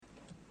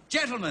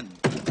Gentlemen,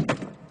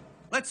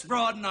 let's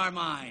broaden our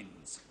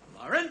minds.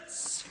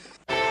 Lawrence?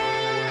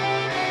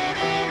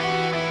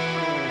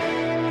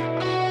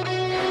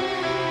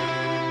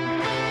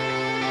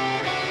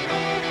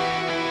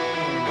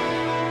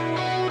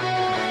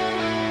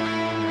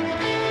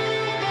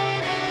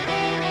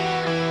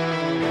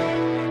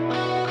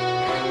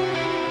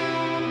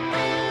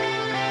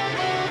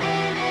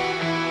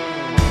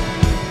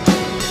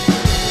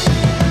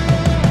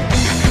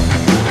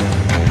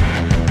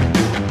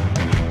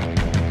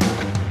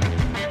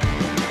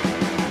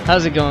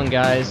 How's it going,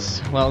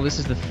 guys? Well, this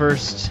is the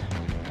first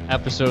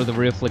episode of the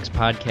Real Flicks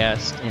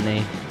podcast in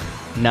a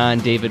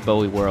non-David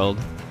Bowie world.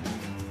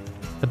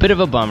 A bit of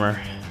a bummer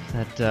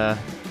that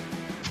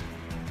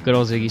good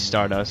old Ziggy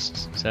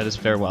Stardust said his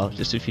farewell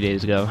just a few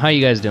days ago. How you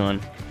guys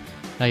doing?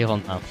 How you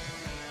holding up?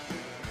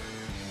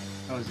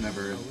 I was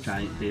never a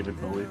giant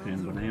David Bowie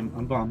fan, but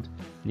I'm bummed.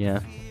 Yeah.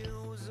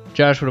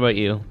 Josh, what about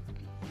you?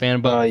 Fan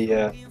of Bowie?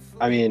 Yeah.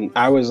 I mean,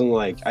 I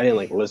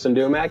didn't listen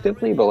to him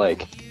actively,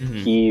 but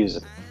he's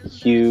a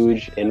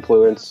huge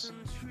influence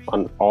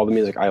on all the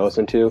music I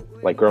listen to,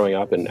 like growing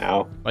up and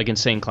now. Like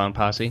Insane Clown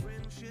Posse?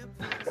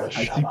 Oh,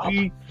 shut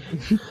ICP.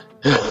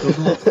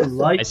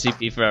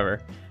 ICP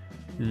forever.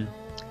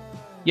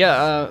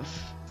 Yeah,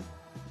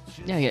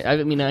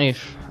 I mean,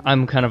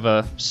 I'm kind of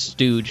a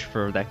stooge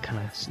for that kind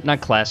of, not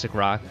classic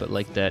rock, but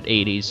like that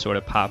 80s sort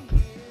of pop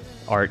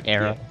art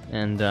era. Yeah.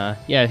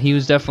 And he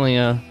was definitely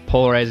a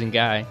polarizing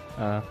guy.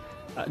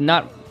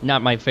 Not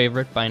my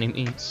favorite by any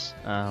means,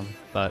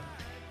 but,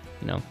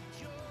 you know,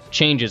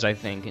 changes, I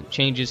think. It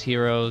changes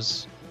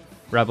Heroes,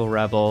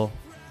 Rebel,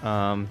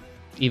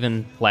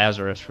 even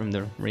Lazarus from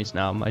the recent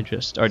album are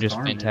just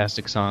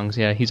fantastic songs.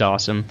 Yeah, he's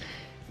awesome.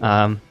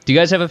 Do you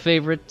guys have a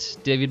favorite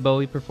David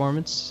Bowie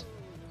performance?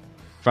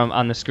 From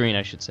on the screen,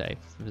 I should say,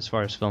 as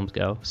far as films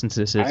go, since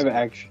this is...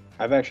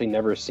 I've actually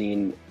never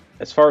seen,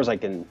 as far as I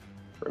can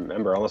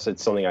remember, unless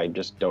it's something I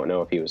just don't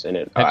know if he was in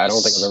it. I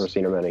don't think I've ever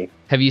seen him in any.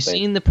 Have you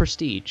seen The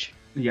Prestige?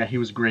 Yeah, he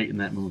was great in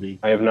that movie.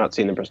 I have not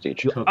seen The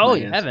Prestige. You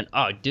haven't?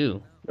 Oh,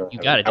 do. No, you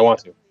got it. I want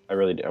to. I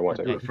really do. I want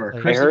to. For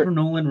a Christopher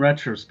Nolan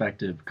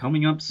retrospective,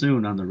 coming up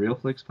soon on the Real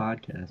Flicks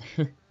podcast.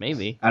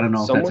 Maybe. I don't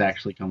know if that's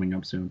actually coming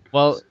up soon.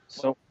 Well,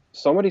 so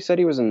somebody said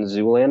he was in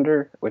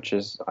Zoolander, which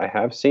is I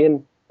have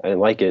seen. I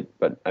didn't like it,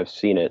 but I've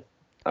seen it.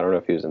 I don't know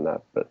if he was in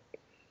that, but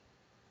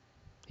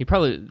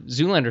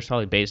Zoolander's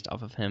probably based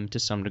off of him to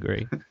some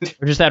degree,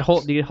 or just the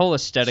whole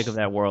aesthetic of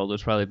that world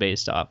was probably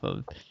based off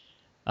of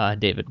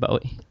David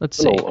Bowie. Let's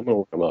see. I'm gonna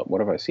look him up.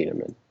 What have I seen him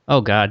in?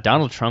 Oh God,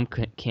 Donald Trump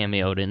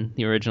cameoed in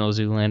the original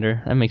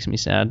Zoolander. That makes me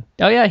sad.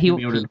 Oh yeah, he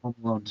cameoed in Home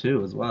Alone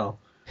 2 as well.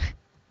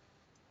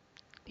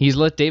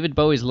 David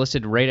Bowie's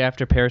listed right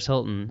after Paris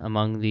Hilton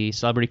among the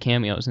celebrity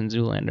cameos in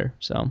Zoolander.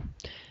 So I'm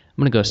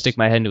gonna go stick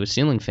my head into a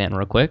ceiling fan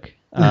real quick.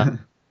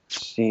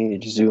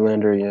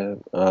 Zoolander, yeah.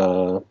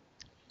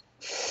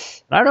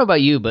 I don't know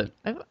about you, but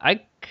I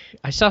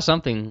saw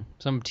some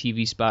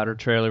TV spot or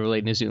trailer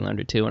relating to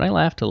Zoolander 2, and I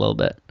laughed a little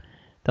bit.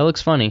 That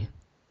looks funny.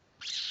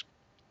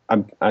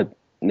 I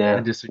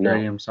disagree. No.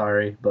 I'm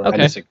sorry, but Okay. I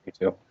disagree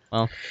too.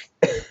 Well,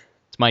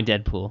 it's my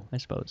Deadpool, I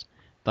suppose.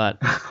 But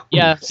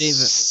yeah,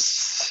 David.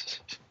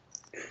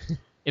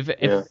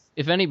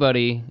 If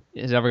anybody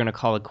is ever gonna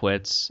call it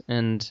quits,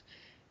 and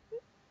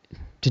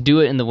to do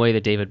it in the way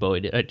that David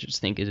Bowie did, I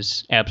just think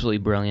is absolutely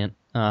brilliant.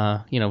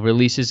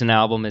 Releases an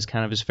album as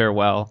kind of his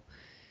farewell,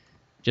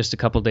 just a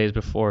couple days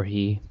before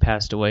he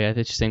passed away. I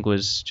just think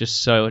was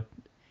just so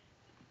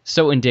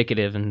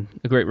indicative and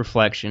a great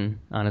reflection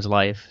on his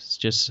life.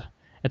 It's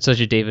such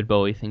a David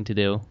Bowie thing to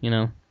do, you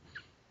know?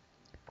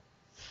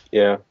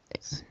 Yeah.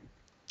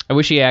 I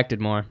wish he acted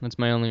more. That's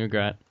my only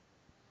regret.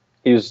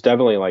 He was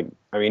definitely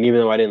even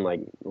though I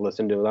didn't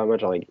listen to him that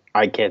much,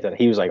 I can't tell.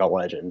 He was a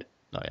legend.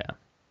 Oh yeah.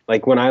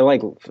 When I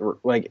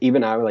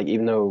even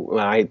though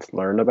when I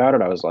learned about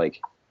it, I was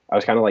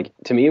kind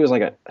of to me it was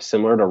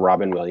similar to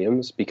Robin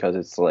Williams, because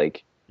it's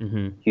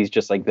he's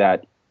just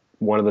that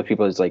one of the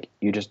people is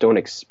you just don't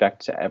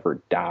expect to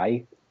ever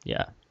die.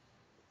 Yeah.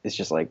 It's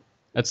just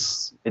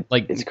it's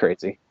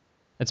crazy.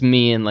 That's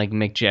me and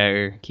Mick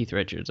Jagger, Keith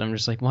Richards. I'm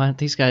just what?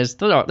 These guys,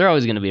 they're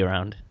always going to be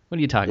around. What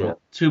are you talking about?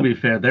 To be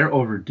fair, they're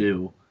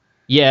overdue.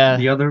 Yeah.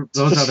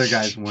 Those other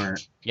guys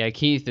weren't. Yeah,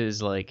 Keith is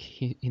the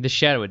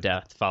shadow of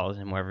death follows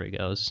him wherever he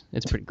goes.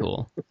 It's pretty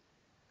cool.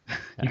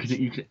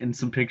 You can in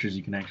some pictures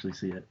you can actually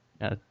see it.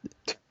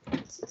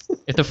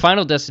 If the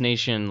Final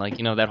Destination,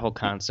 that whole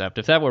concept,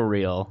 if that were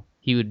real,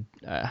 he would.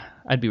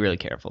 I'd be really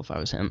careful if I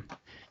was him.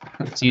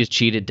 He has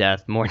cheated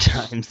death more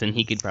times than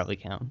he could probably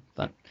count.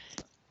 But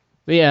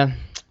yeah,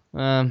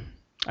 I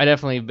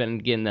definitely have been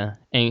getting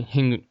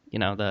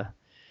the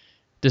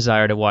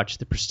desire to watch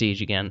The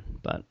Prestige again.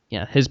 But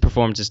yeah, his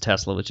performance as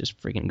Tesla was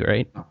just freaking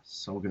great. Oh,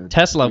 so good.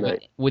 Tesla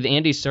with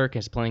Andy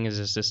Serkis playing his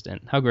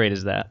assistant. How great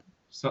is that?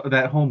 So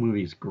that whole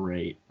movie is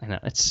great. I know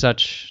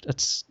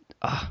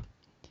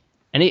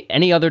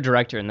any other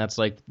director, and that's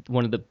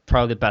one of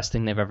probably the best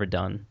thing they've ever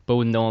done. But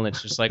with Nolan,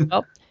 it's just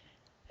oh,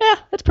 yeah,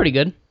 that's pretty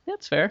good.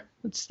 That's fair.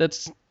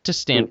 That's just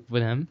stand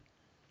with him.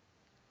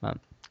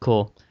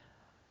 Cool.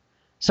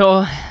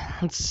 So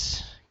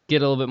let's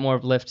get a little bit more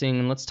uplifting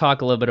and let's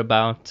talk a little bit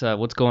about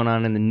what's going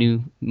on in the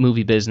new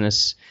movie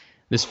business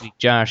this week.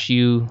 Josh,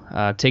 you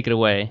take it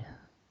away.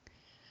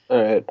 All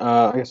right.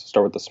 I guess I'll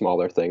start with the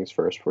smaller things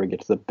first before we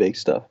get to the big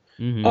stuff.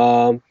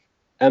 Mm-hmm.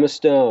 Emma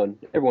Stone.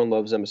 Everyone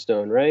loves Emma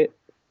Stone, right?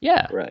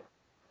 Yeah. Right.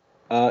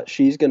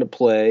 She's going to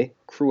play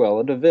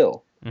Cruella de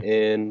Vil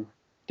in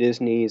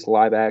Disney's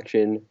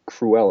live-action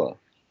Cruella.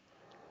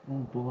 Oh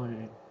boy.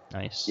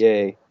 Nice.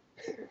 Yay.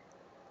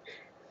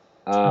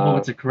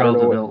 It's a Cruella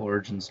de Vil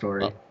origin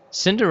story. Well,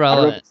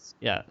 Cinderella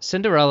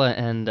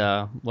and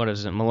what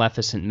is it?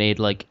 Maleficent made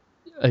like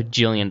 $1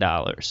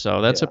 jillion.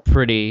 So that's a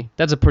pretty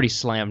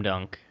slam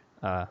dunk.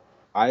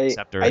 I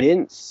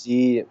didn't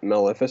see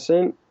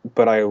Maleficent,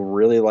 but I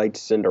really liked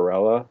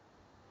Cinderella.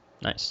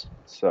 Nice.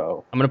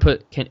 So I'm gonna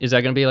is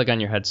that gonna be like on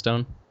your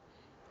headstone?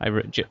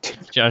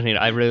 Josh,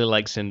 I really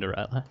like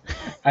Cinderella.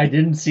 I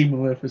didn't see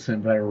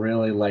Maleficent, but I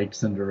really liked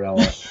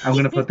Cinderella. I'm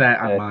gonna put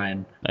that on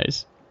mine.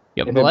 Nice.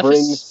 Yep.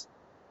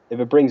 If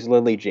it brings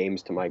Lily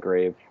James to my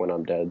grave when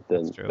I'm dead,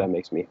 then that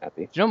makes me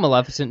happy. Do you know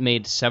Maleficent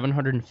made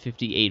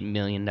 $758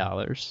 million?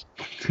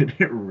 Did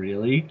it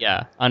really?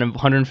 Yeah, on a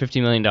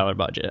 $150 million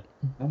budget.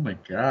 Oh my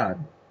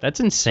god. That's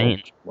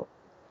insane.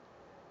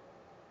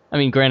 I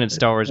mean, granted,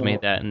 Star Wars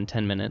made that in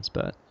 10 minutes,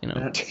 but, you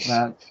know.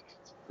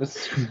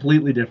 That's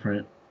completely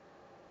different.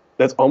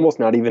 That's almost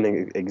not even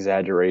an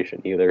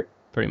exaggeration either.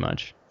 Pretty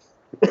much.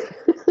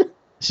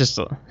 It's just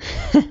oh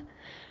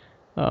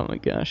my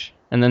gosh.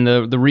 And then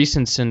the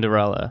recent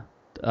Cinderella,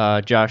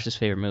 Josh's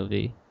favorite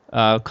movie,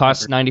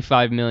 cost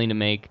 $95 million to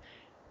make,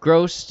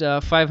 grossed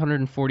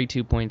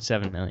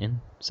 $542.7 million.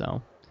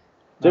 So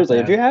seriously,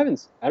 if you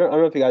haven't, I don't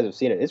know if you guys have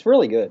seen it. It's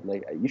really good.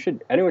 Like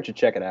anyone should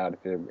check it out if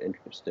you're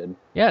interested.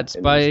 Yeah,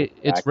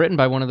 it's written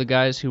by one of the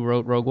guys who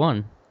wrote Rogue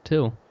One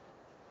too.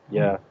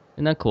 Yeah.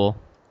 Isn't that cool?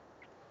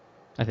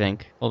 I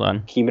think. Hold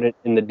on. Keeping it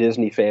in the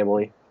Disney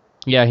family.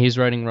 Yeah, he's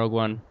writing Rogue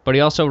One, but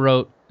he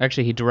also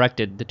he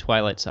directed the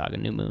Twilight Saga: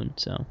 New Moon.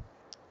 So.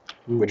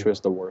 Which was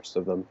the worst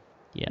of them.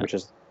 Yeah. Which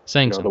is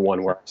the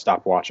one where I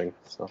stopped watching.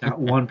 So. Got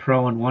one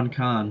pro and one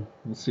con.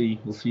 We'll see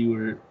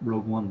where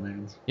Rogue One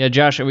lands. Yeah,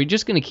 Josh, are we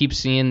just gonna keep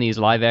seeing these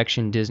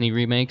live-action Disney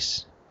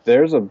remakes?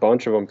 There's a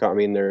bunch of them. I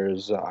mean,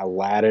 there's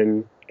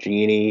Aladdin,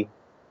 Genie,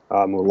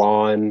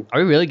 Mulan. Are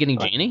we really getting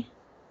Genie?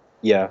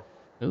 Yeah.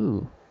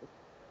 Ooh.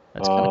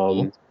 That's kind of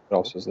cool. What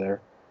else is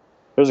there?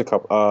 There's a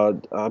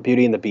couple.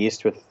 Beauty and the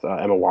Beast with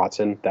Emma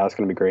Watson. That's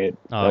gonna be great.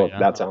 Oh,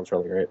 that sounds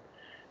really great.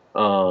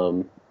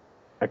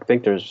 I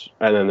think there's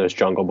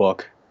Jungle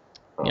Book.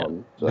 Yeah.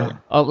 So.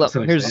 Oh, look,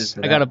 I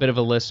got a bit of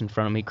a list in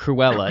front of me.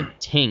 Cruella,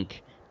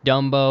 Tink,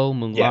 Dumbo,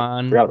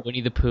 Mulan,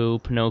 Winnie the Pooh,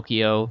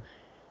 Pinocchio,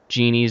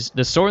 Genies,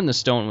 The Sword and the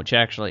Stone, which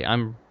actually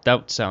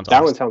that sounds awesome.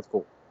 That one sounds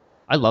cool.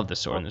 I love The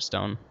Sword and the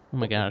Stone. Oh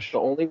my gosh.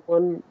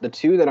 The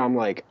two that I'm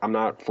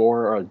not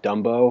for are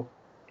Dumbo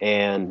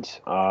and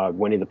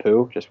Winnie the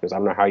Pooh, just because I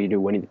don't know how you do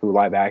Winnie the Pooh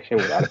live action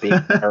without it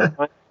being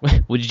terrifying.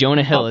 With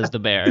Jonah Hill as the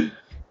bear.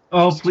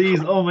 Oh, please.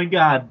 Oh, my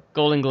God.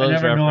 Golden Globes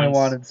reference. I never knew I reference.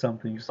 wanted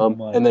something so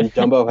much. And then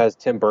Dumbo has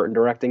Tim Burton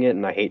directing it,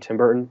 and I hate Tim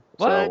Burton.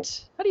 What?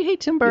 So. How do you hate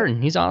Tim Burton?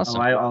 Yeah. He's awesome.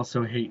 Oh, I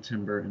also hate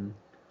Tim Burton.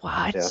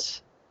 What? Yeah.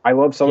 I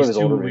love some of his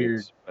older weird.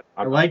 movies. But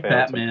I like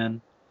Batman.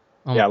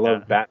 I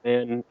love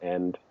Batman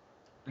and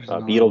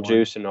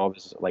Beetlejuice and all of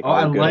his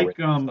I like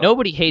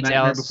nobody hates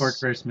Nightmare Before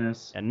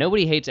Christmas. And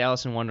nobody hates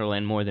Alice in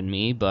Wonderland more than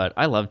me, but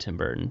I love Tim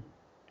Burton.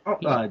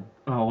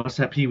 What's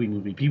that Pee-wee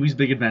movie? Pee-wee's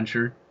Big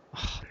Adventure.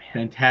 Oh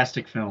man,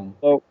 fantastic film.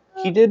 So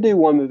he did do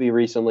one movie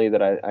recently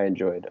that I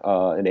enjoyed,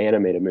 an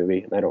animated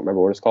movie, and I don't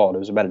remember what it's called. It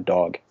was about a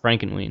dog.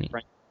 Frankenweenie.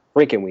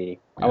 Frankenweenie.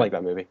 Yeah. I like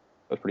that movie.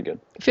 That's pretty good.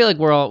 I feel like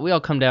we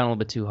all come down a little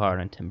bit too hard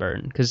on Tim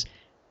Burton because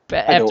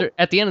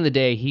at the end of the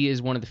day, he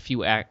is one of the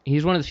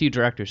few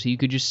directors who you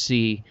could just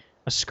see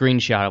a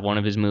screenshot of one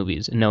of his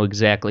movies and know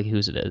exactly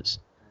whose it is.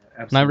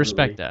 Absolutely. And I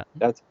respect that.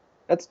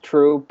 That's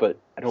true, but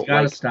I don't He's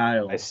got like a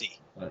style. I see.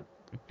 But...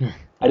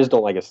 I just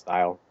don't like his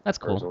style. That's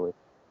cool. Personally.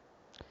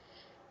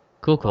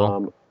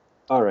 Cool.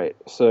 All right.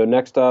 So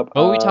next up.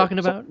 What were we talking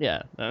about?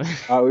 Yeah.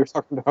 We were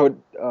talking about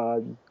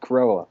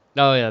Cruella.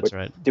 Oh yeah, that's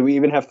right. Do we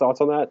even have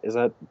thoughts on that?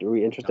 Are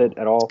we interested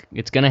at all?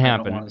 It's gonna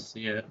happen. I don't want to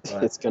see it.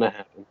 But... It's gonna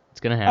happen. It's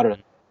gonna happen. I don't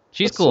know.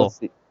 She's cool.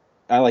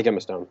 I like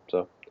Emma Stone.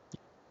 So.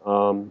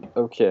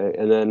 Okay,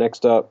 and then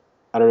next up,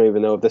 I don't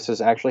even know if this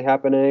is actually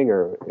happening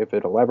or if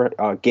it'll ever.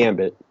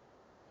 Gambit.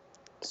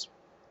 It's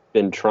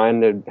been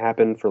trying to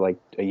happen for like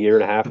a year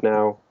and a half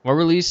now. What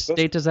release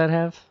date does that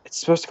have? It's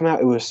supposed to come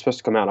out. It was supposed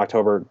to come out in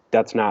October.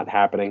 That's not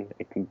happening.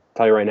 I can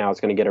tell you right now, it's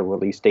going to get a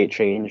release date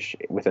change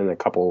within a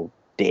couple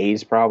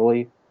days,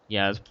 probably.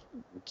 Yeah.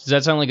 Does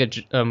that sound like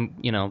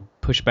a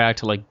push back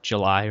to like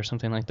July or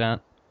something like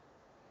that?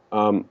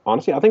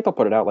 Honestly, I think they'll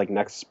put it out like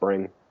next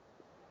spring.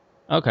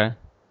 Okay.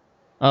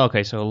 Oh,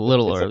 okay, so a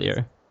little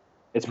earlier.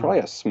 It's probably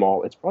a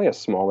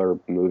smaller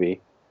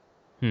movie.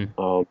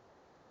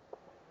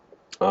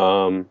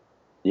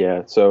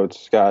 Yeah, so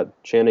it's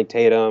got Channing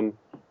Tatum.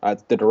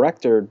 The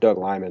director, Doug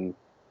Liman,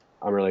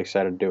 I'm really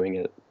excited doing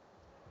it.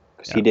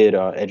 Because he did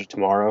Edge of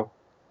Tomorrow.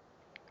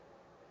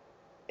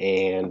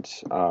 and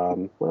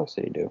what else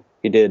did he do?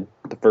 He did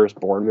the first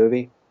Bourne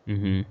movie.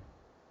 Mm-hmm.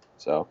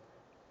 So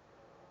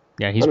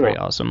yeah, he's pretty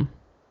awesome.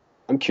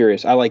 I'm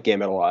curious. I like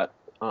Gambit a lot.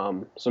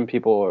 Some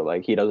people are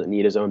like he doesn't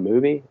need his own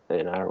movie,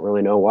 and I don't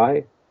really know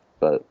why,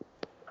 but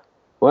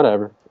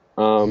whatever.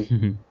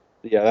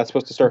 Yeah, that's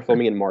supposed to start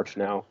filming in March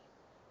now.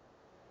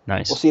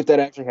 Nice. We'll see if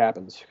that actually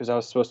happens because I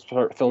was supposed to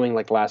start filming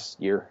like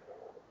last year.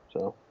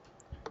 So,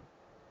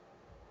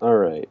 all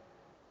right.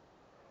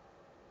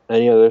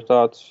 Any other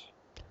thoughts?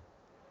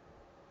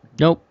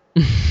 Nope.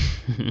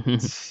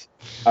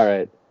 All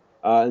right.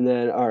 And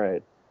then, all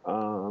right.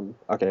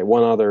 Okay,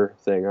 one other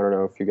thing. I don't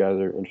know if you guys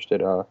are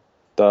interested.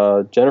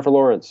 The Jennifer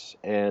Lawrence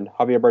and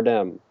Javier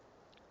Bardem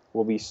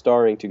will be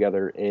starring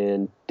together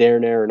in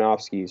Darren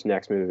Aronofsky's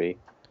next movie.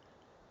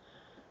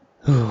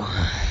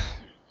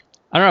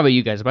 I don't know about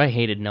you guys, but I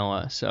hated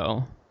Noah,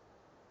 so.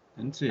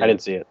 I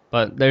didn't see it.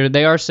 But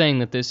they are saying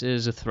that this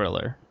is a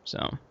thriller,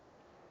 so.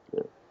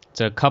 Yeah.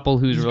 It's a couple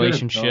whose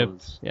relationship.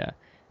 Yeah.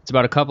 It's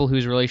about a couple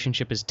whose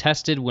relationship is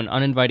tested when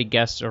uninvited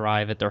guests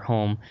arrive at their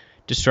home,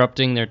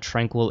 disrupting their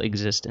tranquil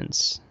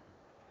existence.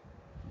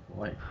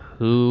 Boy.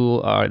 Who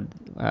are...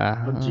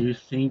 What do you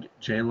think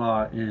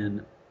J-Law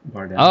and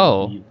Bardem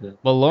will be the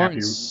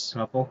Lawrence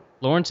couple?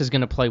 Lawrence is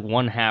going to play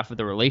one half of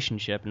the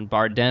relationship, and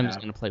Bardem is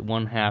going to play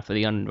one half of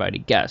the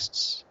uninvited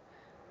guests.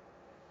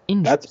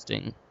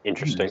 Interesting. That's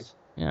interesting.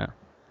 Yeah.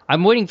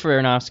 I'm waiting for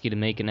Aronofsky to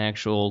make an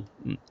actual,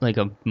 like,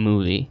 a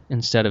movie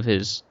instead of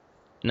his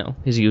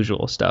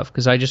usual stuff,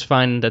 because I just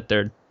find that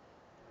they're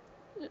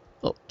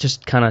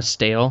just kind of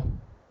stale.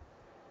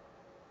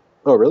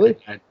 Oh, really?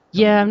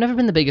 Yeah, I've never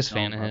been the biggest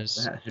fan of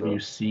his. Have you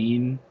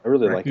seen I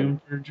really Requiem like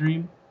him. for a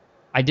Dream?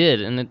 I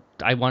did, and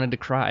I wanted to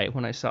cry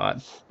when I saw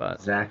it. But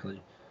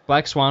Exactly.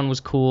 Black Swan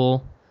was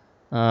cool.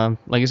 Like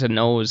I said,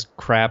 Noah was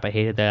crap. I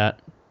hated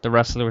that. The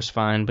Wrestler was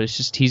fine, but it's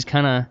just he's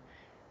kind of...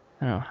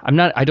 I don't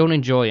know. I don't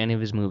enjoy any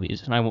of his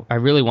movies, and I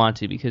really want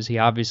to because he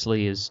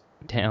obviously is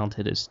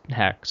talented as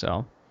heck.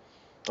 So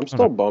I'm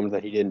still bummed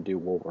that he didn't do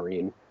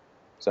Wolverine,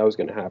 because that was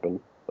going to happen,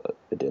 but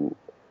it didn't.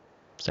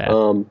 Sad.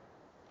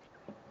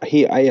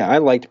 I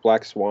liked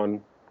Black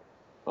Swan,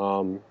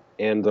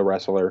 and The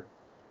Wrestler.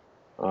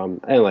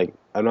 And like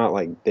I'm not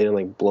like they didn't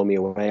like blow me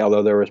away.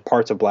 Although there was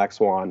parts of Black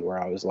Swan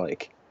where I was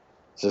like,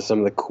 this is some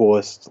of the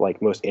coolest,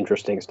 like most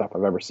interesting stuff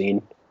I've ever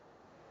seen.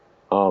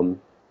 It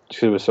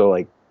was so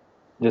like,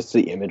 just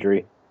the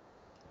imagery.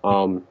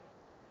 But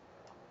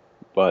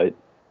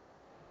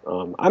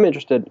I'm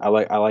interested. I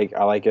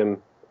like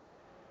him.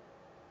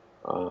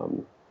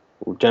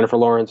 Jennifer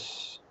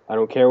Lawrence. I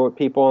don't care what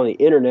people on the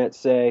internet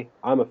say.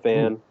 I'm a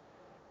fan.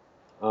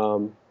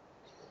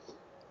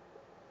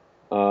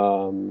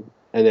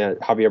 And then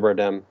Javier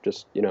Bardem,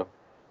 just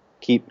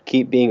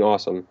keep being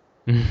awesome.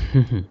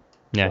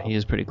 Yeah, he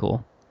is pretty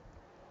cool.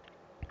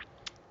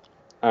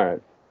 All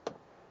right,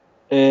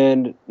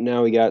 and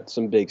now we got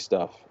some big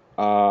stuff.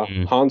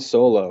 Han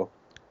Solo.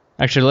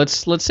 Actually,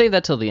 let's save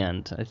that till the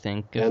end. I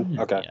think. Okay.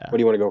 Yeah. What do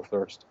you want to go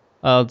first?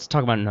 Let's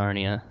talk about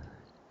Narnia.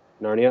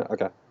 Narnia.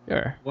 Okay.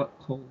 Sure. What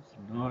holds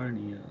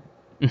Narnia?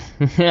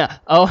 Yeah.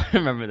 Oh, I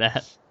remember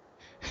that.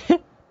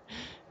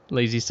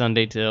 Lazy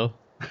Sunday too.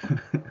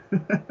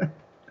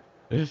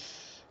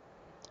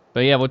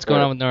 But yeah, what's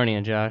going on with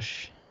Narnia,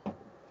 Josh?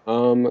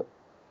 All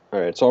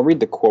right, so I'll read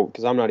the quote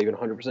because I'm not even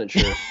 100%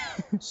 sure.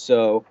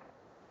 So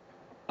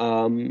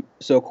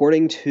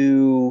according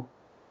to,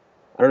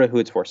 I don't know who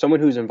it's for, someone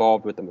who's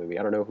involved with the movie.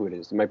 I don't know who it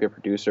is. It might be a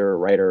producer or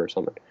writer or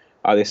something.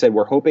 They said,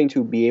 we're hoping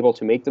to be able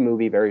to make the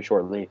movie very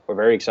shortly. We're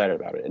very excited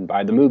about it. And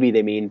by the movie,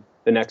 they mean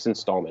the next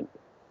installment,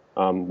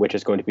 which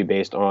is going to be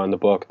based on the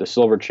book The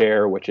Silver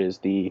Chair, which is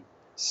the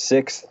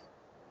 6th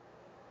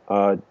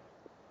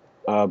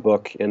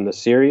book in the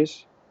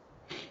series.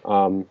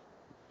 But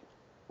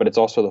it's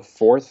also the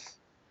 4th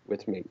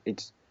with me.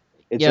 It's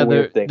a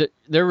weird thing.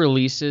 Their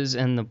releases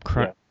and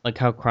like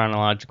how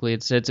chronologically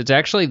it sits. It's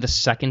actually the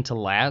second to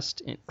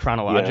last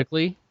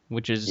chronologically,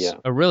 which is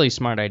a really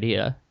smart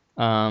idea.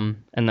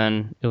 And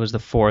then it was the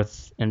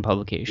 4th in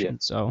publication.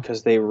 So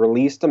because they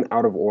released them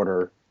out of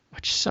order,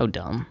 which is so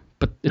dumb.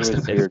 But it's the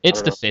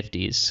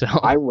 50s. So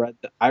I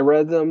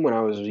read them when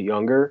I was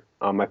younger.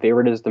 My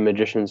favorite is The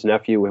Magician's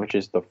Nephew, which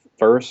is the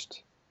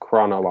first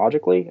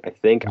chronologically. I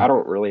think I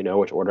don't really know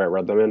which order I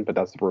read them in, but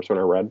that's the first one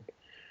I read.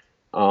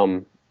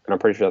 And I'm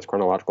pretty sure that's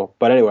chronological.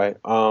 But anyway,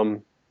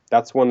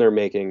 that's one they're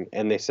making,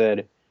 and they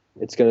said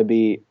it's going to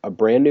be a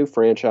brand new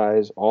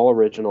franchise, all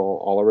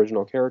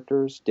original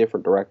characters,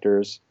 different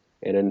directors,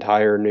 an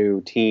entire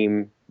new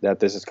team that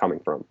this is coming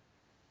from.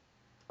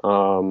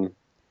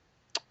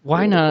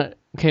 Why not?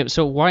 Okay,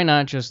 so why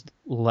not just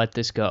let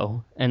this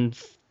go and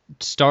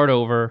start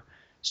over?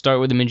 Start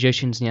with The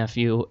Magician's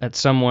Nephew at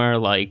somewhere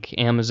like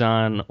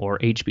Amazon or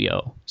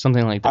HBO,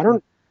 something like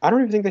that. I don't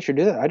even think they should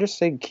do that. I just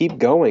say keep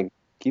going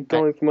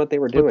from what they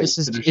were doing. It's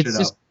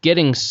just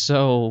getting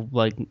so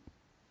like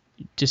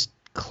just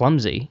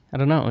clumsy. I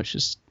don't know. It's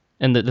just,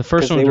 and the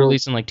first one was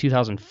released in like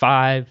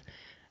 2005,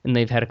 and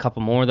they've had a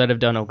couple more that have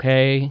done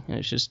okay. And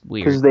it's just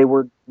weird. Because they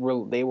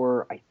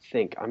were. I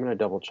think I'm gonna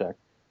double check.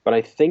 but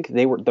I think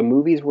the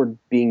movies were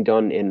being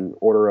done in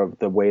order of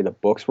the way the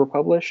books were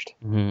published,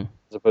 as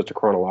opposed to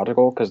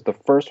chronological. Because the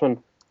first one,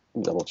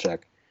 double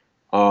check,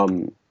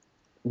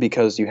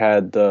 because you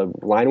had the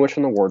Lion, Witch,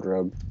 and the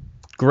Wardrobe.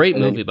 Great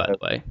movie, by the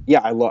way.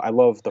 Yeah, I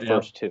love the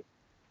first two,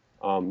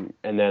 and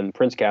then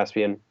Prince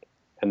Caspian,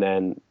 and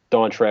then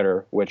Dawn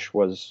Treader, which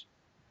was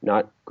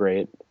not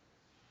great.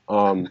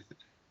 Let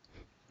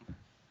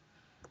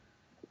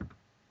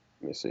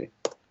me see.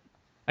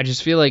 I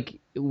just feel like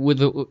with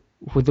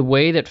the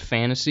way that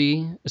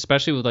fantasy,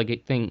 especially with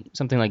like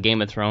something like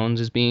Game of Thrones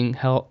is being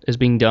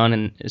done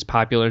and as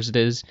popular as it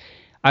is,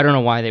 I don't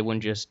know why they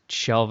wouldn't just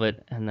shelve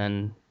it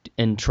and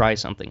try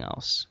something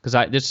else.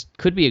 Because this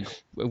could be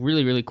a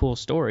really, really cool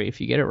story if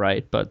you get it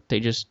right, but they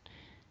just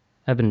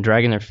have been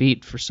dragging their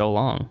feet for so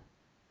long.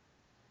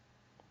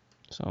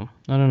 So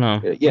I don't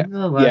know.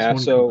 Yeah.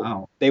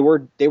 So they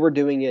were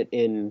doing it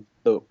in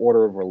the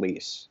order of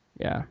release.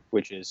 Yeah.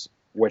 Which is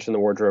Witch in the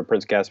Wardrobe,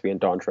 Prince Caspian,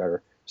 Dawn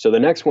Treader. So the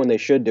next one they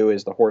should do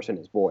is The Horse and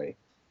His Boy,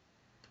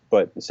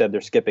 but instead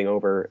they're skipping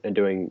over and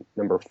doing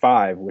number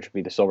 5, which would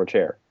be The Silver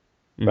Chair.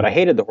 But I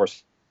hated The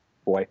Horse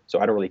Boy, so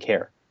I don't really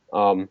care.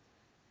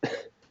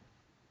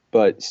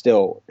 But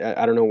still,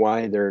 I don't know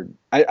why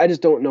I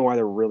just don't know why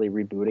they're really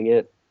rebooting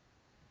it,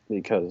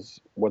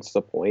 because what's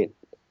the point?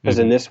 Because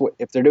in this,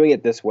 if they're doing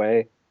it this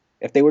way,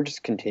 if they would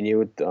just continue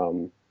with,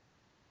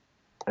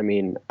 I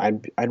mean, I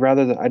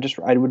would just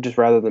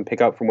rather than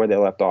pick up from where they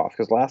left off.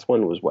 Because the last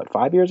one was what,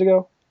 5 years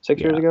ago, 6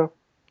 years ago,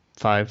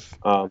 5.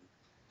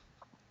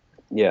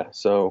 Yeah.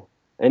 So,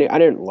 and I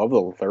didn't love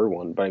the third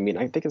one, but I mean,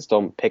 I think it's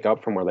still pick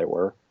up from where they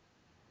were.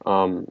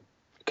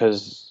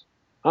 Because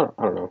I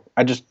don't know.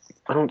 Just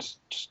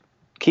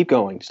keep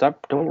going.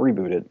 Don't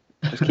reboot it.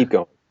 Just keep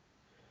going.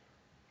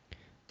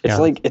 It's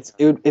like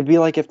it'd be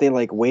like if they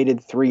like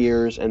waited 3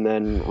 years and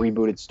then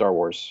rebooted Star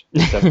Wars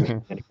instead of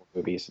making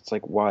movies. It's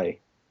like, why?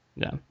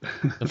 Yeah.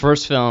 The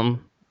first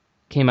film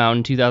came out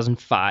in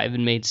 2005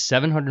 and made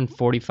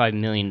 $745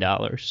 million.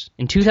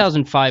 In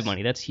 2005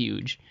 money, that's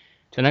huge.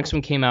 The next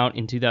one came out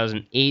in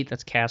 2008,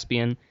 that's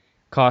Caspian,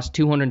 cost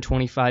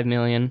 $225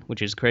 million,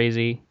 which is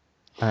crazy,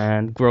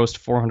 and grossed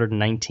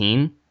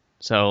 $419,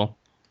 so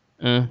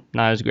not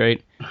as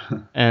great.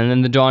 And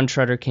then The Dawn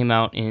Treader came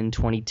out in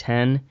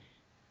 2010,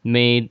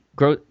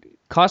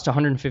 cost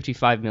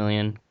 $155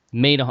 million,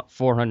 made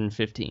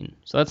 $415,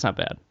 so that's not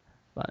bad,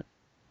 but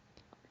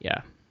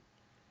yeah.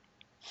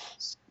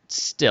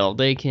 Still,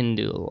 they can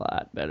do a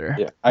lot better.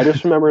 Yeah, I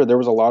just remember there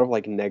was a lot of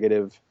like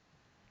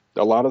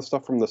a lot of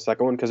stuff from the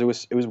second one, because it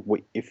was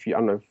if you, I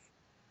don't know if you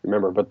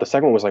remember, but the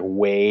second one was like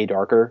way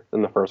darker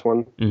than the first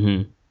one.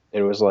 Mm-hmm.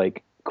 It was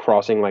like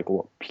crossing like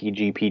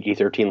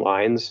PG-13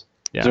 lines.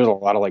 Yeah. There's a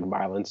lot of like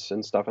violence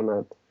and stuff in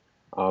that,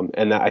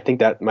 and I think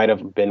that might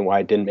have been why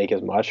it didn't make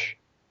as much.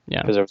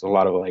 Yeah, because there was a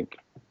lot of like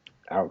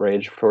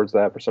outrage towards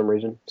that for some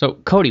reason. So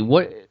Cody,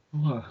 what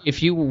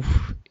if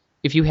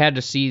you had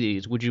to see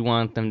these, would you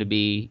want them to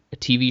be a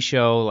TV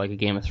show like a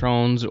Game of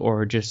Thrones,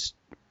 or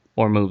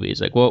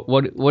movies? Like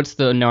what's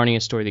the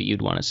Narnia story that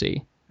you'd want to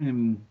see? I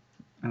don't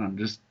know,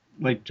 just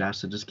like Josh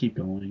said, just keep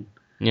going.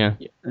 Yeah.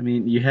 I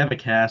mean, you have a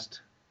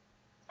cast.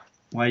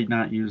 Why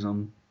not use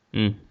them?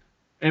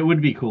 It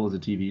would be cool as a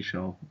TV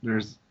show.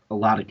 There's a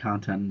lot of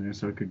content in there,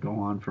 so it could go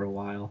on for a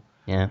while.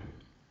 Yeah.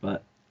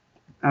 But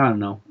I don't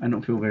know. I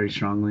don't feel very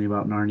strongly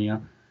about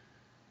Narnia.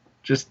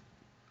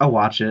 I'll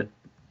watch it.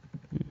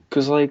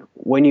 Because like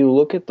when you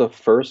look at the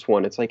first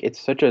one, it's like it's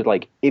such a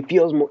like it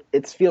feels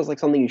like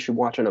something you should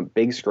watch on a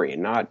big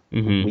screen, not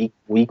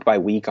week by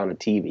week on a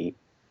TV.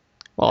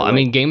 Well, I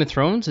mean, Game of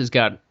Thrones has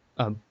got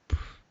a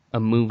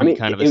movie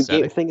kind of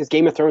aesthetic. The thing is,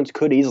 Game of Thrones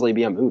could easily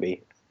be a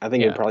movie. I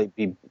think it'd probably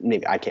be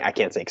maybe I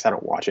can't say because I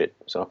don't watch it.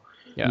 So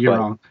you're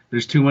wrong.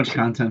 There's too much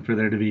content for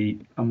there to be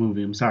a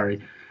movie. I'm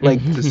sorry,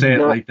 to say it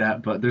like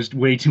that, but there's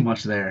way too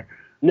much there.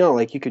 No,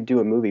 like you could do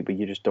a movie, but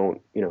you just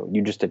don't.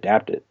 You just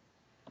adapt it.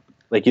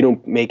 Like you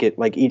don't make it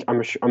like each.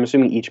 I'm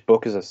assuming each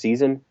book is a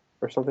season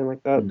or something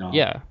like that. No.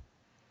 Yeah.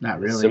 Not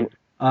really.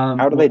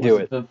 How do they do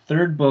it? The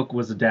third book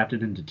was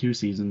adapted into 2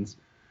 seasons.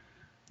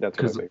 That's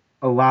because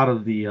a lot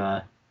of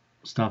the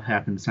stuff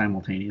happened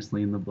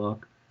simultaneously in the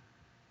book.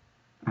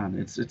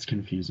 It's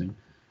confusing,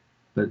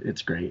 but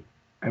it's great.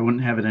 I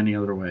wouldn't have it any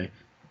other way.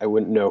 I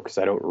wouldn't know because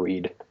I don't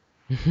read.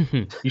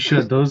 You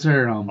should. Those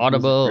are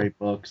Audible. Those are great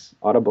books.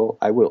 Audible.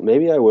 I will.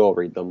 Maybe I will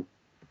read them,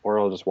 or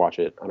I'll just watch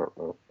it. I don't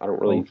know. I don't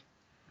really.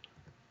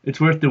 It's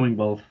worth doing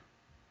both.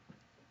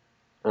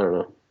 I don't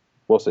know.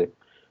 We'll see.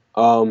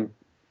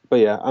 But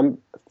yeah, I'm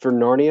for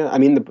Narnia. I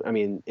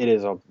mean, it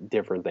is a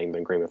different thing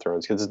than Game of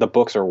Thrones because the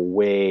books are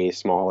way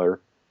smaller.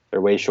 They're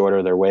way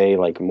shorter. They're way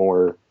like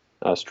more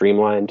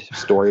streamlined,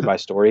 story by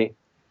story.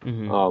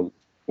 Mm-hmm.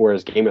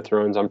 Whereas Game of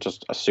Thrones, I'm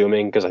just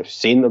assuming because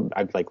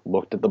I've like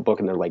looked at the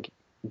book and they're like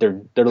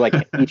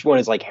each one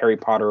is like Harry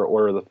Potter,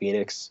 Order of the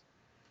Phoenix,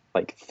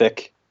 like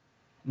thick.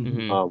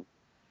 Mm-hmm.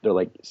 They're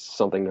like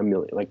something a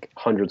million, like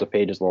hundreds of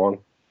pages long.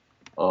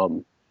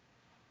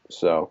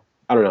 So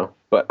I don't know,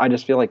 but I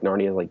just feel like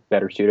Narnia is like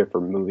better suited for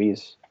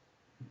movies.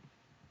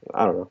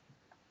 I don't know.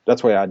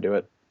 That's the way I'd do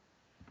it.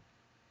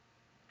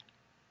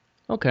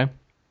 Okay,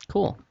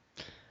 cool.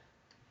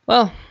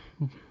 Well,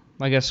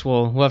 I guess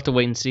we'll have to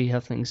wait and see how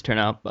things turn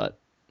out. But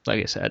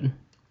like I said,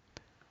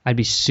 I'd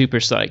be super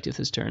psyched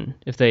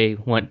if they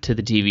went to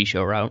the TV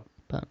show route.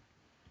 But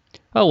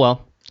oh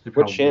well.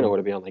 What channel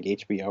would it be on? Like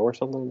HBO or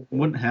something? It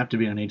wouldn't have to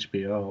be on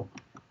HBO.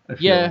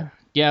 Yeah.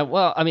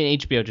 Well, I mean,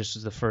 HBO just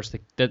was the first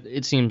thing. That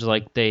it seems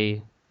like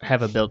they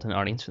have a built-in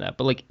audience for that.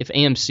 But like, if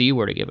AMC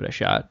were to give it a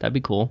shot, that'd be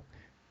cool.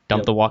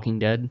 Dump The Walking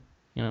Dead,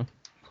 you know.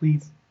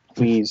 Please.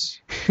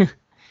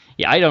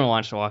 Yeah, I don't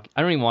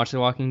even watch The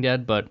Walking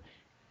Dead, but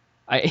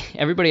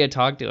everybody I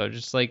talked to, I was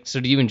just like, so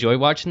do you enjoy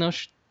watching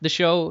the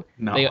show?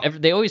 No.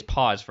 They always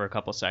pause for a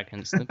couple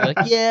seconds. And they're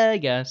like, yeah, I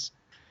guess.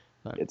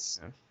 But,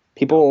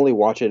 People only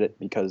watch it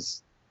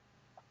because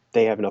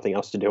they have nothing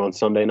else to do on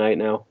Sunday night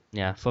now.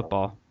 Yeah,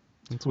 football.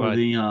 That's or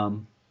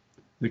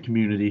the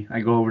community. I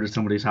go over to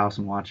somebody's house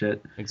and watch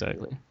it.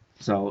 Exactly.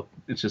 So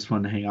it's just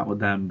fun to hang out with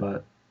them,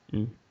 but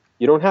you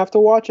don't have to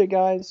watch it,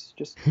 guys.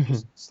 Just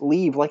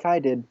leave like I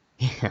did.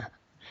 Yeah.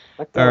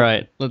 Like all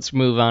right, let's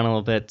move on a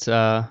little bit.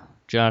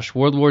 Josh,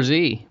 World War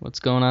Z, what's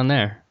going on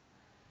there?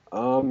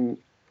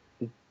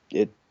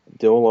 It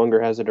no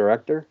longer has a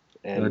director,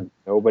 and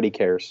nobody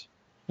cares.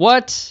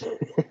 What?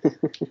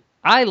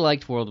 I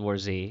liked World War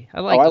Z. I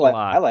liked it a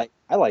lot.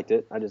 I liked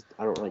it. I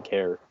don't really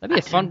care. That'd be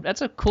a fun.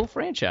 That's a cool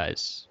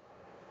franchise.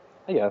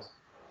 I guess.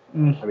 I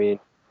mean,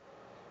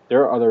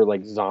 there are other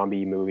like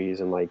zombie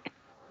movies and like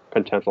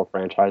potential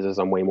franchises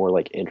I'm way more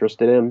like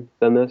interested in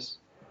than this.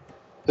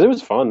 'Cause it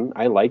was fun.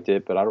 I liked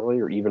it, but I don't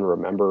really even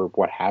remember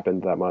what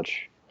happened that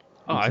much.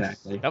 Oh,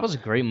 exactly. That was a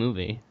great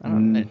movie. What?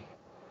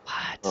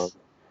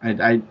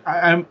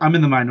 I'm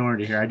in the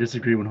minority here. I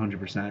disagree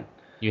 100%.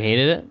 You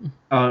hated it?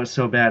 Oh, it was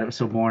so bad. It was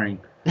so boring.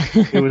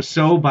 It was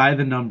so by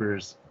the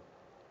numbers.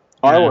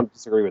 I don't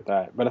disagree with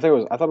that, but I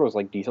thought it was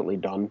like decently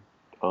done.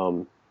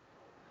 I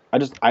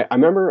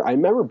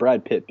remember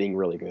Brad Pitt being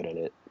really good in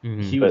it.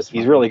 Mm-hmm.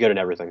 He's really good in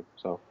everything.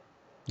 So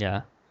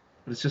yeah,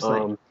 it's just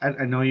like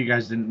I know you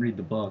guys didn't read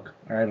the book,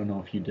 or I don't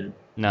know if you did.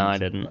 No, I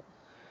didn't.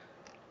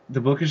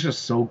 The book is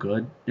just so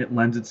good. It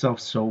lends itself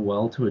so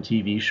well to a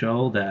TV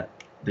show that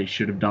they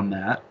should have done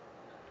that.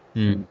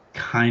 I'm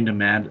kind of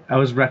mad. I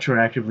was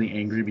retroactively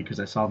angry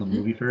because I saw the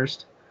movie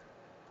first.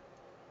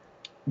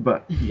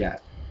 But yeah,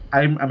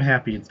 I'm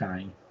happy it's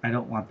dying. I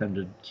don't want them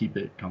to keep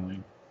it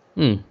going.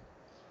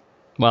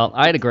 Well,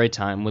 I had a great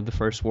time with the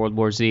first World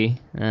War Z,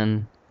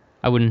 and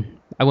I wouldn't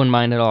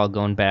mind at all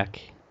going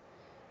back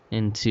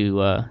into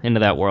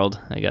that world,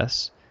 I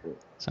guess.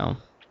 So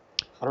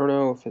I don't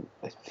know if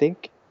I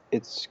think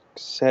it's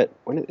set.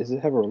 Does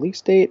it have a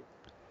release date?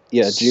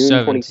 Yeah, June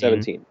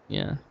 2017.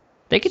 Yeah,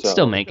 they could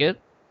still make it.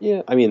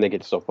 Yeah, I mean they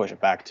could still push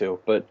it back too,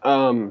 but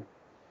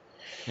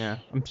yeah,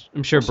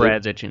 I'm sure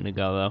Brad's itching to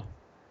go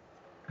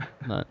though.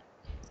 But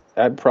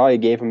that probably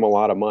gave him a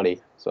lot of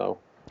money. So.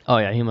 Oh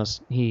yeah,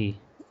 he.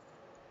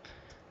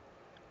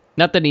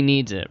 Not that he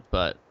needs it,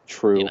 but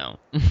true. You know.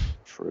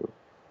 True.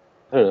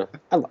 I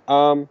don't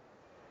know.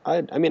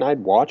 I mean, I'd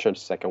watch a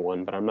second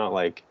one, but I'm not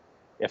like,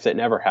 if it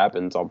never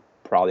happens, I'll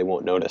probably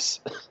won't notice.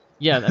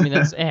 Yeah, I mean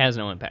it has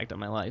no impact on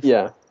my life.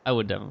 Yeah. I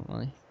would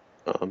definitely.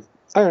 All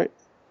right.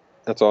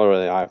 That's all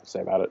really I have to say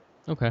about it.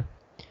 Okay.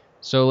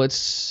 So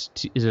is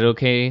it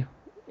okay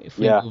if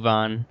we move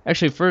on?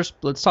 Actually, first,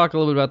 let's talk a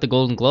little bit about the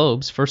Golden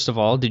Globes. First of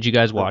all, did you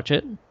guys watch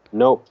it?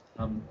 Nope.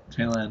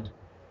 Tail end.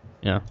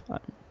 Yeah.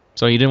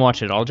 So you didn't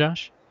watch it at all,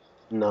 Josh?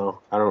 No,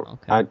 I don't.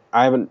 Okay.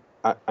 I haven't.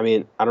 I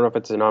mean, I don't know if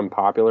it's an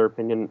unpopular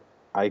opinion.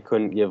 I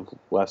couldn't give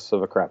less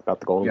of a crap about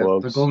the Golden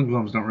Globes. The Golden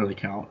Globes don't really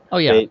count. Oh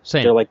yeah,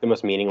 same. They're like the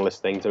most meaningless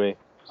thing to me.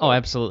 Oh,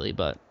 absolutely,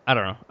 but I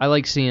don't know. I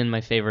like seeing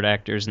my favorite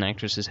actors and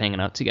actresses hanging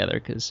out together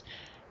because,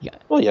 you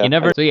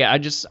never. So yeah,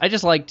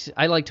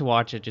 I like to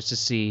watch it just to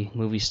see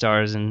movie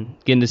stars, and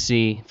getting to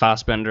see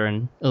Fassbender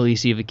and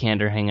Alicia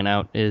Vikander hanging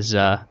out is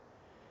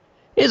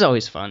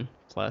always fun.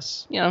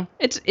 Plus,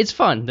 it's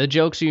fun. The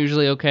jokes are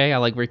usually okay. I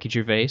like Ricky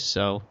Gervais,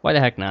 so why the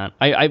heck not?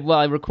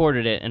 I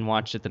recorded it and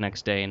watched it the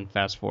next day and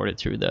fast forwarded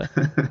through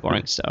the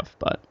boring stuff.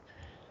 But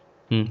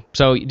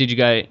so did you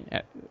guys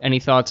any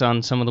thoughts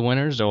on some of the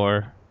winners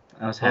or?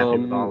 I was happy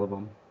with all of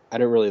them. I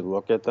didn't really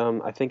look at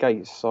them. I think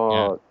I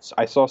saw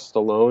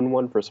Stallone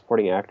won for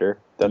supporting actor.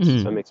 That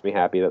makes me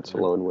happy that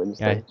Stallone wins.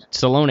 Yeah,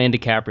 Stallone and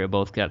DiCaprio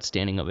both got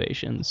standing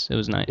ovations. It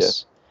was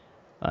nice.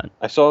 Yeah.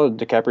 I saw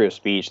DiCaprio's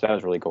speech. That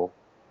was really cool.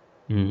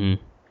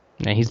 Mm-hmm.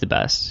 Yeah, he's the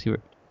best.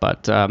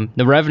 But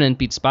The Revenant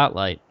beat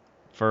Spotlight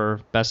for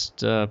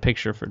best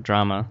picture for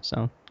drama.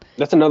 So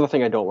that's another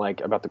thing I don't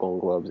like about the Golden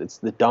Globes. It's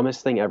the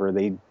dumbest thing ever.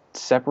 They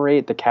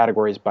separate the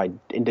categories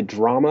into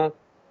drama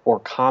or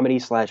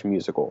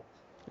comedy/musical.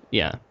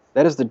 Yeah.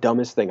 That is the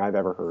dumbest thing I've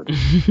ever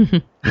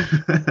heard.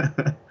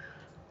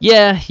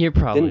 Yeah, you're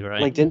probably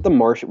right. Like, didn't The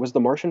Martian... Was The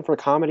Martian for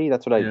comedy?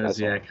 That's what I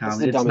saw. Yeah,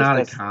 comedy. It's not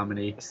a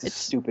comedy. It's the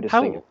stupidest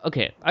thing.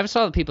 Okay, I've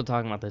saw people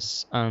talking about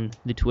this on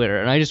the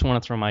Twitter, and I just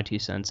want to throw my 2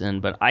 cents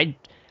in, but I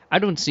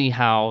don't see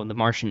how The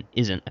Martian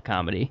isn't a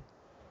comedy.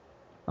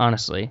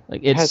 Honestly.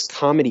 It has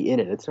comedy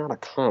in it. It's not a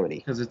comedy.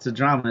 Because it's a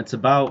drama. It's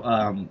about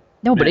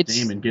Matt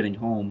Damon getting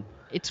home.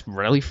 It's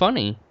really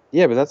funny.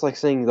 Yeah, but that's like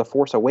saying The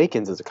Force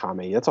Awakens is a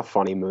comedy. That's a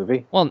funny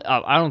movie. Well,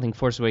 I don't think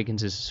Force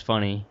Awakens is as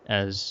funny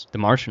as The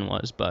Martian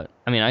was, but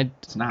I mean,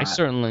 It's not. I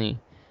certainly,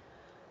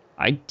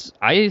 I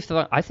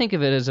think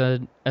of it as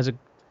a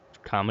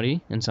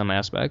comedy in some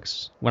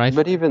aspects.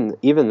 But even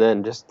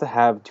then, just to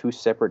have two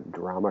separate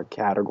drama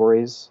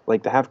categories,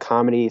 like to have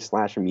comedy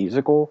 /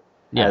 musical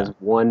as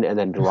one and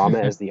then drama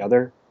as the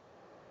other.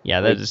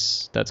 Yeah,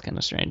 that's kind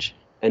of strange.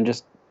 And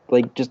just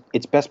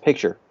it's Best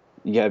Picture.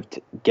 You have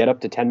to get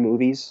up to 10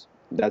 movies.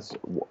 That's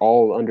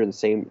all under the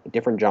same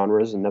different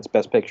genres, and that's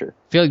Best Picture.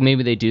 I feel like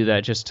maybe they do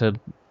that just to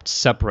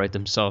separate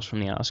themselves from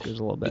the Oscars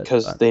a little bit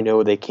because they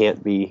know they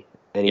can't be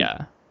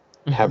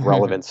have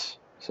relevance.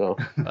 So,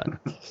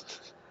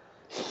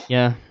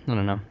 yeah, I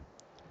don't know.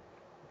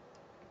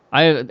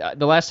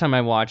 The last time I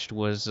watched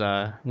was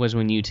when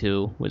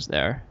U2 was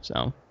there.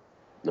 So,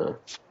 when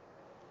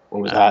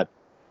was that?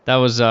 That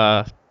was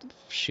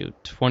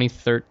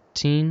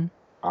 2013.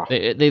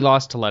 They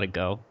lost to Let It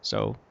Go,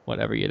 so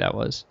whatever year that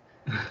was.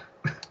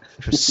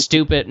 Which was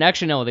stupid. And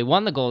actually, no, they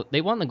won the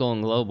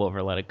Golden Globe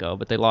over Let It Go,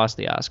 but they lost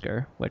the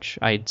Oscar, which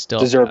I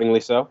still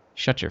deservingly so.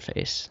 Shut your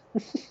face.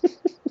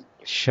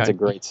 It's a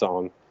great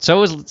song.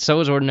 So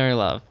is Ordinary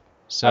Love.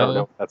 So I don't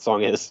know what that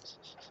song is.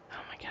 Oh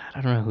my god,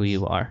 I don't know who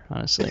you are,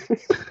 honestly.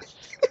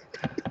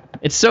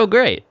 It's so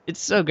great.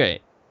 It's so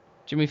great.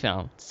 Jimmy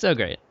Fallon. It's so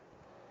great.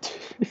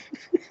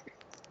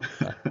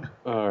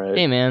 All right.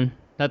 Hey man,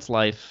 that's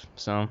life.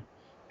 So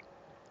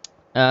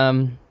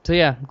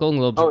yeah, Golden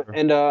Globes. Oh,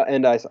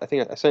 and I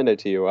think I sent it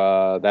to you.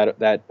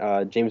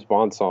 That James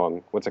Bond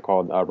song. What's it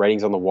called?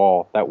 Writings on the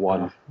Wall. That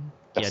one.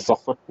 That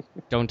song.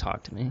 Don't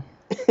talk to me.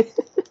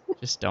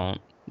 Just don't.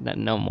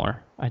 No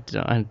more. I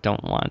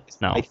don't want.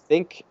 No. I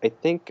think.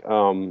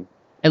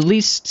 At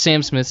least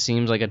Sam Smith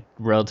seems like a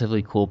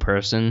relatively cool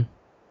person,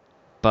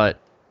 but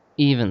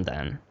even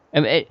then,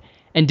 and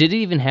did it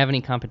even have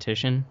any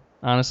competition?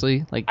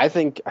 Honestly, like I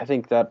think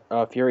that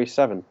Fury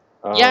 7.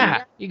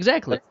 Yeah,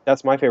 exactly.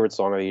 That's my favorite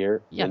song of the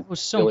year. Yeah, it was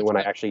so the only one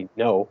I actually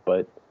know,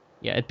 but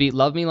yeah, it beat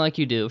 "Love Me Like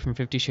You Do" from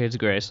 50 Shades of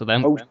Grey. So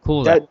I'm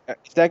cool.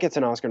 If that gets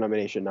an Oscar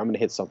nomination, I'm gonna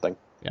hit something.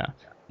 Yeah,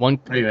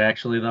 Are you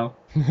actually though?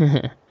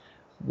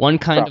 One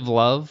Kind of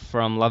Love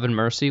from Love and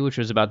Mercy, which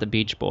was about the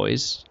Beach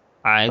Boys.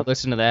 I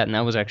listened to that, and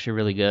that was actually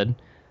really good.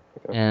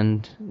 Okay.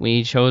 And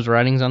we chose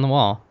Writings on the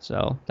Wall,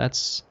 so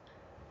that's.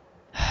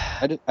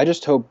 I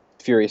just hope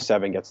Fury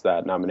 7 gets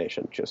that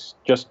nomination, just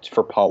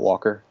for Paul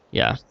Walker.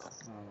 Yeah.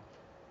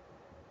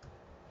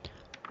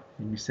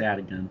 Made me sad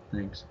again.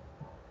 Thanks.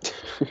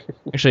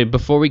 Actually,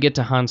 before we get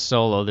to Han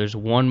Solo, there's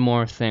one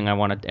more thing I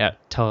want to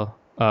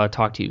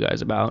talk to you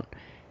guys about,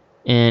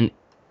 and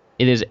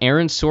it is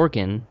Aaron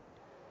Sorkin.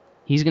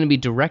 He's going to be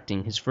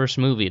directing his first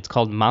movie. It's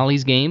called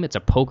Molly's Game. It's a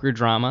poker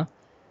drama,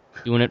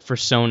 doing it for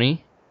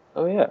Sony.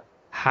 Oh yeah.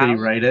 Did he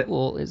write it? How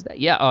cool is that?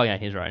 Yeah. Oh yeah,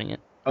 he's writing it.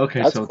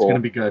 Okay, That's so it's cool. going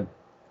to be good.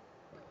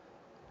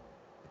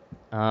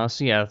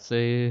 So yeah, so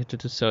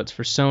it's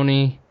for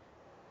Sony.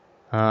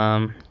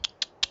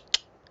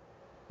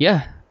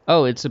 Yeah.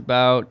 Oh, it's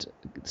about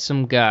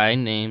some guy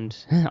named.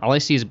 All I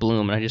see is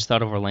Bloom, and I just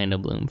thought of Orlando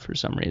Bloom for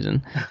some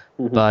reason.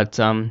 But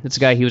it's a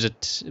guy.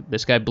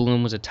 This guy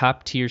Bloom was a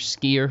top tier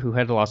skier who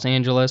headed to Los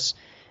Angeles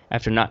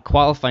after not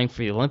qualifying for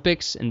the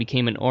Olympics and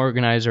became an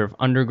organizer of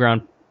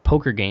underground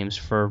poker games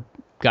for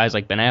guys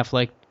like Ben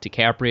Affleck,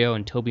 DiCaprio,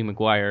 and Tobey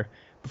Maguire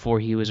before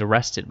he was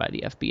arrested by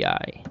the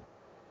FBI.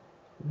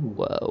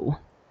 Whoa.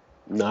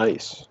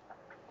 Nice.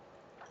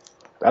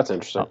 That's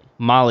interesting.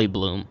 Molly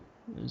Bloom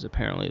is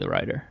apparently the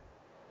writer.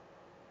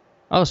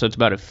 Oh, so it's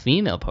about a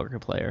female poker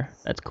player.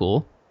 That's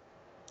cool.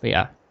 But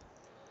yeah.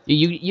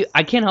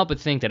 I can't help but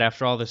think that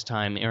after all this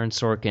time, Aaron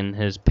Sorkin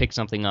has picked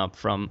something up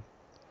from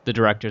the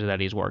directors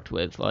that he's worked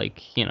with.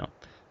 Like,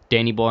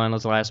 Danny Boyle in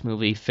his last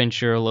movie,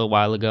 Fincher a little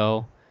while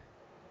ago.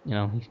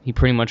 He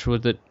pretty much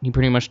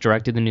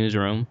directed The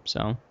Newsroom.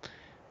 So,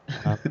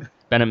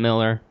 Bennett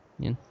Miller,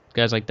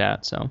 guys like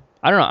that. So,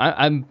 I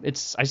don't know.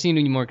 I seem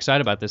to be more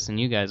excited about this than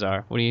you guys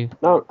are. What do you?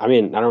 No, I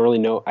don't really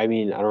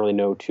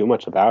know too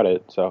much about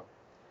it. So,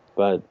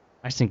 but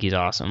I just think he's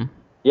awesome.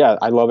 Yeah,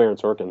 I love Aaron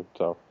Sorkin.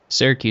 So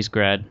Syracuse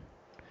grad,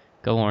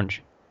 go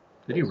Orange.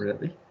 Did he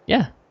really?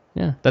 Yeah.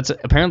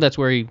 Apparently that's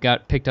where he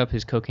got picked up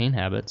his cocaine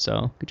habit.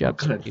 So good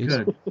job, Syracuse.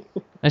 Good.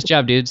 Nice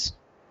job, dudes.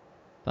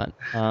 But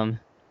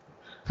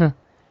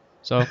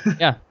so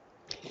yeah.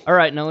 All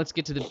right, now let's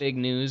get to the big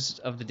news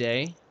of the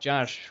day.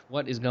 Josh,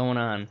 what is going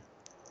on?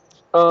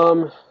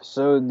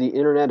 So the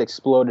internet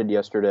exploded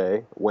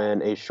yesterday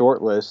when a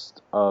short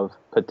list of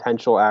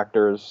potential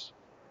actors,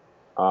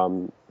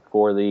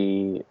 for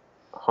the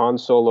Han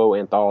Solo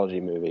anthology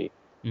movie,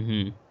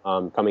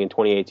 coming in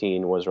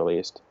 2018 was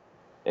released.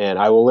 And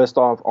I will list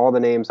off all the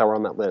names that were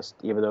on that list,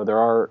 even though there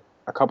are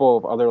a couple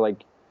of other,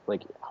 like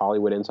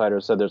Hollywood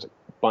insiders said there's a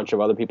bunch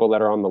of other people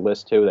that are on the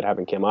list too that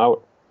haven't come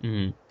out.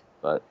 Mm-hmm.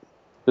 But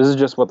this is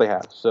just what they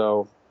have.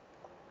 So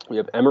we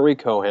have Emery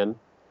Cohen,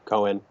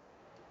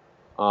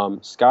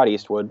 Scott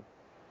Eastwood,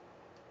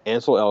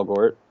 Ansel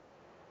Elgort,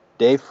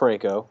 Dave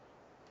Franco,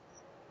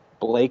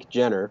 Blake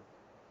Jenner,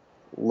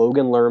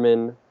 Logan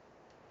Lerman,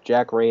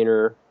 Jack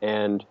Rayner,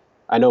 and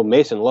I know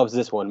Mason loves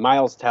this one.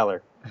 Miles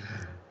Teller.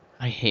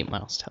 I hate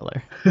Miles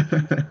Teller.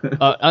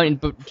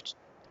 But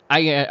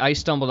I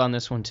stumbled on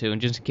this one too,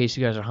 and just in case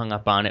you guys are hung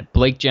up on it,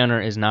 Blake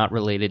Jenner is not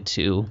related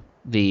to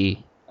the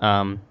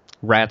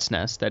rat's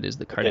nest that is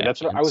the Kardashians. Okay,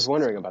 that's what I was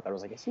wondering about that. I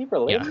was like, is he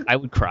related? Yeah, I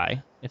would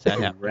cry if that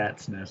happened.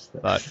 Rat's nest.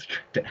 But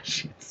The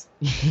Kardashians.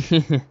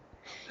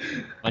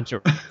 bunch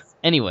of.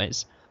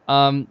 Anyways,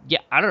 yeah,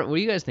 I don't. What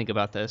do you guys think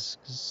about this?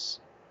 'Cause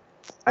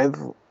I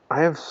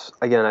have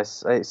again. I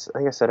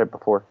think I said it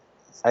before.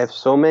 I have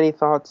so many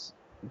thoughts,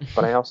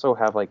 but I also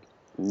have like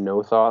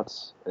no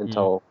thoughts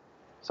until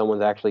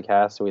someone's actually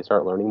cast and we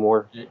start learning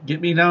more. Get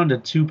me down to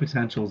 2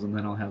 potentials, and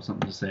then I'll have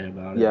something to say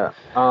about it. Yeah.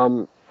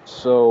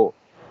 So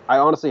I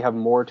honestly have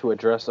more to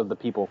address of the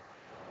people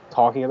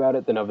talking about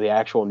it than of the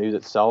actual news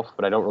itself,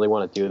 but I don't really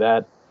want to do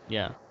that.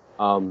 yeah,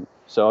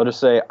 So I'll just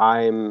say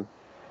I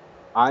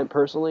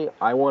personally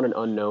want an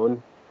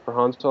unknown for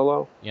Han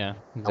Solo. yeah.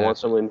 I want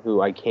someone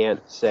who I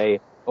can't say,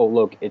 oh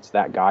look, it's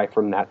that guy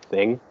from that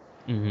thing.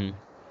 Mm-hmm.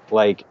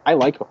 Like I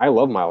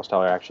love Miles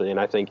Teller actually, and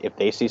I think if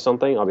they see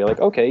something, I'll be like,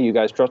 okay, you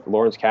guys trust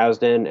Lawrence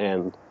Kasdan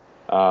and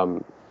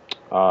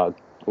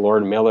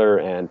Lord Miller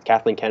and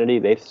Kathleen Kennedy.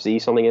 They see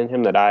something in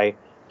him that I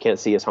can't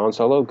see as Han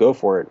Solo. Go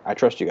for it. I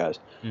trust you guys.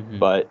 Mm-hmm.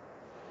 But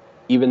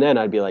even then,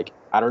 I'd be like,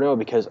 I don't know,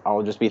 because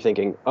I'll just be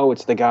thinking, oh,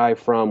 it's the guy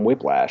from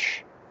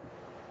Whiplash,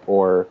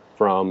 or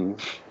from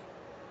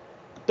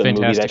the movie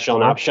Fantastic that shall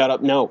Four. not shut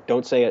up. No,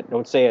 don't say it.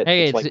 Don't say it.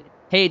 Hey, it's like,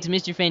 it's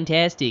Mr.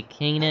 Fantastic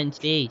hanging out in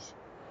space.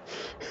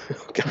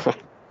 God.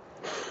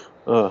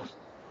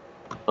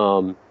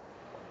 But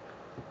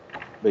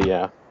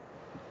yeah.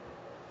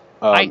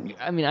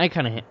 I mean, I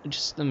kind of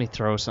just let me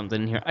throw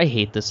something in here. I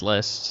hate this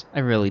list. I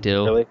really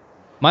do. Really?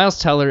 Miles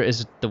Teller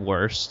is the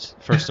worst.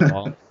 First of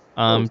all,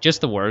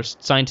 just the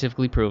worst,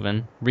 scientifically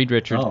proven. Reed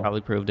Richards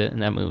probably proved it in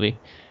that movie.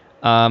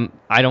 I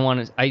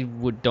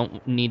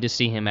don't need to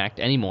see him act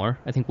anymore.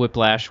 I think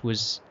Whiplash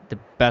was the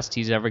best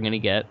he's ever gonna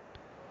get,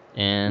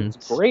 and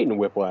It's great in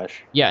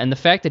Whiplash. yeah, and the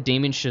fact that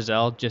Damien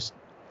Chazelle just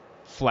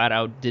flat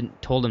out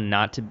told him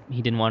not to.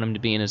 He didn't want him to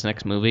be in his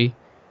next movie,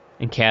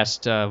 and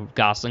cast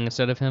Gosling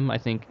instead of him. I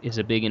think is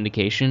a big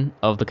indication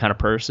of the kind of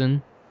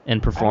person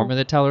and performer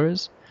that Teller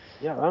is.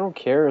 Yeah, I don't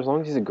care as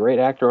long as he's a great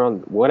actor on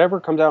whatever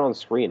comes out on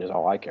screen is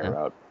all I care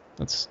about.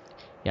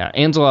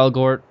 Ansel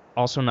Elgort,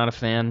 also not a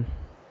fan.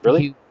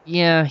 Really?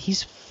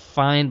 He's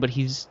fine, but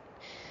I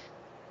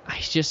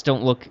just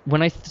don't look.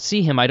 When I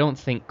see him, I don't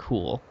think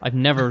cool.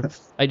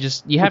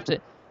 You have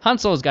to. Han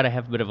Solo's got to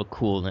have a bit of a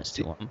coolness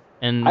to him,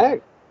 and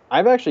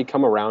I've actually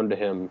come around to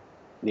him.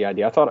 The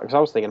idea because I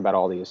was thinking about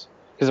all these.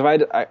 Because if I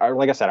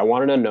like I said, I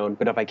want an unknown,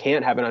 but if I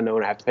can't have an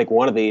unknown, I have to pick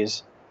one of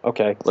these.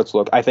 Okay, let's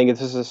look. I think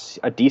this is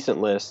a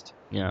decent list.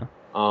 Yeah.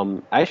 I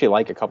actually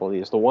like a couple of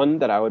these. The one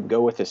that I would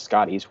go with is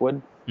Scott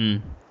Eastwood.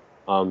 Okay.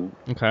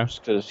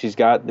 Because he's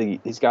got the.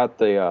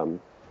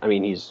 I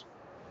mean, he's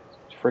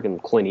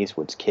freaking Clint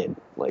Eastwood's kid.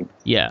 Like.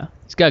 Yeah,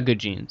 he's got good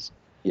genes.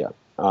 Yeah.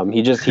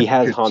 He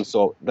has Han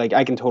Solo. Like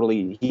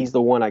he's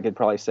the one I could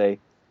probably say,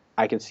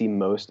 I can see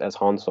most as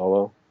Han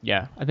Solo.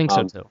 Yeah, I think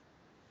so too.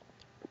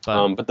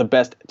 But the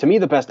best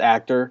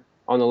actor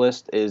on the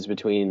list is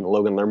between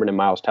Logan Lerman and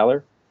Miles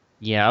Teller.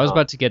 Yeah, I was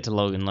about to get to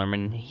Logan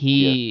Lerman.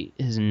 He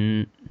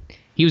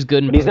was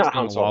good in But he's not Perks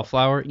Han being a Solo.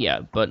 Wallflower.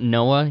 Yeah, but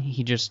Noah,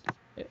 he just.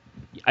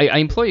 I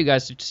implore you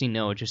guys to see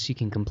Noah just so you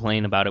can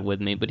complain about it with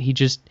me. But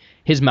his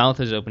mouth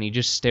is open. He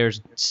just stares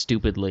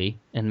stupidly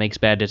and makes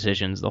bad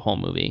decisions the whole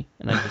movie,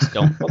 and I just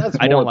don't. Well,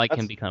 I don't like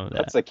him becoming that.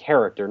 That's a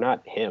character,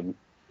 not him.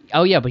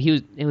 Oh yeah, but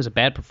it was a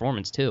bad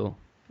performance too.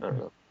 I don't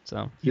know.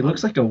 So. He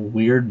looks like a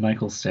weird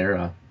Michael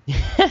Cera.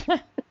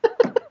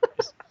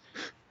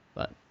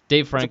 But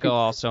Dave Franco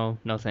also,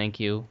 no thank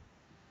you.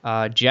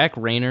 Jack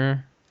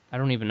Rayner, I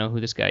don't even know who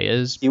this guy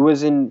is. He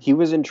was in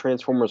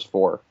Transformers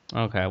 4.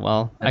 Okay,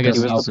 well, I That guess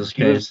doesn't help his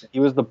case. He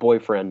was the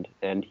boyfriend,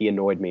 and he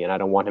annoyed me, and I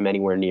don't want him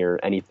anywhere near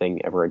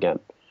anything ever again.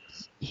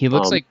 he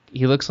looks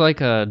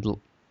like a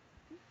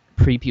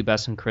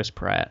prepubescent Chris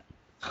Pratt.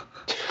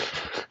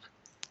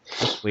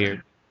 That's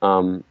weird.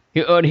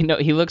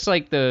 He looks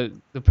like the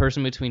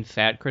person between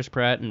fat Chris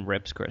Pratt and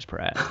rips Chris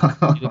Pratt.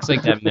 He looks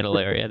like that middle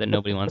area that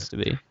nobody wants to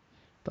be.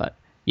 But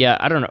yeah,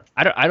 I don't know.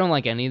 I don't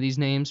like any of these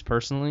names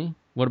personally.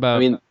 What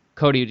about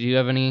Cody? Do you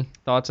have any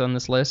thoughts on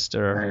this list?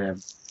 Or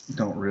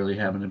don't really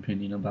have an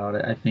opinion about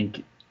it. I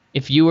think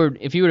if you were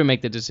to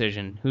make the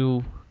decision,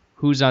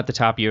 who's at the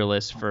top of your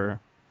list for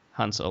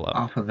Han Solo?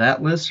 Off of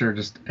that list, or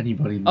just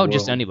anybody in the world?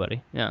 Just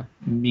anybody. Yeah.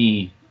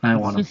 Me. I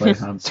want to play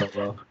Han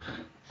Solo.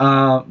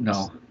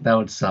 No, that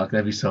would suck.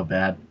 That'd be so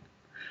bad.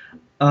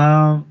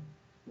 Oh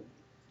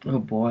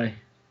boy.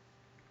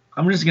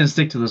 I'm just gonna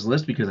stick to this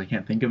list because I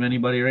can't think of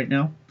anybody right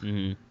now.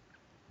 Mm-hmm.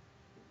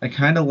 I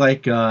kind of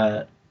like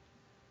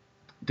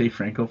Dave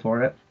Franco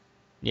for it.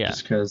 Yeah.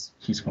 Just because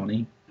he's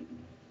funny.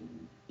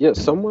 Yeah,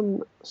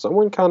 someone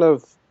kind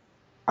of.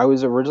 I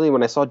was originally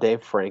when I saw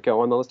Dave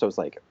Franco on the list, I was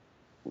like,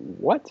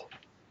 "What?"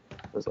 I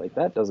was like,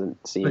 "That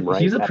doesn't seem right."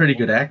 He's a pretty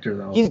good actor,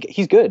 though.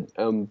 He's good.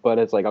 But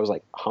it's like I was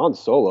like Han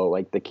Solo,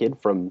 like the kid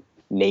from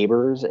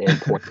Neighbors and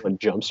 21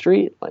 Jump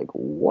Street. Like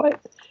what?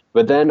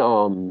 But then,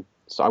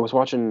 so I was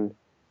watching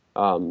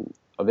a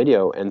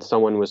video, and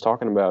someone was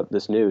talking about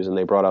this news, and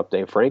they brought up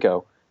Dave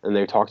Franco, and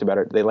they talked about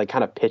it. They like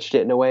kind of pitched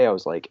it in a way. I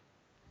was like,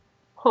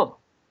 huh,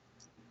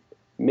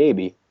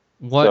 maybe.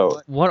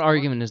 What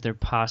argument is there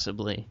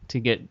possibly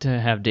to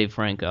have Dave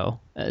Franco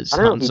as I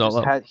don't know. Han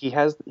Solo? He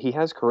has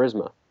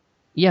charisma.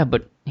 Yeah,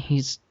 but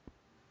he's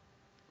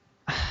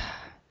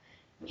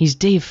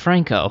Dave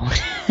Franco.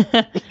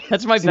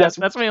 That's my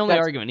that's my only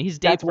argument. He's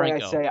Dave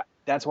Franco.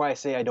 That's why I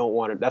say I don't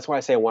want it. That's why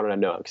I say I wanted to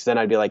know, because then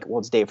I'd be like, well,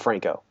 it's Dave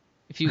Franco.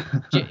 If you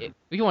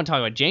want to talk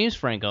about James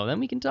Franco, then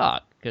we can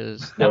talk,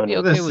 because they're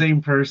the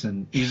same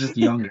person. He's just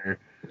younger,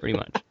 pretty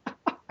much.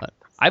 But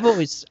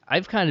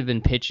I've kind of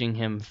been pitching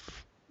him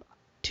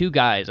two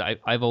guys.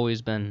 I've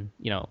always been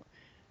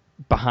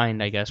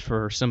behind, I guess,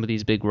 for some of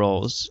these big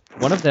roles.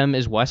 One of them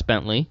is Wes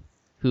Bentley,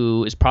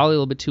 who is probably a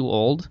little bit too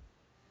old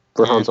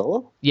for Han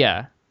Solo.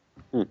 Yeah.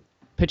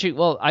 Pitching.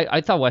 Well, I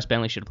thought Wes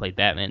Bentley should have played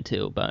Batman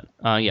too, but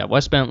yeah,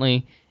 Wes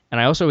Bentley,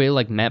 and I also really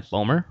like Matt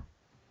Bomer.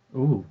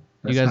 Ooh,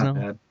 that's you guys not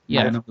know? bad.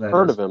 Yeah, I've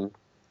heard of him.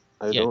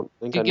 I don't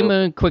think I know. Give him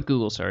a quick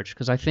Google search,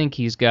 because I think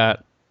he's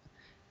got.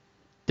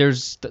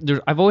 There's.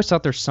 I've always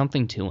thought there's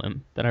something to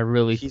him that I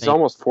really. He's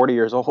almost 40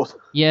 years old.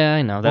 Yeah,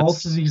 I know.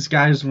 Both of these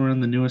guys were in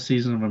the newest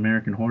season of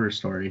American Horror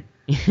Story.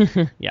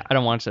 Yeah, I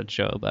don't watch that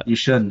show, but you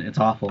shouldn't. It's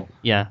awful.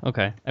 Yeah,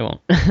 okay, I won't.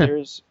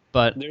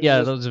 But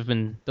yeah, those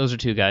are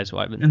two guys who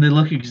I've been. And they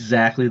look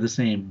exactly the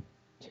same.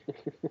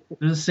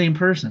 They're the same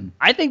person.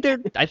 I think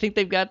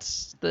they've got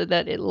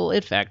that little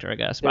it factor, I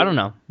guess. But I don't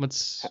know.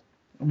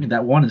 I mean,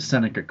 that one is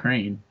Seneca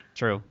Crane.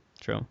 True.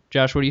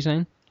 Josh, what are you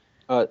saying?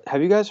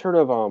 Have you guys heard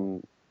of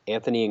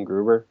Anthony and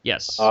Gruber?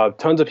 Yes.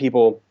 Tons of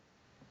people.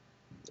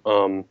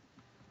 Have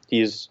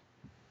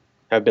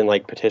been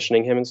like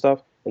petitioning him and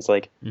stuff. It's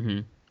like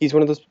he's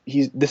one of those.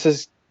 This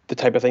is the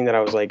type of thing that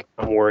I was like,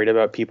 I'm worried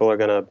about. People are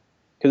gonna,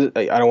 because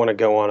I don't want to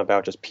go on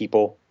about just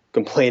people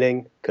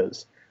complaining,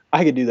 because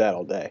I could do that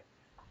all day.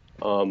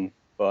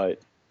 But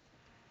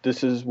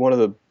this is one of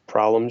the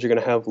problems you're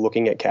gonna have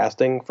looking at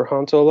casting for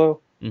Han Solo.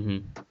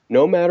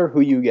 No matter who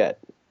you get,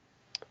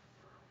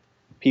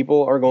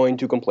 people are going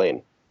to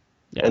complain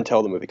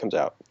until the movie comes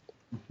out.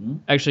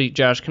 Actually,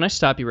 Josh, can I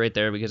stop you right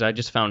there, because I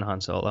just found Han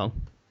Solo.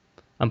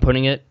 I'm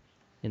putting it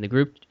in the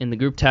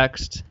group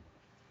text.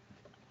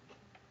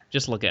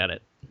 Just look at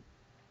it.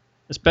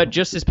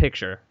 Just his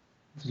picture.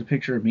 Is it a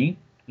picture of me?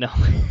 No.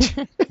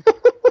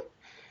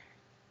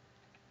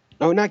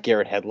 Oh, not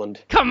Garrett Hedlund.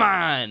 Come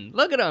on,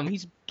 look at him.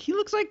 He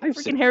looks like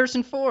freaking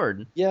Harrison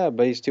Ford. Yeah,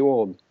 but he's too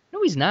old.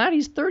 No, he's not.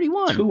 He's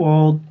 31. Too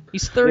old.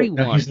 He's 31.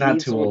 No, he's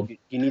not too old.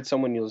 You need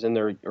someone who's in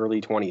their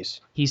early 20s.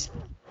 He's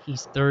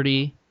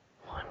 31.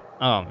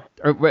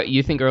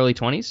 You think early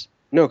 20s?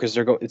 No, because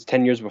it's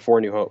 10 years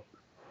before New Hope.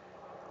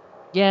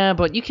 Yeah,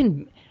 but you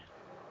can.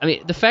 I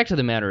mean, the fact of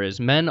the matter is,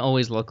 men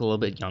always look a little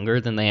bit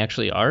younger than they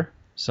actually are.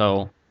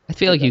 So I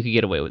feel like you could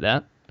get away with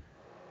that.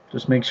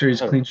 Just make sure he's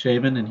clean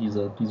shaven and he's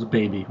a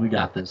baby. We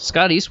got this.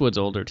 Scott Eastwood's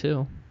older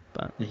too,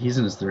 but he's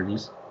in his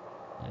 30s.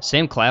 Yeah,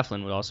 Sam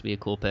Claflin would also be a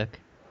cool pick.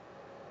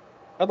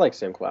 I'd like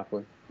Sam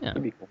Claflin. Yeah,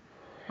 that'd be cool.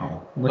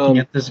 Oh, looking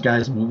at this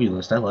guy's movie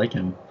list, I like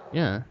him.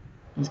 Yeah,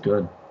 he's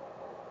good.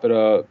 But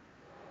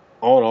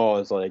all in all,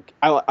 it's like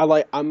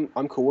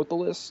I'm cool with the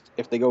list.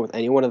 If they go with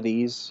any one of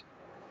these,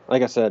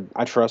 like I said,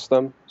 I trust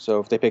them. So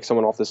if they pick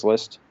someone off this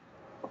list,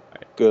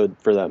 good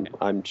for them.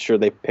 I'm sure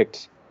they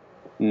picked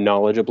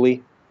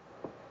knowledgeably.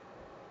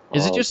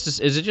 Is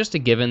it just a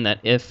given that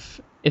if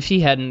he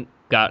hadn't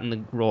gotten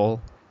the role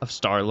of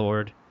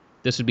Star-Lord,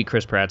 this would be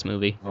Chris Pratt's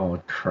movie? Oh,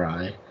 I'd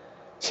cry.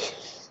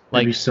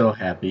 I'd be so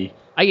happy.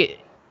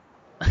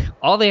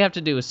 All they have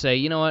to do is say,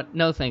 you know what?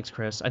 No, thanks,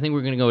 Chris. I think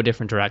we're gonna go a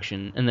different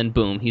direction, and then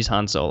boom, he's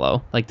Han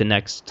Solo. Like the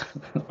next,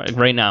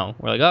 right now,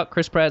 we're like, oh,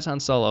 Chris Pratt's Han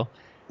Solo.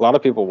 A lot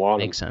of people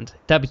want him. Makes sense.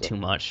 That'd be too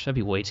much. That'd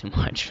be way too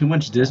much. Too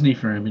much Disney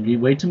for him. It'd be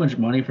way too much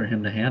money for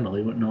him to handle.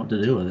 He wouldn't know what to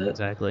do with it.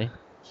 Exactly.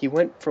 He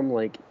went from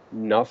like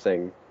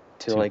nothing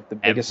to like the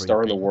biggest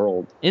star in the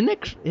world.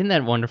 Isn't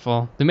that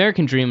wonderful? The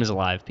American dream is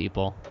alive,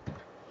 people.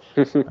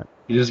 You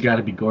just got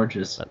to be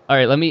gorgeous. All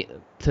right, let me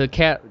to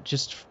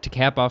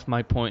cap off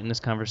my point in this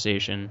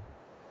conversation.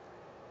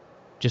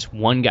 Just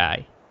one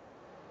guy.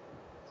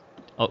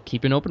 Oh,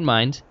 keep an open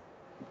mind.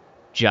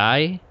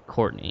 Jai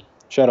Courtney.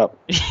 Shut up.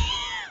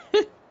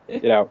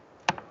 Get out.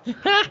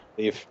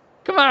 Leave.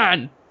 Come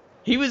on.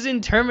 He was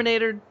in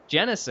Terminator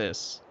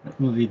Genesis. That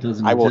movie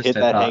doesn't. I will hit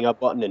that hang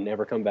up button and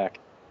never come back.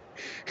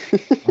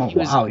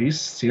 Wow,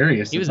 he's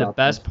serious. He was the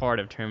best part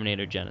of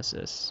Terminator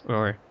Genesis,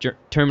 or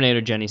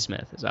Terminator Jenny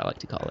Smith, as I like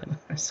to call it.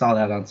 I saw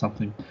that on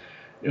something.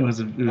 It was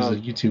a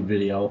YouTube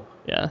video.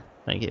 Yeah,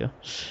 thank you.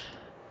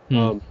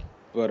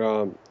 But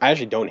I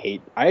actually don't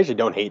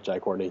hate Jai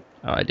Courtney.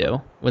 Oh, I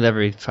do, with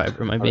every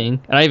fiber of my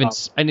being. And I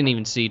didn't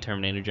even see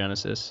Terminator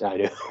Genesis. Yeah, I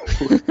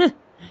do.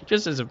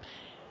 just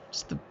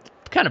the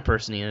kind of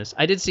person he is.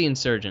 I did see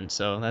Insurgent,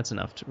 so that's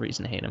enough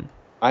reason to hate him.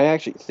 I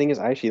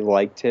actually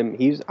liked him.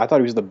 I thought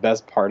he was the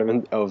best part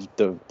of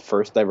the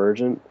first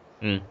Divergent.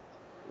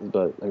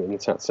 But I mean,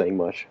 it's not saying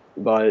much.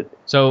 But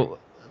so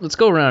let's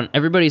go around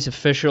everybody's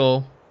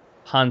official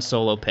Han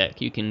Solo pick?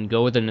 You can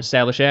go with an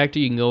established actor.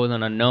 You can go with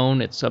an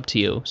unknown. It's up to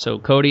you. So,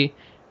 Cody,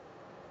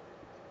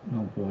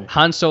 Oh boy.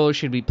 Han Solo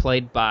should be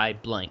played by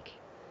blank.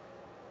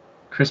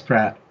 Chris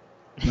Pratt.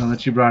 Now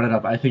that you brought it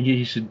up, I think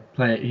he should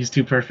play it. He's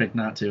too perfect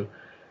not to.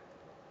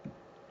 All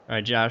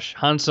right, Josh.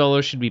 Han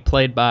Solo should be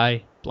played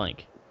by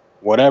blank.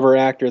 Whatever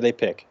actor they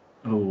pick.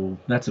 Oh,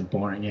 that's a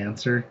boring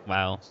answer.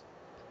 Wow.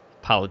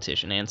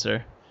 Politician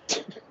answer.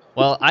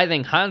 Well, I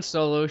think Han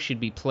Solo should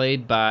be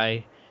played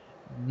by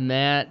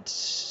Matt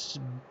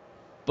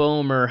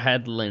Bomer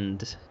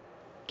Headland.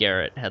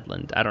 Garrett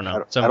Hedlund. I don't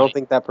know. I don't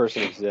think that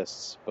person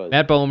exists. But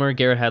Matt Bomer,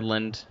 Garrett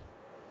Hedlund.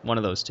 One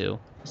of those two.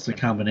 It's a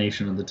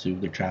combination of the two,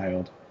 the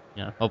child.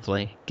 Yeah,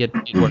 hopefully. Get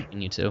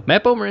working, you two.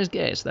 Matt Bomer is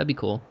gay, so that'd be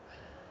cool.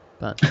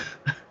 But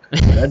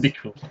That'd be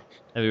cool.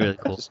 that'd be really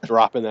cool. just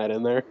dropping that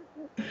in there.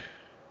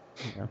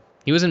 Yeah.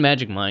 He was in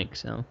Magic Mike,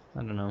 so I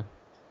don't know.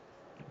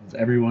 Is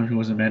everyone who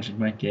was in Magic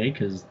Mike gay?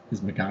 Because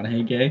is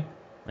McConaughey gay?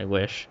 I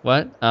wish.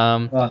 What?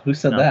 Who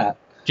said No. that?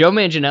 Joe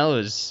Manganiello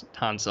is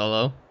Han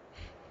Solo.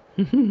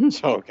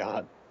 Oh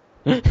God.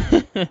 Oh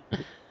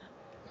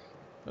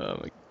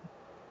my.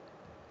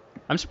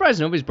 I'm surprised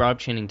nobody's brought up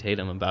Channing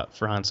Tatum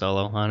for Han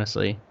Solo,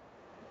 honestly.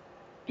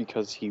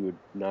 Because he would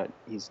not.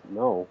 He's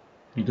no.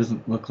 He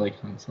doesn't look like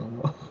Han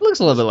Solo. Looks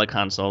a little bit like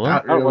Han Solo.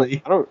 Not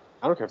really. I don't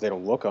care if they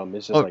don't look him.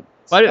 It's just Oh, like.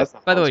 By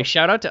not the way, Han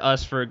shout out to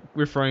us for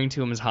referring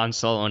to him as Han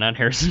Solo, not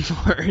Harrison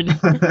Ford.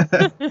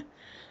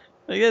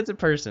 Like, that's a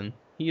person.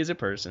 He is a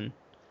person.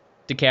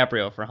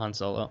 DiCaprio for Han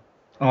Solo.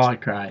 Oh, I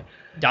cry.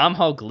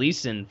 Domhnall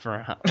Gleeson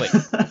for wait,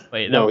 Solo.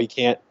 no, No, he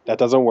can't. That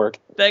doesn't work.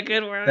 that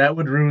could work. That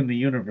would ruin the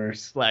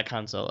universe. Black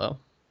Han Solo.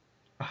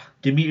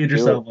 Give me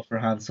Idris Do it. Elba for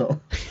Han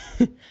Solo.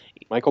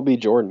 Michael B.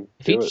 Jordan.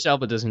 If Do Idris it.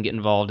 Elba doesn't get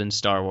involved in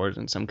Star Wars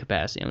in some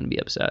capacity, I'm gonna be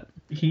upset.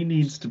 He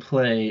needs to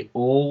play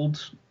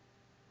old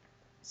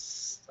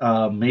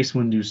Mace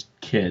Windu's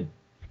kid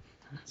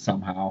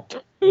somehow.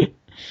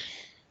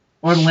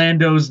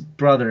 Orlando's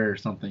brother or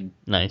something.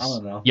 Nice. I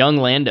don't know. Young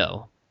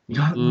Lando. He's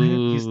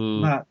Ooh.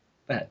 not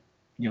that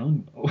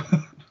young though.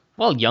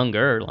 Well,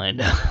 younger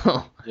Lando.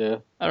 Yeah.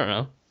 I don't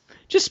know.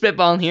 Just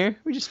spitballing here.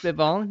 We're just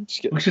spitballing.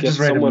 We should just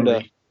write a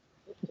movie.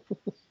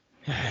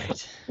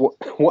 Alright.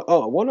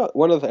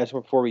 One other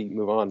before we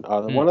move on.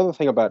 One other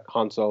thing about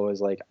Han Solo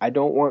is like I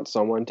don't want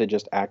someone to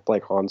just act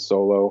like Han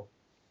Solo,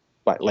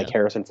 but like Yeah.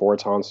 Harrison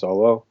Ford's Han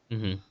Solo.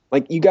 Mm-hmm.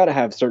 Like you got to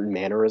have certain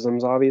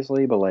mannerisms,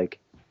 obviously, but like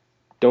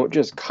don't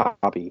just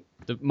copy.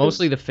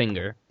 Mostly the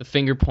finger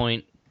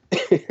point,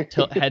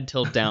 head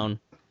tilt down,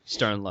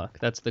 stern look.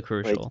 That's the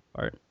crucial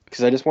part.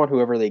 Because I just want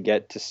whoever they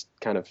get to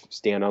kind of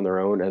stand on their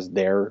own as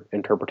their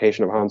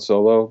interpretation of Han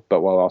Solo,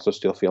 but while also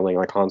still feeling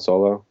like Han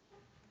Solo.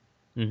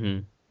 Mm-hmm.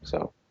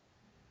 So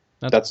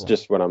that's cool.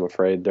 just what I'm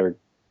afraid they're.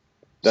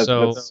 That's,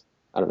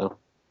 I don't know.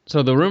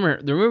 So the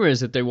rumor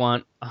is that they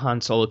want a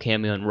Han Solo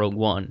cameo in Rogue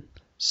One.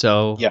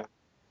 So Yeah.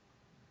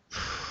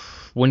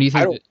 When do you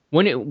think?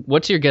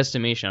 What's your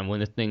guesstimation on when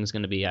the thing's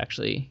going to be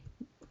actually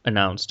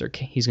announced or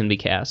he's going to be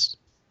cast?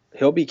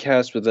 He'll be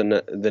cast within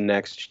the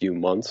next few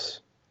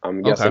months.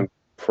 I'm guessing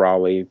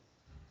probably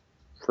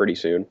pretty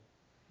soon.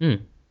 Hmm.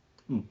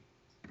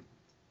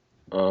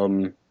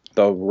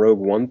 The Rogue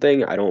One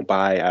thing, I don't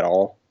buy at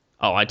all.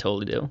 Oh, I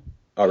totally do.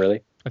 Oh,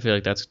 really? I feel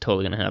like that's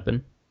totally going to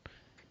happen.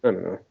 I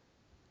don't know.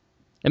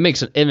 It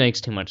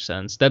makes too much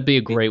sense. That'd be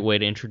a great way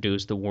to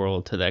introduce the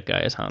world to that guy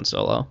as Han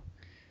Solo,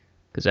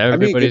 because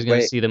everybody's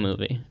going to see the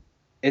movie.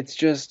 It's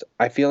just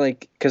I feel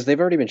like because they've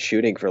already been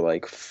shooting for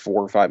like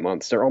 4 or 5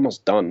 months, they're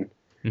almost done.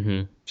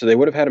 Mm-hmm. So they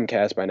would have had him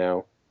cast by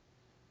now.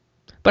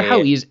 But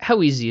how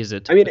easy is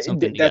it to put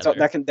something that's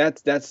together?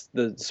 that's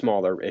the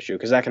smaller issue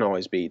because that can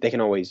always be they can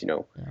always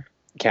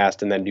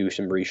cast and then do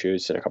some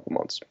reshoots in a couple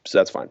months, so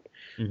that's fine.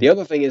 Mhm. The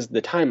other thing is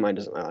the timeline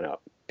doesn't line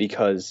up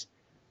because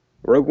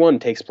Rogue One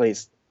takes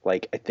place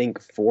like I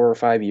think 4 or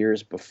 5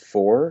 years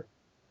before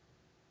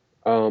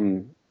A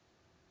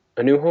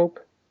New Hope,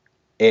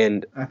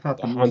 and I thought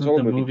Han wasn't Solo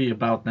the movie- movie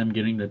about them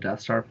getting the Death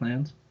Star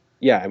plans.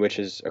 yeah, which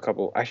is a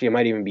couple. Actually, it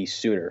might even be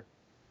sooner.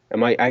 It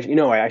might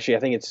actually I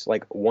think it's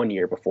like 1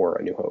 year before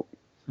A New Hope.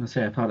 I was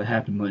gonna say I thought it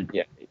happened like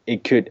Yeah,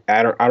 it could.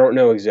 I don't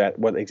know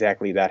what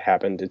exactly that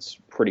happened. It's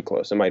pretty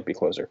close. It might be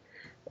closer.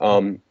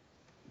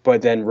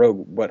 But then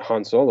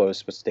Han Solo is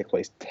supposed to take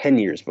place 10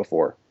 years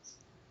before.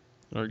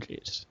 Oh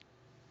jeez.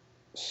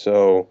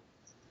 So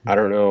I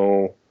don't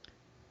know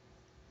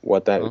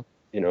what that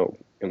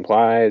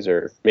implies,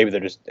 or maybe they're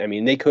just. I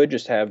mean, they could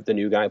just have the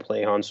new guy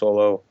play Han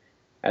Solo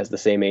as the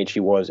same age he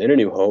was in A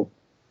New Hope,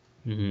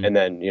 Mm-hmm. and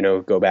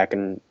then go back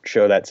and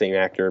show that same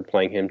actor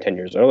playing him 10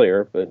 years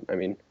earlier. But I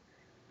mean,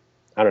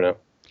 I don't know.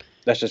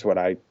 That's just what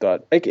I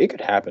thought. It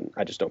could happen.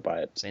 I just don't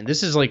buy it. Saying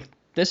this is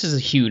a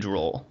huge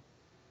role.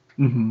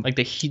 Mhm. Like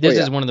this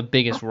is one of the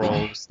biggest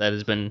roles that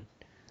has been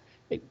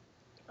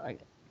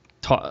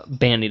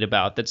bandied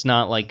about. That's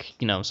not like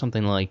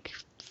something like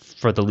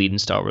for the lead in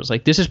Star Wars.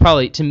 Like this is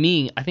probably, to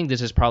me, I think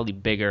this is probably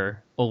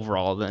bigger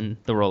overall than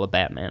the role of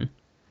Batman.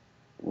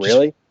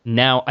 Really?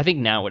 Now, I think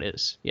now it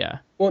is. Yeah.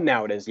 Well,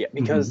 now it is. Yeah,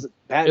 because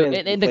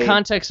Batman. In the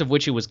context of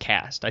which it was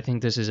cast, I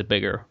think this is a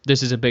bigger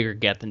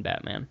get than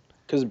Batman.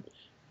 Because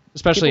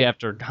especially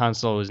after Han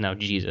Solo is now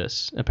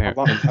Jesus,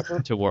 apparently,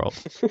 to world.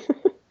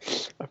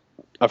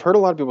 I've heard a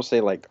lot of people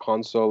say like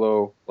Han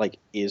Solo like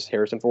is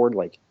Harrison Ford.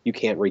 Like you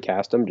can't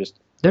recast him. Just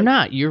they're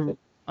not. You're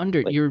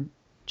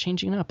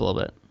changing it up a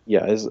little bit.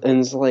 Yeah,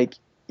 it's like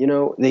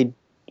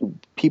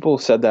people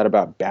said that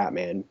about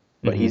Batman,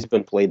 but he's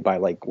been played by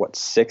like what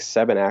 6,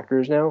 7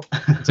 actors now.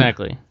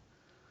 Exactly.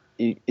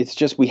 It's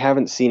just we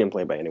haven't seen him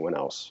played by anyone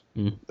else.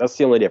 That's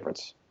the only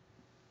difference.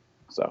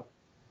 So,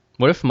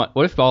 what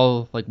if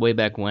all like way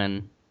back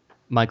when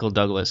Michael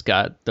Douglas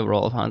got the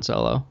role of Han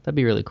Solo? That'd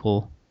be really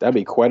cool. That'd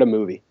be quite a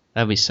movie.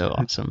 That'd be so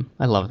awesome.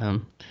 I love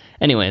him.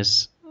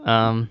 Anyways,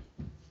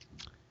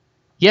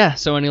 yeah.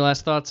 So, any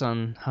last thoughts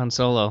on Han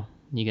Solo,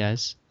 you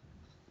guys?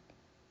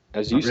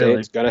 As you say,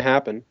 it's gonna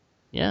happen.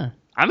 Yeah,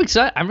 I'm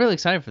excited. I'm really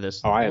excited for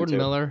this. Oh, I am Gordon too.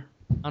 Miller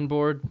on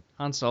board.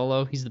 Han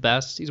Solo. He's the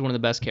best. He's one of the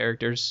best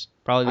characters.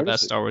 Probably the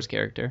best Star Wars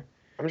character.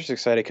 I'm just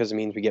excited because it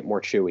means we get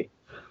more Chewie.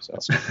 So.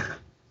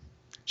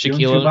 Young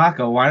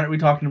Chewbacca. Why aren't we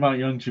talking about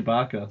young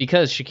Chewbacca?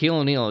 Because Shaquille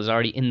O'Neal is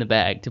already in the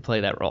bag to play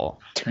that role.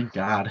 Thank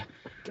God.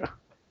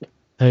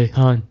 Hey,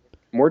 Han.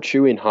 More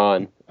Chewie and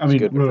Han. It's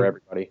good for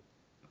everybody.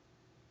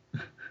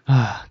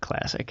 Ah,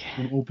 classic.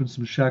 Open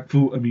some Shaq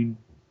Fu.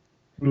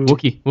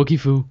 Wookie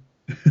Fu.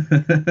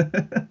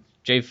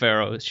 Jay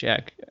Farrow as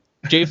Shaq.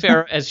 Jay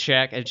Farrow as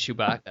Shaq and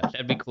Chewbacca.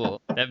 That'd be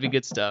cool. That'd be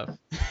good stuff.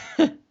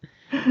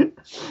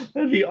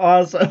 That'd be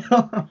awesome.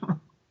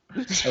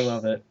 I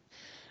love it.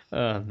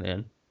 Oh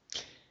man.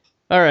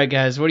 All right,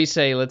 guys. What do you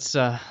say? Let's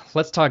talk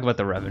about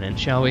The Revenant,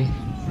 shall we?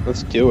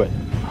 Let's do it.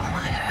 All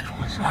I had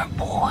was my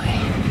boy,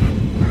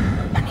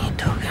 and he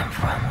took him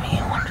from me.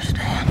 You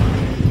understand?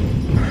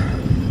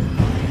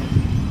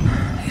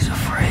 He's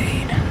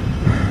afraid.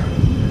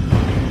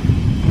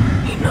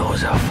 He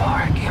knows how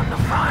far I came to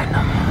find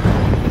him.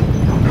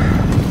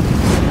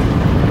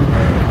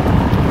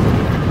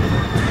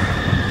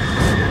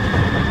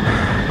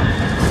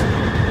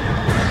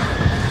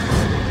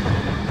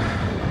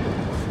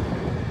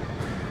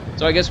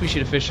 So I guess we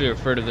should officially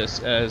refer to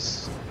this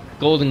as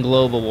Golden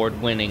Globe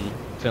Award-winning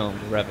film,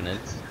 Revenant,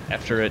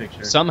 after it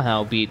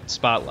somehow beat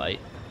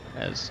Spotlight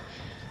as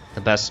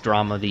the best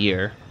drama of the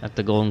year at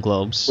the Golden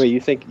Globes. Wait,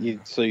 you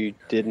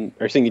didn't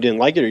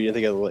like it, or you didn't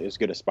think it was as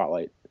good as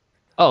Spotlight?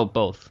 Oh,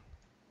 both.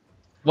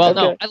 Well,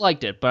 Okay. no, I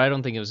liked it, but I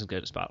don't think it was as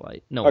good as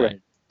Spotlight. No way.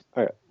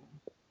 All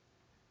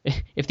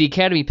right. If the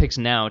Academy picks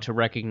now to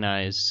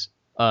recognize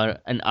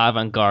an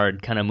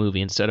avant-garde kind of movie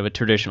instead of a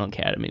traditional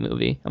Academy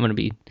movie, I'm gonna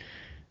be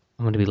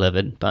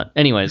livid. But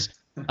anyways,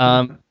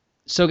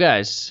 so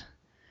guys,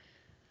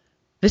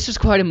 this was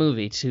quite a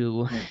movie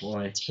to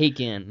take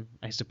in,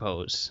 I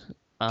suppose.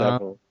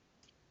 Definitely.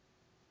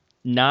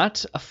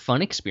 Not a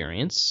fun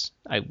experience,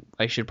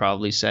 I should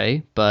probably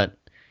say, but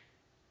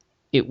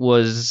it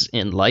was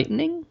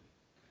enlightening.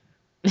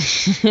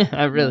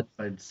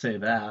 I'd say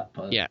that,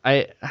 but yeah,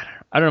 I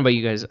don't know about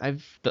you guys.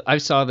 I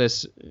saw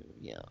this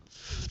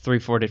 3,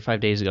 4 to 5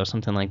 days ago,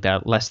 something like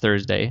that, last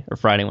Thursday or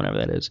Friday, whenever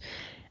that is.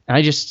 And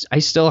I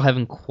still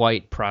haven't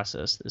quite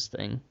processed this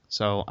thing.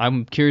 So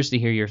I'm curious to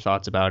hear your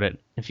thoughts about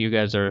it. If you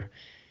guys are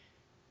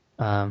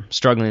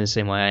struggling the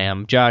same way I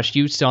am. Josh,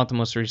 you saw it the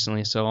most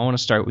recently, so I want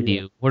to start with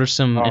you. What are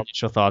some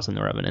initial thoughts on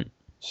The Revenant?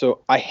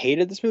 So I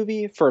hated this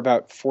movie for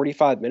about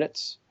 45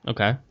 minutes.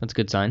 Okay, that's a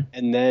good sign.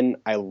 And then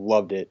I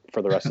loved it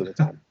for the rest of the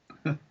time.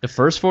 The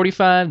first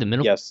 45, the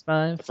middle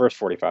 45? The first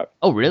 45.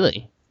 Oh,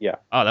 really? Yeah.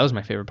 Oh, that was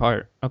my favorite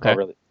part. Okay. Oh,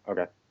 really?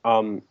 Okay.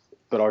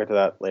 But I'll get to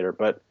that later.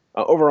 But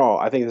overall,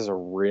 I think this is a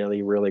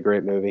really, really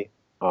great movie.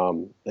 I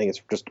think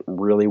it's just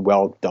really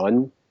well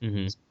done.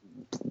 Mm-hmm.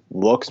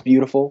 Looks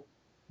beautiful.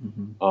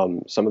 Mm-hmm.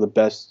 Some of the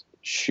best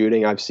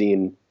shooting I've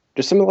seen.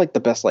 Just some of like the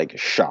best like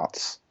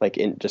shots, like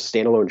in just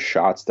standalone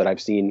shots that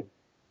I've seen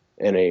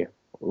in a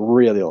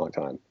really long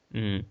time.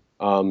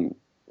 Mm-hmm.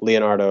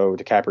 Leonardo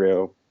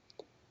DiCaprio.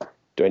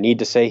 Do I need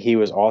to say he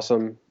was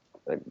awesome?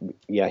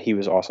 Yeah, he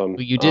was awesome.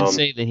 But you did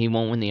say that he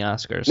won't win the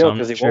Oscar, so no, I'm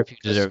because not sure if he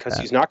deserves because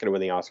that. he's not going to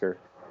win the Oscar.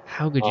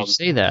 How could you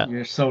say that?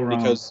 You're so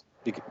wrong.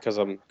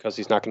 Because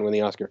he's not going to win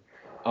the Oscar.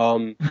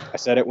 I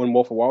said it when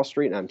Wolf of Wall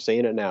Street, and I'm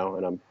saying it now,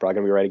 and I'm probably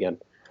going to be right again.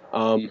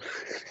 I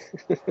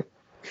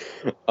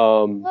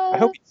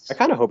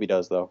kind of hope he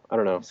does, though. I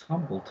don't know. He's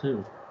humble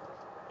too.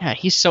 Yeah,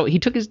 he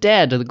took his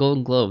dad to the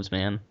Golden Globes,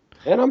 man.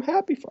 And I'm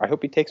happy I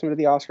hope he takes him to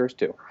the Oscars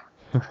too.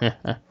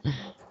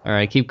 All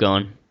right, keep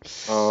going.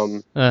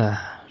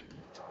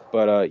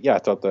 But yeah, I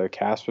thought the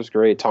cast was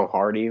great. Tom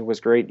Hardy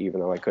was great, even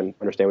though I couldn't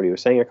understand what he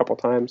was saying a couple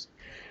times.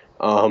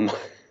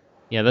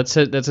 Yeah, that's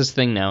his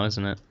thing now,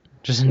 isn't it?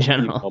 Just in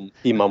general.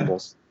 He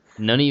mumbles.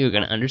 None of you are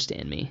gonna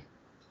understand me.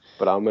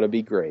 But I'm gonna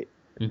be great.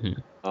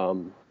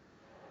 Mm-hmm.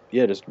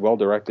 Yeah, just well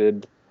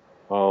directed.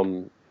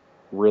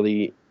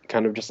 Really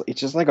kind of it's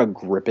just like a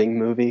gripping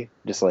movie.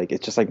 It's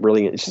just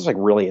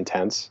really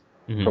intense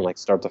Mm-hmm. from like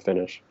start to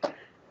finish.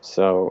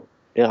 So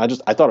yeah,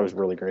 I thought it was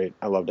really great.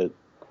 I loved it.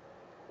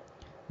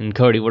 And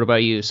Cody, what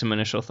about you? Some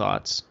initial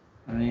thoughts?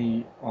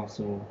 I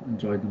also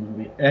enjoyed the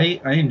movie.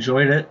 I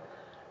enjoyed it,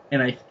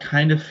 and I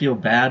kind of feel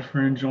bad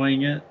for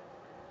enjoying it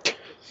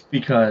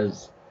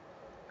because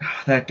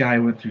that guy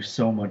went through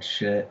so much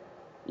shit,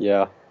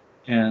 Yeah.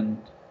 and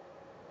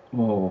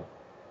oh,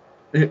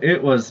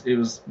 it was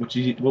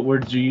what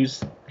word did you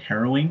use?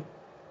 Harrowing?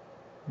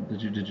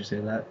 Did you say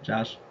that,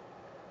 Josh?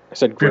 I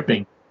said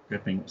Gripping,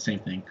 same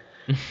thing.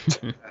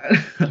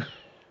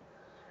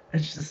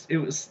 It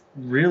was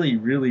really,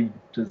 really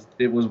just,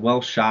 it was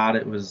well shot.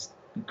 It was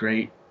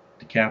great.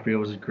 DiCaprio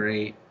was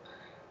great.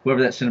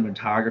 Whoever that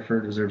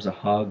cinematographer deserves a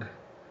hug.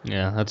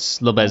 Yeah, that's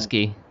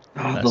Lubezki.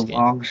 Oh, the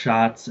long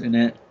shots in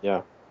it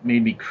Yeah.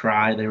 made me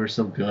cry. They were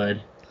so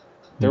good.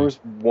 There was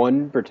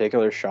one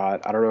particular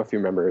shot, I don't know if you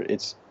remember it.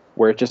 It's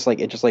where it just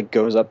like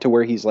goes up to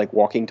where he's like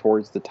walking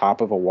towards the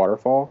top of a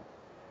waterfall,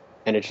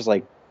 and it just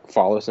like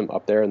follows him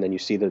up there, and then you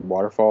see the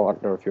waterfall. I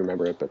don't know if you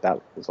remember it, but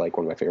that was like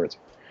one of my favorites.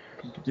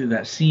 Dude,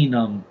 that scene,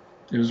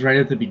 it was right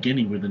at the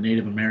beginning where the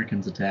Native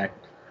Americans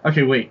attacked.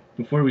 Okay, wait,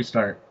 before we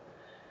start,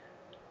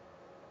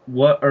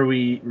 what are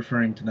we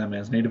referring to them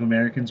as? Native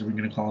Americans, or are we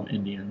going to call them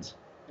Indians?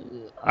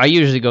 I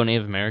usually go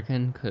Native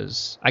American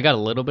because I got a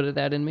little bit of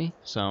that in me,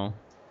 so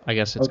I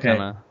guess it's Okay.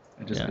 kind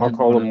of. I I'll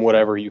call them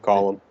whatever you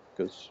call them,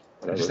 because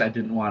I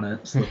didn't want to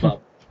slip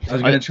up. I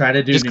was going to try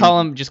to do. Just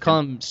call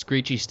them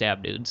screechy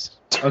stab dudes.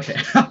 Okay.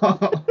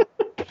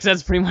 'Cause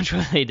that's pretty much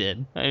what they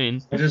did. I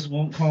mean, I just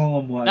won't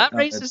call them what. not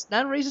racist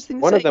thing to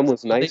one say. of them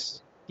was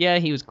nice. Yeah,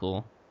 he was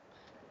cool.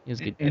 He was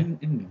good.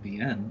 In the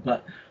end,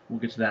 but we'll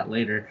get to that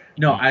later.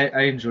 No,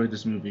 I enjoyed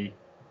this movie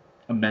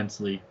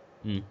immensely.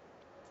 Mm.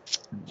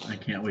 I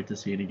can't wait to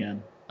see it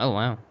again. Oh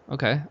wow.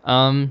 Okay.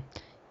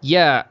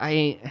 Yeah,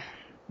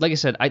 like I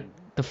said,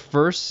 the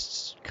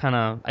first kind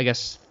of, I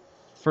guess,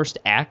 first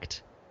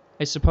act,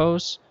 I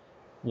suppose,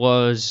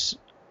 was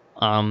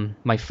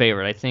my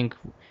favorite. I think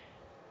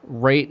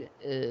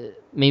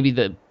maybe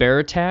the bear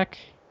attack.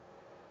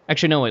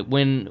 Actually, no, wait,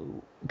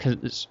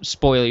 because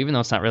spoiler, even though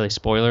it's not really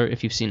spoiler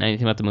if you've seen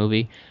anything about the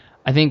movie,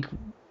 I think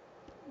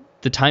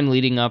the time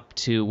leading up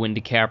to when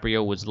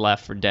DiCaprio was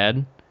left for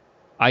dead,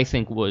 I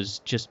think was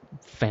just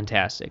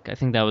fantastic. I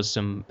think that was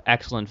some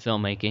excellent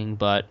filmmaking,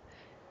 but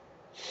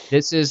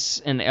this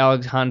is an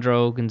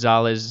Alejandro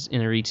Gonzalez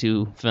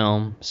Inarritu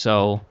film,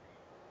 so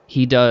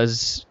he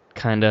does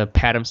kind of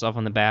pat himself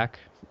on the back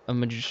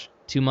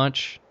too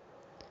much.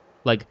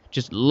 Like,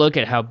 just look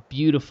at how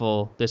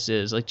beautiful this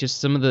is. Like, just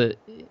some of the...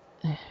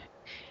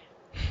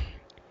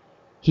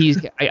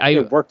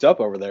 It worked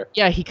up over there.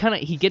 Yeah, he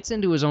gets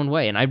into his own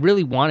way, and I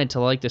really wanted to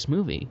like this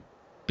movie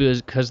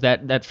because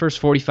that first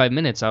 45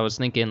 minutes I was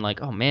thinking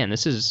like, oh man,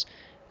 this is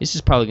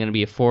probably going to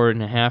be a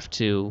 4.5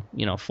 to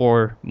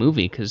 4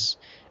 movie, because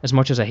as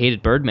much as I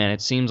hated Birdman,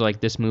 it seems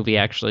like this movie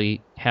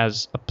actually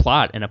has a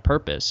plot and a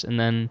purpose. And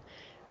then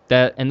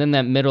that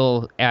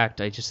middle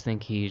act, I just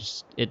think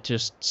it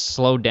just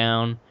slowed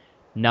down.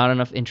 Not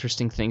enough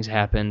interesting things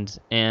happened,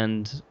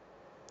 and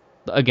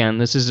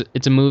again,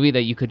 it's a movie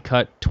that you could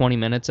cut 20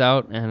 minutes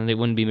out and they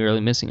wouldn't be really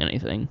missing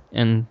anything.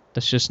 And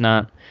that's just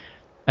not...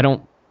 I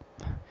don't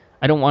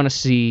want to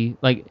see...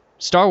 Like,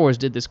 Star Wars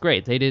did this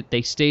great.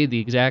 They stayed the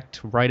exact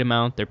right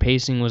amount. Their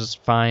pacing was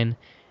fine.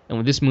 And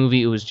with this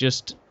movie, it was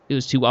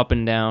too up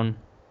and down.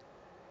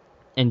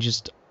 And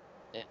just...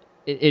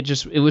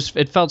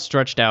 It felt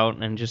stretched out,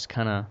 and just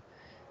kind of...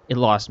 It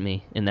lost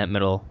me in that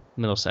middle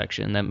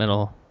section, that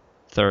middle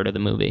third of the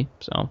movie.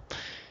 So,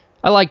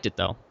 I liked it,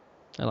 though.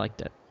 I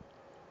liked it.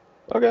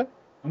 Okay.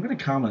 I'm gonna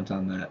comment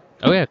on that.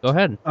 Oh yeah, go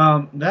ahead.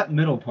 That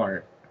middle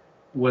part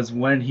was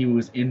when he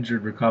was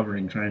injured,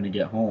 recovering, trying to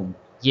get home.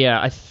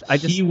 Yeah,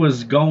 he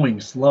was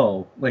going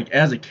slow. Like,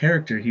 as a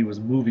character, he was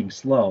moving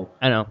slow.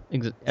 I know.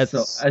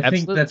 So I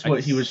think that's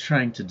what he was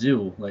trying to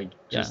do. Like,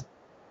 just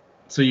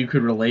so you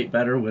could relate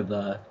better with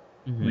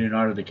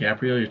Leonardo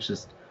DiCaprio. It's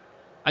just...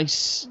 I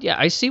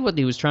see what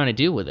he was trying to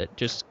do with it.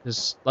 Just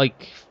because,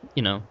 like,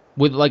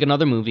 with like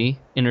another movie,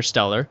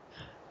 Interstellar,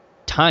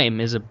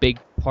 time is a big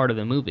part of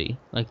the movie.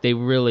 Like,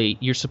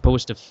 you're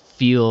supposed to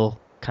feel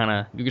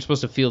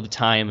the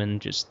time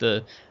and just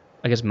the,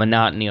 I guess,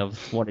 monotony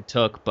of what it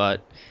took.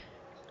 But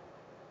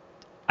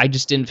I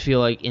just didn't feel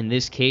like in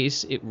this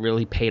case it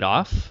really paid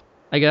off,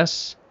 I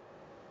guess.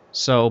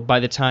 So by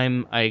the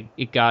time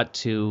it got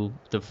to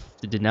the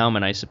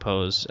denouement, I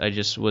suppose, I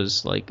just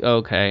was like,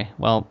 okay,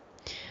 well,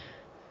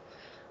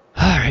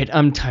 all right,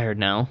 I'm tired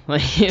now.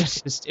 Like,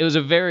 it was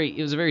a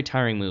very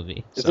tiring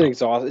movie. It's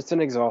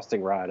an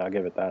exhausting ride. I'll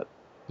give it that.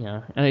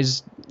 Yeah,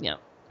 and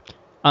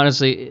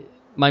honestly,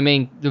 the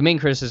main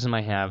criticism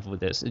I have with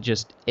this,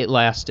 it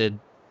lasted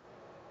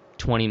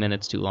 20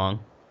 minutes too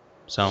long.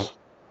 So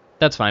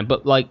that's fine.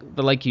 But one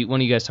of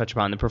you guys touched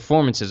upon, the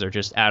performances are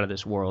just out of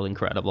this world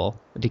incredible.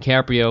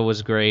 DiCaprio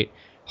was great.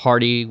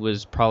 Hardy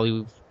was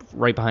probably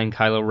right behind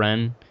Kylo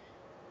Ren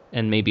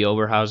and maybe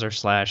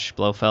Oberhauser /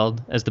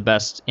 Blofeld as the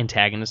best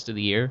antagonist of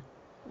the year.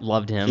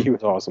 Loved him. He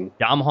was awesome.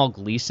 Domhnall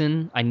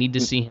Gleeson, I need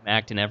to see him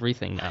act in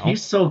everything now.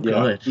 He's so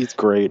good. Yeah, he's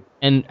great.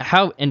 And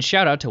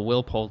shout out to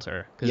Will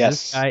Poulter, because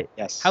this guy,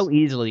 yes. how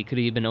easily could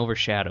he have been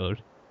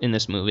overshadowed in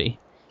this movie?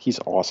 He's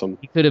awesome.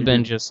 He could have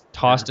been just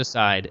tossed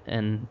aside,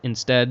 and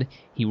instead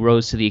he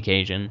rose to the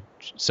occasion.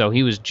 So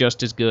he was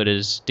just as good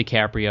as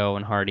DiCaprio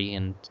and Hardy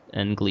and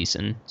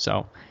Gleason.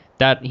 So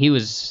that he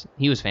was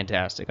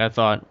fantastic. I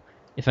thought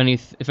if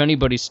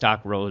anybody's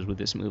stock rose with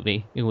this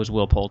movie, it was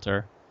Will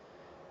Poulter.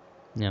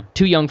 Yeah,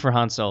 too young for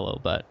Han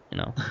Solo, but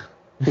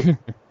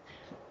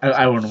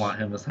I wouldn't want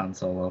him as Han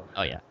Solo.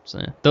 Oh yeah,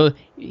 so, though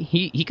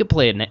he could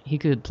play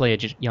a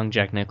young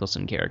Jack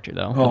Nicholson character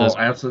though. Oh,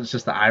 absolutely, it's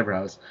just the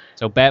eyebrows.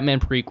 So Batman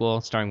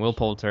prequel starring Will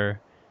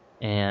Poulter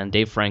and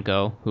Dave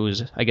Franco,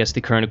 who's I guess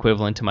the current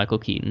equivalent to Michael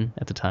Keaton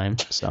at the time.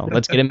 So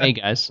let's get it made,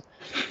 guys.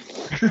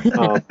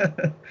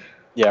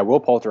 Yeah, Will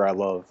Poulter I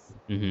love.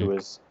 Mm-hmm. He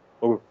was.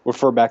 We'll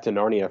refer back to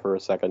Narnia for a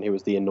second. He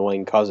was the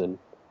annoying cousin.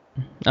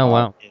 Oh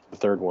wow, in the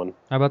third one.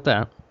 How about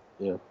that?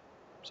 Yeah.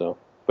 So,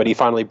 but he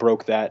finally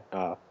broke that.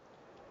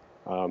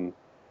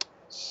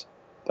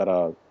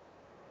 Stigma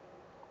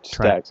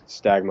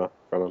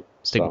from him.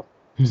 Stigma.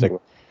 So, stigma.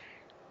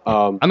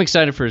 I'm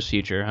excited for his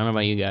future. I don't know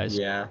about you guys.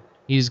 Yeah.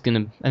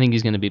 I think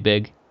he's gonna be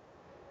big.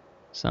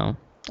 So,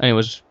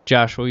 anyways,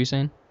 Josh, what were you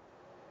saying?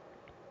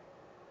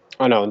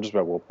 Oh no, I'm just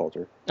about Will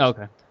Poulter.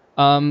 Okay.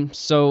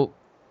 So,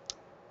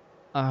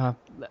 I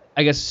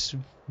guess,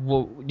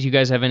 do you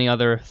guys have any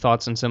other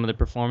thoughts on some of the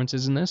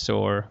performances in this,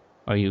 or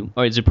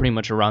is it pretty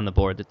much around the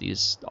board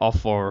that all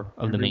four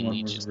of the main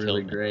leads just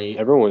really killed it? great.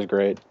 Everyone was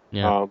great.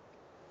 Yeah.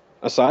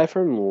 Aside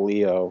from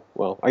Leo,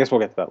 well, I guess we'll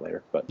get to that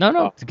later. But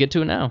No, to get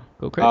to it now.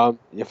 Go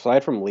crazy.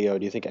 aside from Leo,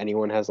 do you think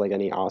anyone has like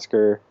any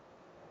Oscar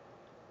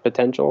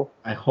potential?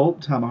 I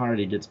hope Tom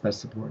Hardy gets Best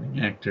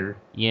Supporting Actor.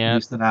 Yeah. At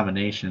least the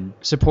nomination.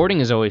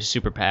 Supporting is always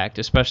super packed,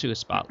 especially with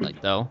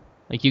Spotlight, though.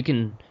 Like,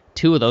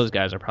 two of those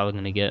guys are probably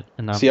going to get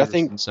a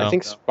nomination. See, I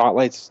think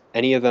Spotlight's,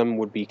 any of them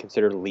would be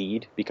considered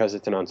lead because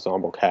it's an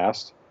ensemble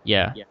cast.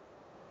 Yeah.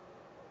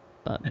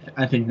 But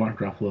I think Mark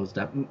Ruffalo is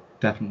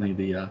definitely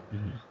the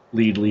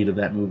lead of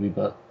that movie,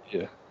 but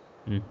yeah.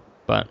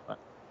 But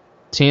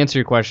to answer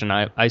your question,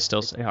 I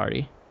still say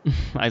Hardy.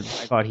 I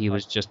thought he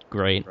was just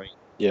great.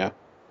 Yeah.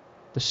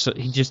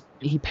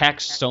 He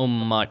packs so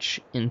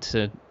much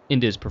into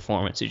his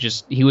performance.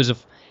 He was a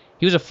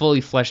fully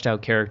fleshed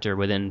out character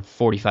within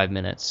 45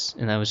 minutes,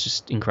 and that was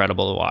just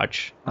incredible to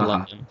watch. I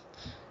loved him.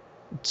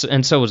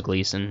 And so was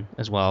Gleason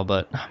as well.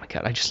 But oh my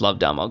god, I just love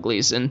Domhnall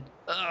Gleeson.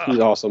 He's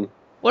awesome.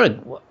 I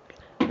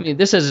mean,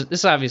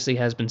 this obviously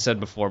has been said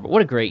before, but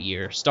what a great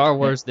year! Star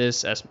Wars,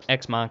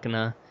 Ex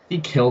Machina. He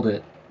killed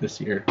it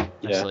this year.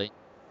 Absolutely. Yeah.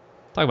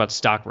 Talk about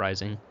stock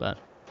rising, but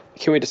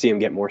can't wait to see him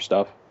get more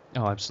stuff.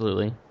 Oh,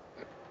 absolutely.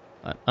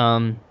 But,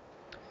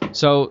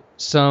 so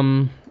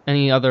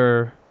any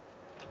other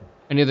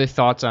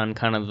thoughts on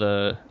kind of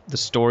the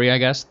story? I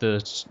guess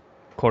the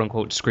quote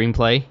unquote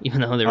screenplay,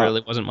 even though there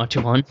really wasn't much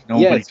of one.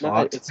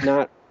 It's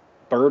not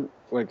Bird.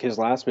 Like his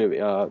last movie,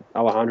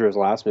 Alejandro's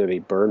last movie,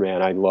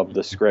 Birdman, I loved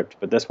the script,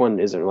 but this one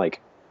isn't like,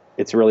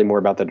 it's really more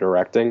about the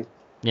directing.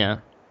 Yeah.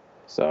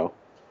 So,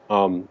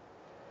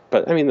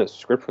 but I mean, the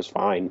script was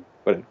fine,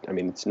 but I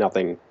mean, it's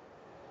nothing,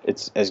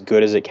 it's as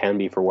good as it can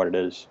be for what it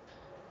is.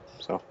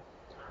 So.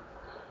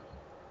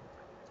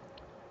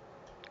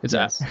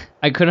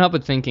 I couldn't help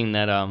but thinking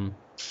that,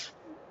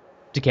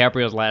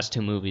 DiCaprio's last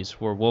two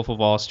movies were Wolf of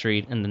Wall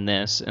Street and then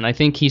this, and I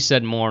think he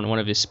said more in one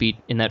of his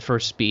in that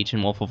first speech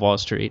in Wolf of Wall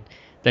Street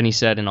than he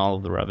said in all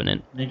of The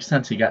Revenant. Makes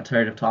sense. He got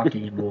tired of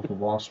talking in Wolf of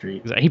Wall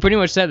Street. He pretty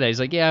much said that. He's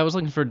like, yeah, I was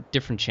looking for a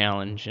different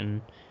challenge,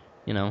 and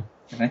And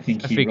I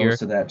think he rose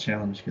to that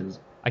challenge because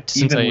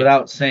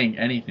without saying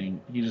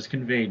anything, he just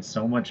conveyed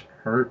so much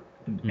hurt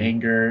and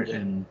anger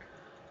and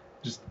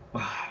just.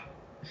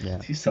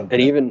 He's so good.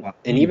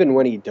 And even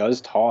when he does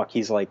talk,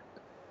 he's like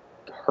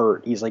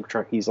hurt. He's like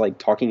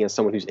talking as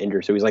someone who's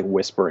injured, so he's like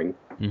whispering.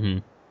 Mm-hmm.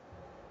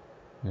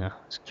 Yeah.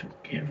 Took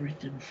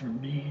everything from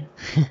me.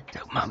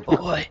 Took my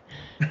boy.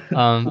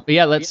 But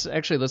yeah, let's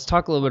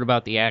talk a little bit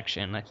about the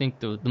action. I think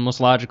the most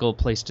logical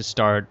place to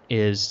start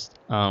is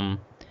the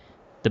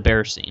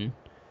bear scene.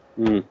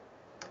 Mm.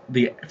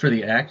 For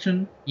the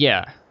action?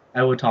 Yeah.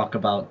 I would talk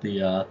about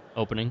the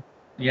opening.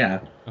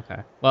 Yeah.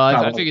 Okay. Well,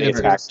 I figured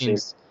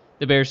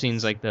the bear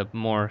scene's like the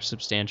more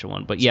substantial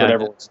one, but that's what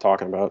everyone's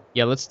talking about.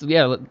 Yeah,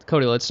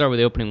 Cody, let's start with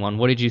the opening one.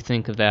 What did you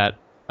think of that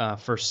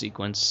first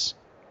sequence?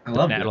 I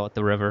loved battle at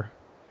the river.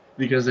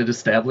 Because it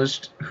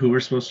established who we're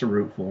supposed to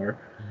root for,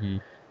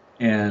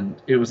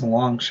 and it was a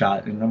long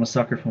shot, and I'm a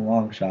sucker for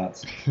long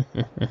shots.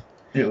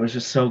 It was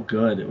just so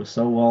good. It was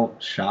so well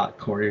shot,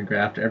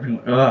 choreographed.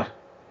 Everyone, I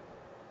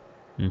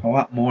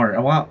want more. I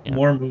want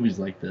more movies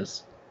like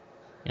this.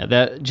 Yeah,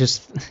 that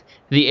just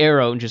the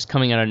arrow just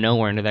coming out of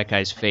nowhere into that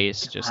guy's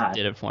face just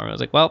did it for me. I was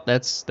like, well,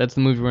 that's the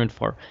movie we're in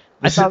for.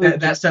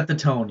 That set the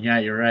tone. Yeah,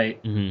 you're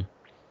right. Mm-hmm.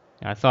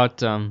 I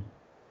thought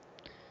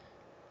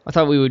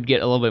we would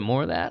get a little bit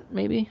more of that,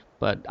 maybe,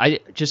 but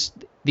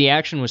the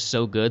action was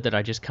so good that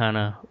I just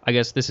I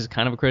guess this is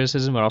kind of a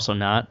criticism, but also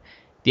not.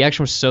 The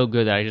action was so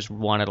good that I just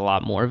wanted a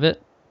lot more of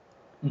it.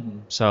 Mm-hmm.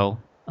 So,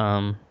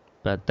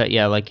 but that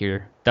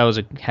was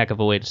a heck of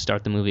a way to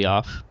start the movie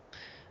off.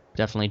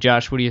 Definitely.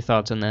 Josh, what are your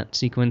thoughts on that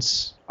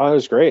sequence? Oh, it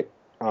was great.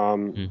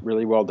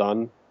 Really well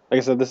done. like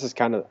I said, this is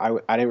kind of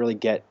I didn't really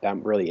get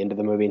that really into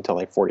the movie until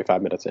like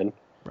 45 minutes in.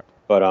 Right.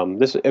 But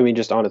this, I mean,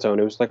 just on its own,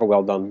 it was like a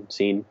well done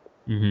scene.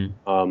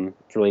 Mm-hmm.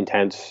 It's really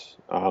intense.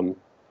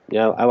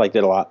 Yeah, I liked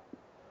it a lot.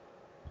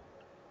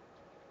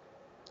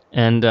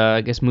 And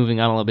I guess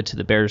moving on a little bit to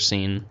the bear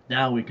scene.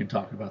 Now we can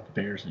talk about the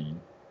bear scene.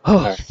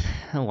 Oh,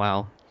 oh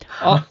wow.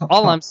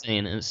 All I'm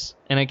saying is,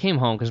 and I came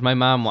home because my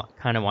mom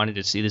kind of wanted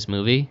to see this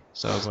movie,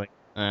 so I was like,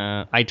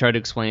 I tried to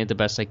explain it the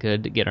best I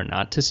could to get her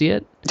not to see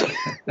it.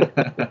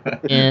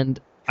 And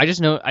I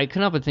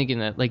couldn't help but thinking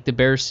that, like, the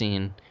bear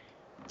scene.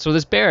 So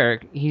this bear,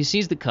 he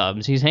sees the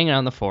cubs, he's hanging out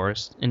in the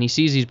forest, and he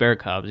sees these bear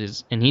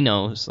cubs, and he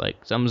knows, like,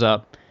 something's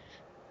up.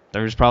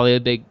 There's probably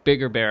a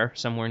bigger bear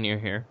somewhere near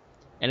here.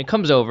 And it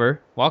comes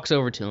over, walks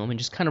over to him, and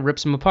just kind of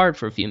rips him apart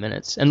for a few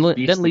minutes, and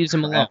then leaves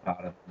him alone.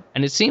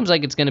 And it seems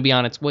like it's going to be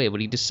on its way,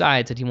 but he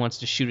decides that he wants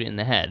to shoot it in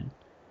the head.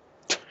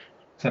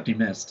 Except he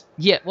missed.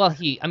 Yeah, well,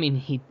 he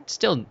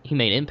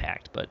made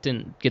impact, but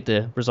didn't get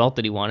the result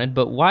that he wanted.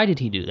 But why did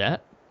he do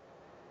that?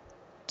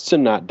 To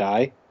not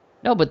die.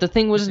 No, but the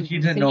thing was... He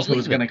didn't know if it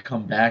was going to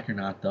come back or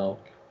not, though.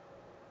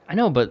 I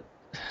know, but...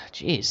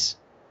 Jeez.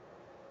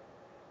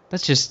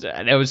 That's just...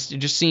 It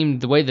just seemed...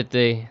 The way that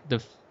the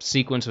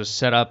sequence was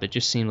set up, it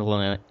just seemed a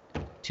little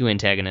too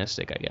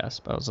antagonistic, I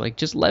guess. But I was like,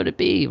 just let it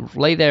be.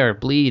 Lay there.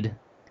 Bleed.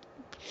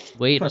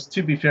 Wait. Plus,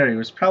 to be fair, he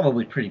was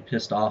probably pretty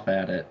pissed off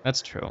at it.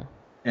 That's true.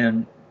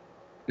 And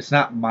it's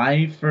not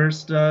my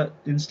first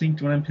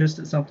instinct when I'm pissed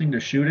at something to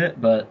shoot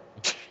it, but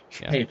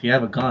Yeah. hey, if you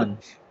have a gun...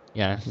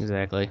 Yeah,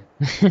 exactly.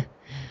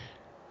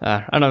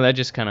 I don't know, that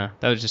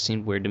just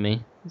seemed weird to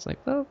me. It's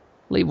like, well,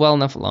 leave well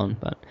enough alone.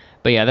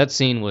 But yeah, that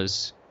scene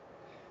was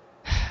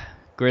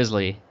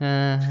grisly.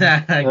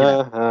 I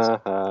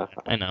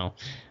know.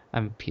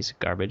 I'm a piece of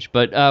garbage.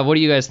 But what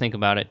do you guys think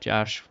about it,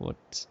 Josh?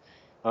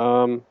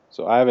 So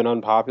I have an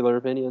unpopular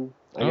opinion,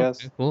 I guess.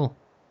 Okay, cool.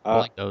 I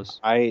like those.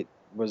 I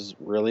was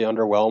really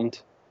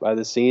underwhelmed by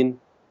the scene.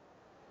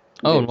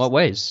 Oh, in what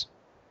ways?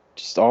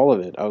 Just all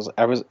of it.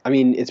 I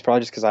mean, it's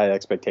probably just because I had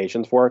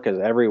expectations for it, because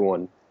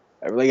everyone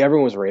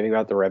was raving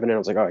about The Revenant. I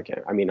was like, oh, I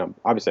can't. I mean,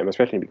 obviously I'm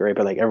expecting it to be great,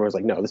 but like everyone's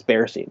like, no, this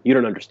bear scene, you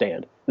don't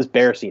understand. This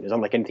bear scene is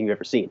unlike anything you've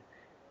ever seen.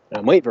 And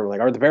I'm waiting for him,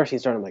 like, are the bear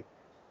scenes starting? I'm like,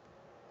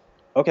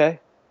 okay,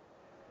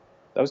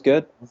 that was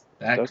good.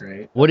 That was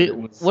great. What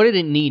did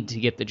it need to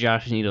get the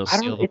Josh Needles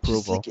seal of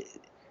approval?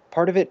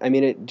 Part of it, I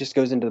mean, it just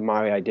goes into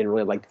why I didn't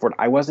really like Ford.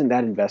 I wasn't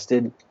that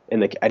invested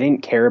in I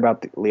didn't care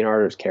about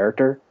Leonardo's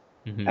character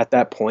at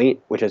that point,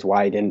 which is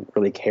why I didn't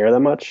really care that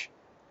much.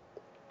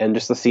 And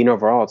just the scene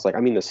overall, it's like, I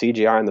mean, the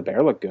CGI and the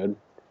bear looked good.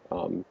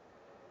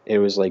 It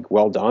was like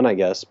well done, I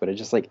guess, but it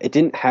just like it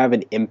didn't have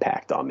an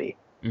impact on me.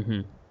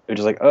 It was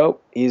just like, oh,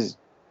 he's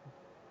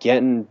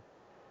getting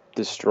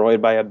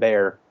destroyed by a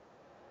bear.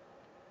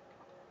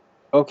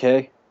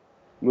 Okay,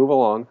 move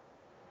along.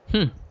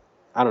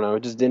 I don't know.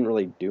 It just didn't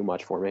really do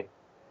much for me.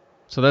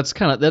 So that's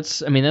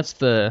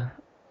the,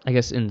 I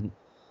guess, in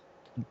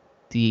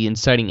the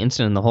inciting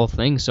incident in the whole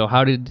thing. So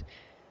I'm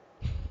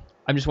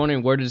just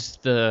wondering,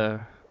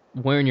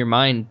 where in your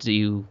mind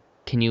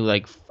can you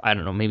like, I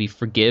don't know, maybe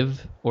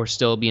forgive or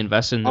still be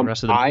invested in the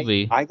rest of the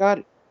movie? I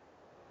got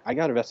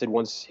invested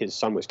once his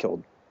son was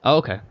killed. Oh,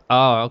 okay.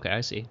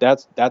 I see.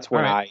 That's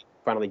when All right. I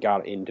finally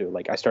got into,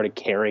 like, I started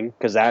caring,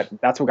 because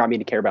that's what got me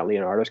to care about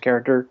Leonardo's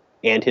character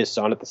and his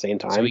son at the same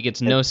time. So he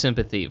gets no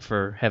sympathy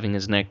for having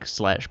his neck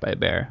slashed by a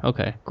bear.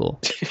 Okay, cool.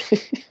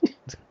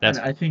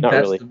 I think not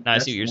that's really. I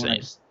see what you're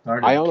saying.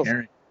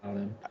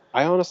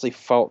 I honestly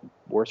felt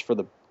worse for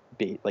the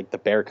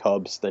bear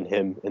cubs than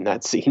him in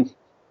that scene.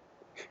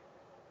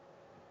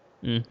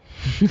 I'm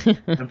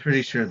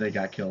pretty sure they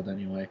got killed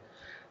anyway.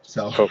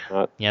 So Hope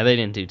not. Yeah, they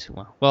didn't do too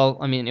well. Well,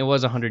 I mean, it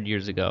was 100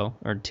 years ago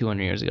or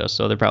 200 years ago,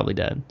 so they're probably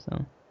dead.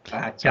 So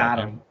I got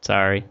him.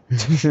 Sorry.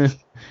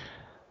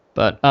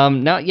 But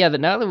now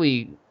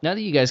that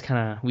you guys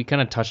kind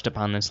of touched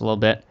upon this a little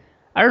bit,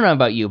 I don't know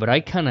about you, but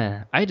I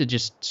had to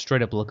just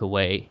straight up look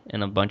away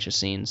in a bunch of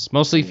scenes,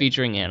 mostly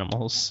featuring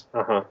animals.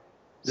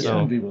 This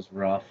movie was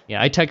rough.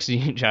 Yeah, I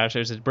texted you, Josh.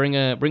 I said, bring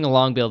a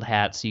long-billed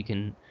hat so you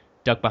can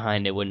duck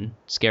behind it when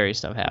scary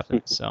stuff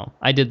happens. So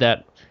I did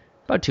that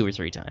about 2 or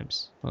 3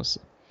 times.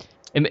 Mostly.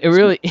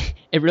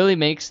 It really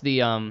makes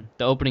the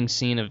opening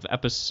scene of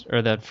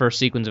the first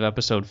sequence of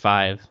episode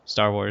 5,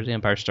 Star Wars: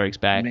 Empire Strikes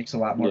Back. It makes a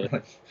lot more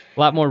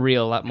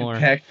real, a lot more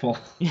impactful.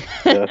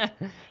 Yeah.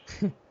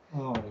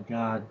 Oh my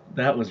god,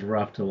 that was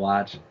rough to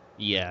watch.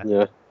 Yeah.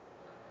 Yeah.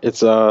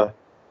 It's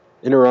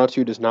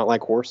Inarritu does not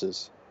like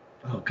horses.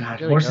 Oh god,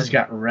 Really horses doesn't.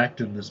 got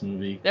wrecked in this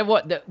movie.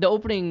 The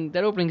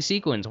opening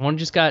sequence, one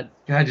just got.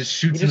 Guy just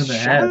shoots He him in just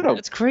the shot head. him.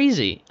 That's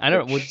crazy. I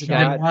don't. What's the He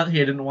guy?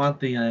 didn't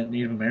want the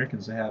Native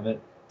Americans to have it.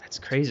 That's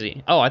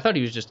crazy. Oh, I thought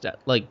he was just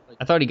I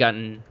thought he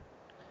gotten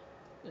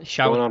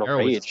shot Going with on an a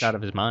arrow rage. out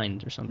of his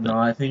mind or something. No,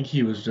 I think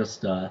he was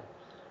just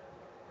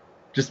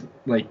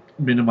like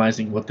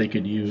minimizing what they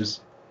could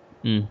use.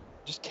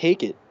 Just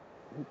take it.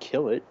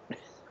 Kill it.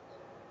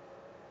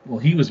 Well,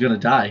 he was gonna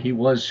die. He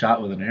was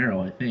shot with an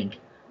arrow, I think.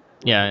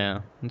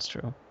 Yeah, that's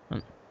true.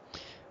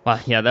 Well,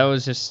 yeah, that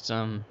was just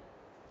I don't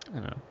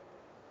know.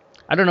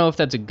 I don't know if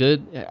that's a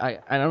good. I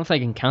don't know if I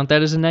can count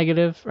that as a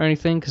negative or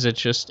anything because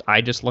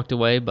I just looked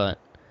away, but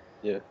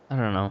Yeah. I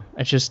don't know.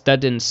 It's just that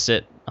didn't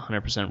sit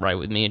 100% right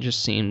with me. It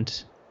just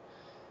seemed,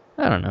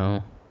 I don't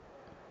know.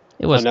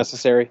 It was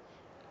Unnecessary.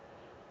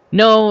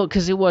 No,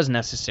 because it was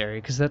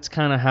necessary. Because that's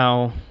kind of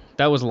how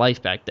that was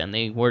life back then.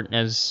 They weren't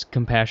as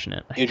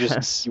compassionate. I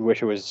guess. You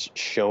wish it was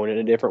shown in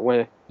a different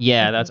way.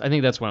 Yeah, I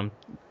think that's what I'm.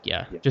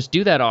 Yeah, just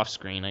do that off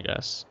screen, I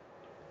guess.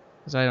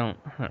 Because I don't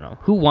know.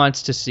 Who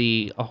wants to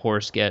see a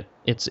horse get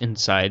its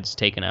insides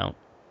taken out?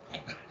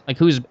 Like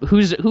who's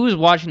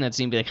watching that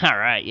scene? And be like, all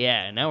right,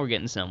 yeah, now we're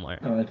getting somewhere.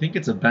 I think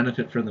it's a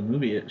benefit for the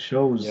movie. It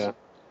shows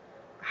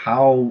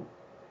how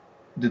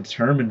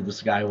determined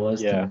this guy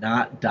was to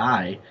not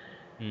die.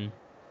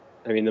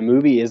 I mean, the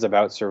movie is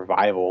about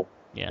survival.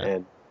 Yeah,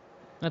 and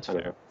that's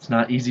fair. It's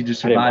not easy to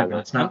survive, but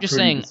it's not I'm just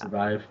pretty saying, to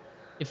survive.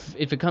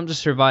 If it comes to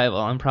survival,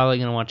 I'm probably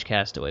gonna watch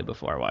Castaway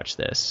before I watch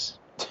this.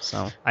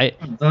 So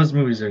those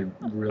movies are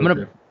really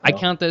different. I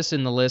count this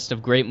in the list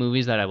of great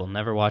movies that I will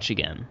never watch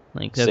again.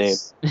 Like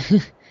that's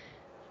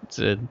it's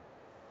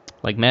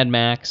like Mad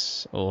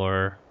Max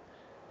or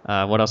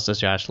what else does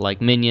Josh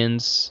like?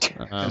 Minions.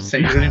 Say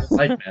you don't even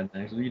like Mad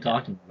Max. What are you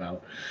talking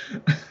about?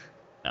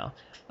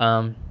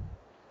 No.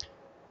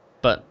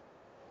 But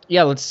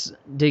yeah, let's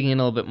dig in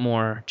a little bit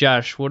more.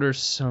 Josh, what are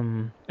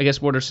some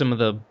of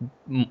the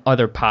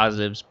other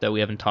positives that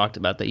we haven't talked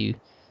about that you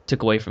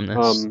took away from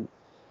this?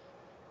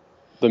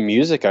 The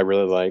music I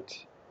really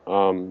liked.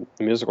 The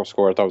musical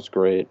score I thought was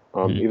great.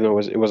 Even though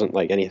it wasn't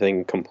like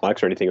anything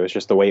complex or anything, it was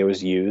just the way it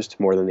was used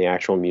more than the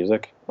actual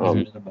music.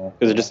 Because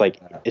it's just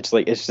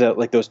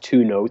like those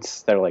two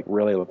notes that are like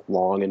really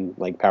long and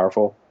like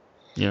powerful.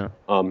 Yeah.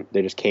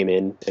 They just came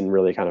in and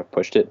really kind of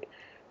pushed it.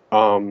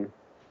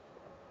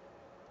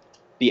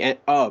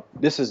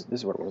 This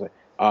is what it was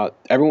like.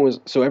 Everyone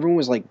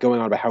was like going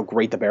on about how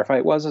great the bear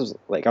fight was. I was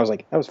like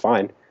that was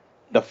fine.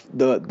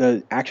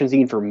 The action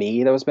scene for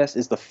me that was best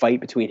is the fight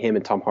between him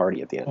and Tom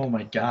Hardy at the end. Oh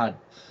my god,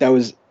 that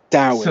was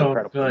so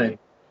incredible. Good.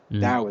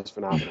 That was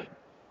phenomenal.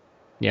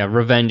 Yeah,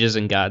 revenge is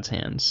in God's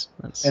hands.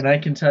 And I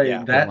can tell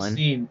you that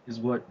scene is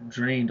what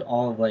drained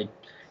all of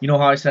how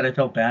I said I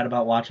felt bad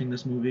about watching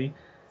this movie.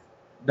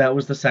 That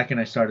was the second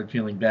I started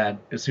feeling bad.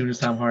 As soon as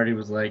Tom Hardy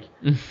was like,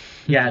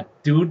 "Yeah,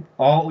 dude,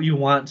 all you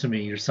want to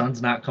me, your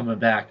son's not coming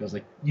back." I was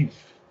like, "You,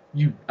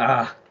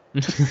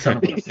 son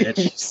of a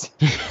bitch."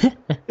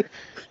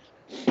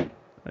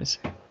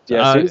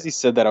 Yeah, as soon as he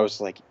said that, I was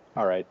like,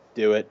 all right,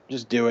 do it.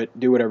 Just do it.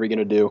 Do whatever you're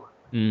going to do.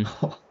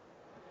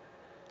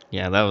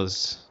 Yeah, that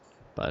was...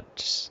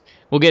 But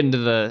we'll get into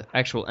the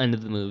actual end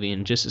of the movie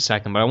in just a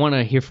second, but I want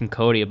to hear from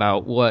Cody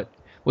about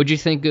what'd you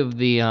think of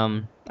the,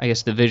 I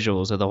guess, the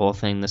visuals of the whole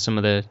thing, some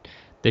of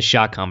the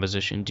shot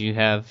composition. Do you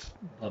have...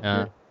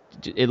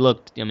 it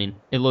looked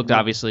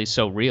obviously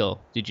so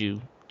real. Did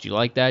you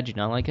like that? Did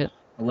you not like it?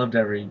 I loved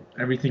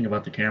everything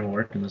about the camera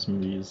work in this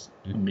movie is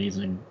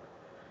amazing.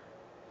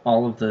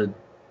 All of the,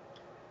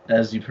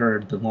 as you've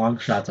heard, the long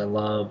shots I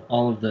love.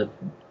 All of the,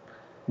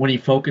 when he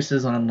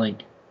focuses on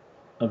like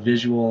a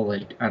visual,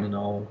 like, I don't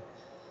know,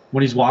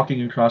 when he's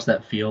walking across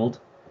that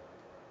field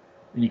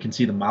and you can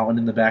see the mountain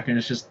in the background,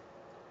 it's just,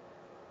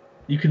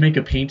 you can make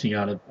a painting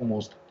out of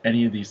almost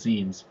any of these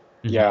scenes.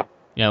 Yeah.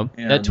 Yeah,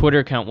 that Twitter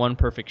account, One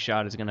Perfect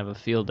Shot, is going to have a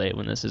field day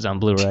when this is on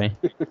Blu-ray.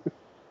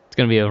 It's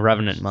going to be a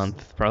Revenant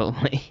month,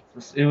 probably.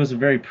 It was a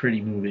very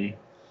pretty movie.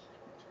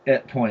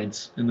 At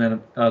points, and then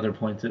at other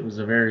points, it was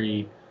a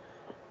very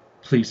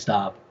please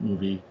stop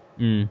movie,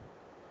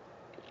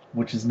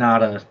 which is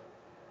not a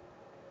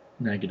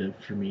negative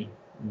for me,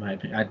 in my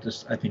opinion.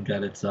 I think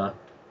that it's a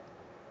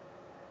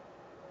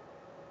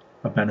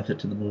benefit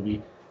to the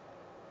movie.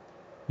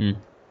 I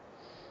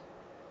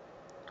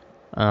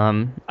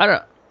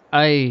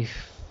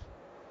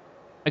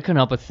couldn't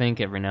help but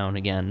think every now and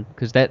again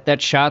because that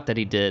shot that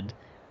he did,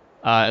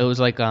 it was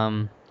like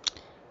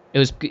it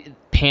was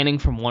panning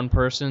from one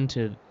person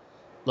to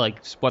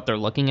like what they're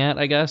looking at,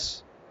 I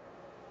guess.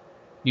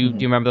 Do you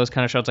remember those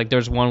kind of shots? Like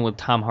there's one with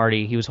Tom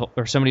Hardy,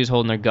 somebody was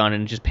holding their gun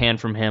and just panned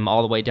from him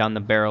all the way down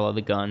the barrel of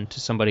the gun to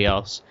somebody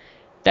else.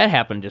 That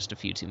happened just a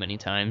few too many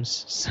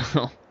times.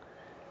 So,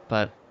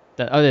 but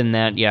other than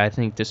that, yeah, I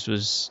think this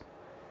was.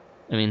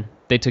 I mean,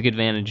 they took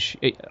advantage.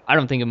 I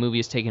don't think a movie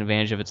has taken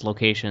advantage of its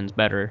locations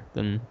better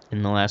than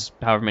in the last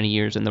however many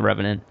years in The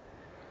Revenant.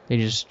 They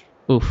just,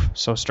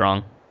 so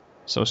strong.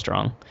 So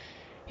strong.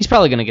 He's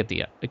probably going to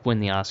get win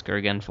the Oscar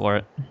again for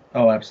it.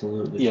 Oh,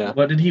 absolutely. Yeah.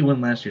 What did he win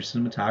last year?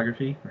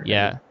 Cinematography?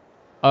 Yeah.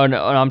 Oh,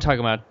 no, I'm talking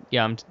about,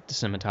 I'm the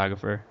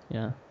cinematographer.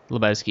 Yeah.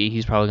 Lebowski,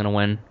 he's probably going to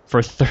win for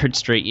a third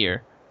straight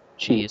year.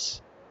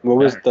 Jeez. What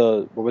was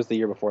the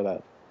year before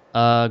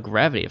that?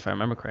 Gravity, if I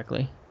remember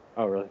correctly.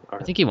 Oh, really? All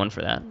right. I think he won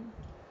for that.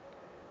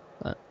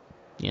 But,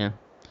 yeah.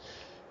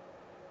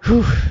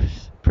 Whew.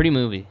 Pretty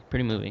movie.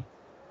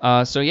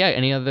 So, yeah,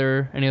 any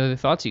other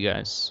thoughts, you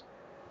guys?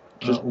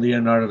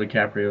 Leonardo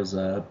DiCaprio's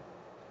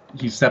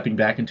he's stepping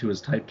back into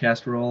his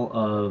typecast role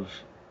of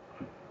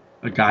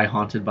a guy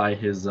haunted by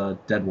his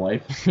dead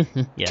wife.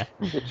 Yeah.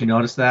 Did you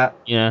notice that?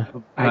 Yeah.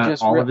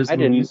 All of his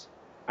movies.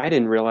 I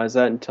didn't realize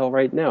that until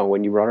right now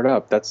when you brought it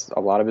up. That's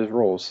a lot of his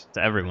roles. It's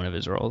every one of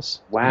his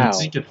roles. Wow. I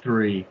think of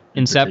 3.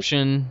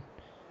 Inception,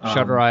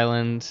 Shutter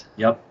Island,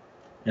 Yep.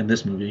 In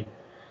this movie.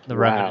 The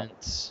Wow.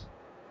 Revenant.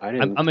 I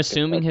didn't. I'm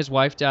assuming his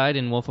wife died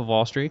in Wolf of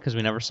Wall Street because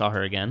we never saw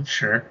her again.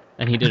 Sure.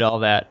 And he did all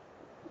that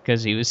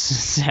because he was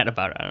sad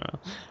about it. I don't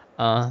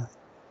know.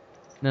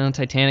 No,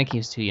 Titanic, he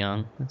was too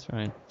young. That's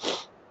right.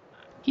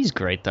 He's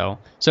great, though.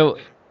 So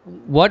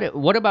what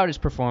about his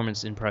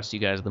performance impressed you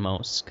guys the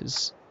most?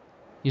 Because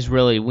he's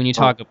really, when you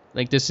talk,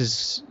 like,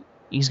 he's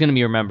going to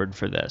be remembered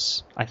for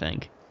this, I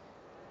think.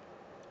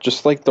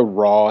 Just like the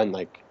raw and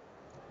like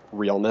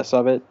realness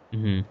of it.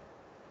 Mm-hmm.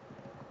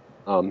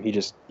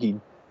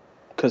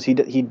 Because he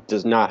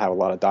does not have a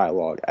lot of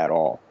dialogue at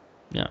all.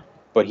 Yeah.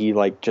 But he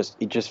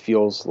just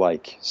feels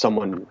like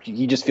someone.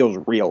 He just feels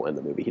real in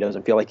the movie. He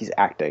doesn't feel like he's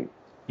acting,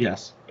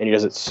 Yes. and he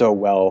does it so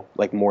well,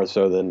 like more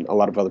so than a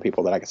lot of other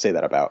people that I could say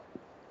that about.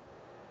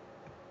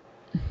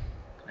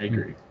 I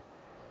agree.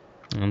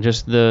 And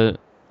just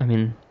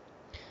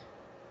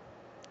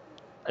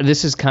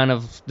this is kind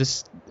of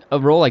a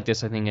role like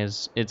this. I think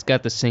it's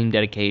got the same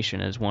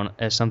dedication as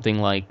something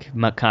like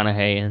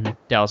McConaughey in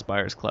Dallas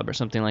Buyers Club or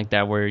something like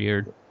that, where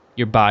you're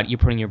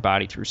putting your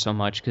body through so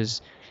much.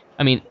 Because,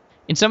 I mean,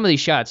 in some of these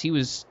shots, he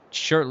was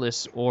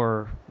shirtless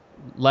or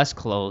less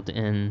clothed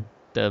in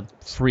the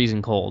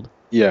freezing cold,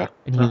 Yeah.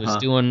 and he was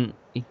doing,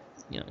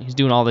 he's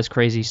doing all this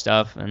crazy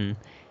stuff and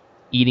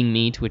eating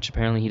meat, which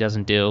apparently he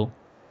doesn't do,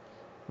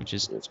 which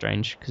is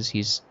strange because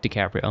he's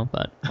DiCaprio.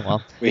 But oh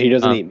well. Wait, he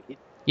doesn't eat meat.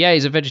 Yeah,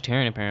 he's a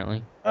vegetarian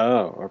apparently.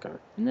 Oh, okay.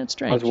 And that's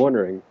strange. I was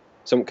wondering,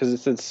 because it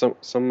said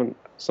something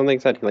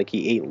said like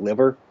he ate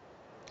liver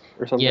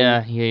or something.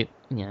 Yeah, he ate.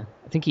 Yeah,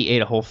 I think he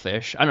ate a whole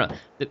fish. I don't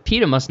know.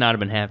 PETA must not have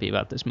been happy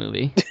about this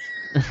movie.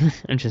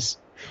 I'm just,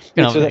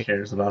 Wait, so Who that-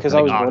 cares about Because that?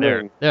 I was oh,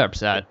 wondering. they're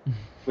upset.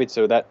 Wait,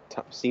 so that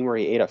scene where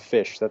he ate a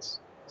fish, it's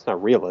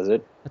not real, is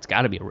it? That's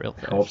got to be a real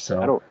fish. I hope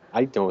so.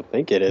 I don't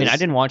think it is. I mean, I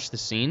didn't watch the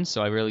scene,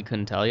 so I really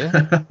couldn't tell you.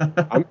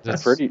 I'm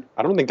That's- pretty.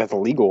 I don't think that's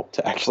illegal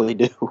to actually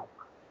do.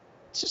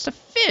 It's just a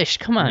fish.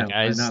 Come on, Yeah,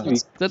 I guys. know.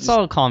 Let's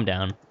all calm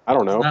down. I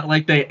don't know. It's not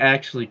like they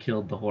actually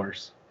killed the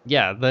horse.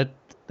 Yeah, that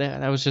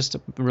was just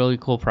a really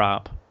cool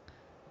prop,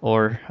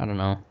 or I don't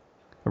know,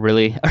 a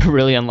really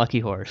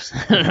unlucky horse.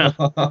 I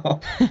don't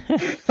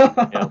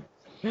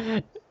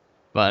know.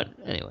 But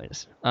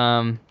anyways,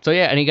 so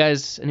yeah,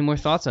 any more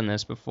thoughts on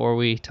this before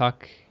we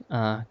talk?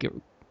 I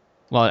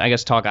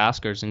guess talk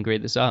Oscars and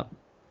grade this up.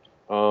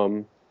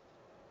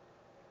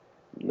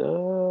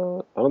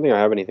 No, I don't think I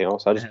have anything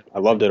else. I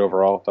loved it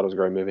overall. Thought it was a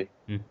great movie.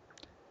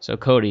 So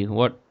Cody,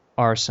 what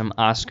are some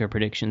Oscar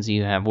predictions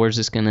you have? Where's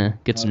this gonna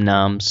get some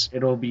noms?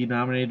 It'll be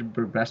nominated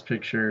for Best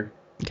Picture,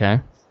 Okay.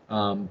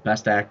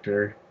 Best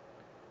Actor,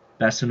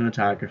 Best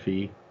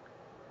Cinematography,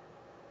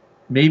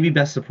 maybe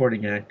Best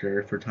Supporting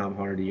Actor for Tom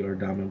Hardy or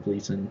Domhnall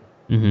Gleeson.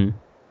 Mm-hmm.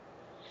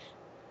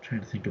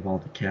 Trying to think of all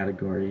the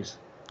categories.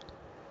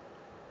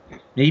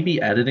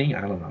 Maybe editing.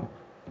 I don't know.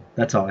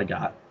 That's all I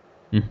got.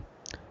 Yeah,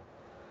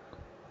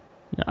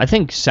 I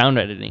think sound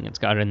editing, it's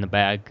got it in the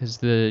bag because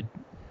the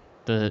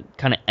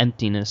kind of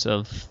emptiness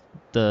of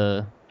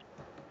the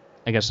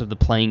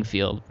playing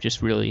field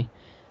just really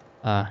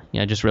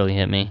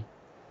hit me.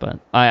 But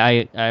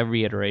I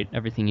reiterate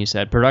everything you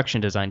said.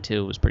 Production design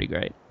too was pretty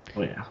great.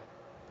 Oh yeah.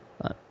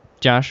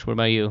 Josh, what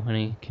about you?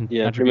 Any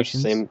Yeah, pretty much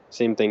contributions?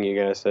 same thing you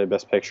guys said.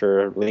 Best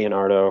Picture,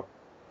 Leonardo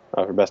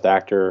for Best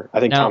Actor. I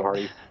think Now- Tom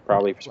Hardy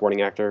probably for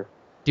Supporting Actor.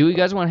 Do you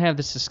guys want to have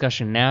this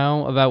discussion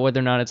now about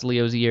whether or not it's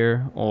Leo's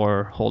year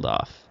or hold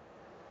off?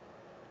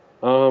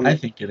 I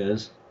think it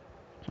is.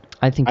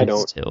 I think I it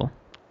is don't. too.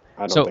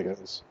 I don't So- think it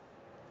is.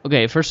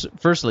 Okay,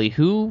 firstly,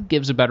 who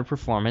gives a better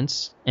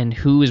performance and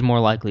who is more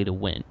likely to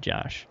win,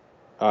 Josh?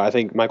 I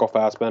think Michael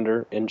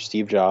Fassbender and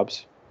Steve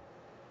Jobs.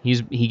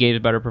 He gave a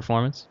better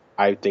performance?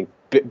 I think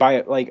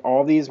by like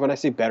all these, when I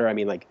say better, I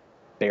mean like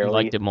barely. You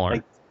liked it more.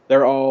 Like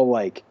they're all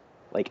like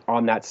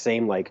on that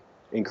same like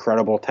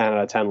incredible 10 out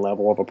of 10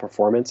 level of a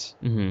performance,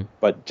 Mm-hmm.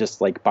 but just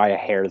like by a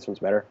hair, this one's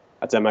better.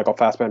 I'd say Michael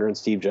Fassbender and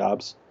Steve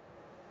Jobs.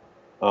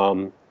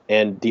 And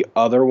the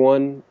other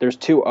one, there's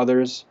two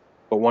others,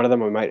 but one of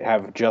them we might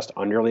have just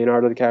under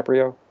Leonardo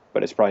DiCaprio,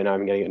 but it's probably not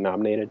even going to get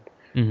nominated.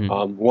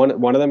 Mm-hmm.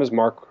 One of them is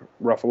Mark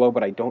Ruffalo,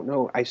 but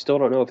I still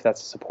don't know if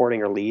that's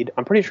supporting or lead.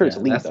 I'm pretty sure it's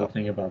lead That's though. the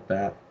thing about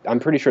that. I'm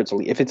pretty sure it's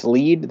lead. If it's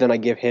lead, then I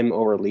give him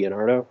over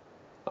Leonardo.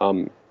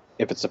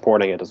 If it's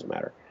supporting, it doesn't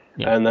matter.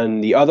 Yeah. And then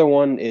the other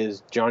one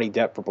is Johnny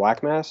Depp for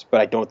Black Mass, but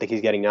I don't think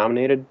he's getting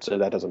nominated, so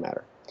that doesn't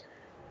matter.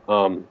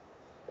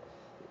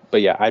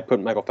 But yeah, I'd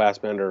put Michael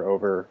Fassbender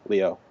over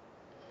Leo.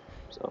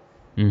 So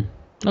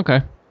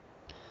Okay.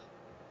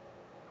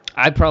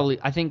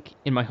 I think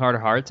in my heart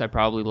of hearts, I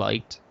probably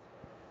liked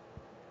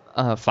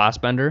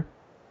Fassbender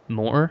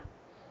more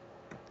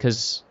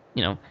because,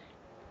 you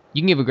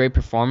can give a great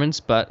performance,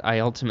 but I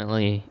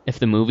ultimately, if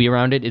the movie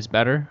around it is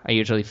better, I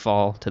usually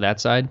fall to that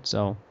side.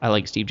 So I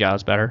like Steve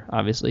Jobs better,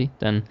 obviously,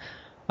 than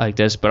I like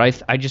this.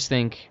 But I just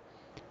think,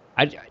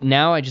 I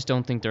just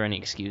don't think there are any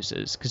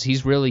excuses because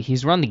he's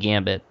run the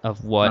gambit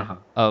of what, Uh-huh.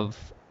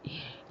 of,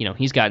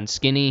 he's gotten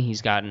skinny,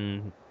 he's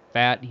gotten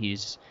fat,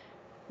 he's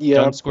Yeah,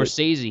 done but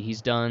Scorsese,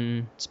 he's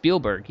done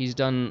Spielberg, he's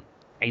done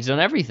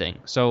everything.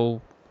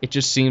 So it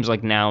just seems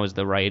like now is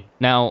the right.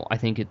 Now I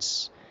think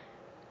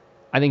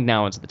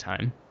now is the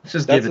time. Let's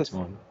just That's give it the-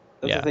 to him.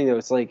 that's Yeah. the thing though.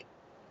 It's like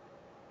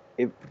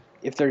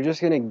if they're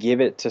just gonna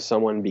give it to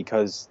someone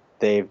because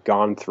they've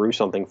gone through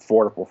something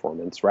for the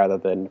performance rather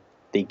than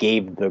they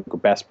gave the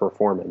best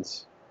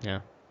performance. Yeah.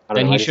 I don't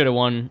Then know, he I just- should have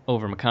won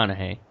over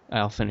McConaughey.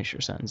 I'll finish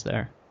your sentence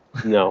there.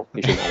 No,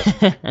 he should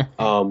not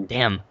have.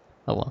 Damn.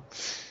 Oh well.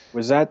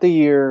 Was that the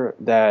year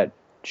that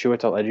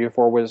Chiwetel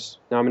Ejiofor was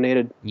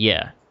nominated?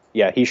 Yeah.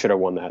 Yeah, he should have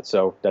won that,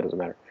 so that doesn't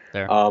matter.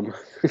 Fair.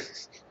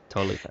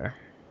 Totally fair.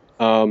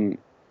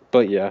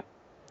 But yeah,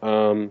 I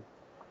don't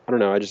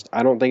know.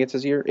 I don't think it's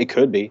his year. It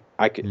could be.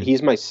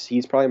 He's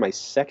probably my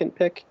second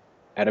pick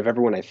out of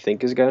everyone I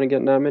think is going to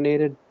get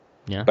nominated.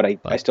 Yeah. But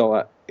I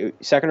still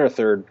second or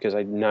third because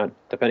I'm not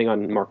depending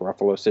on Mark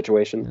Ruffalo's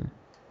situation.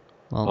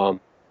 Well,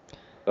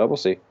 But we'll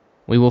see.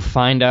 we will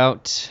find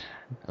out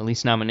at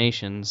least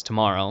nominations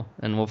tomorrow,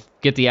 and we'll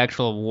get the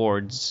actual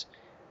awards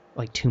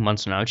like 2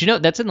 months from now.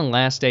 But that's in the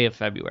last day of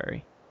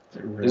February.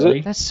 Is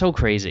it? That's so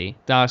crazy.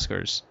 The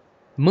Oscars.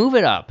 Move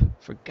it up,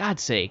 for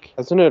God's sake.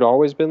 Hasn't it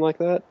always been like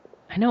that?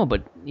 I know,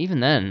 but even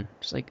then,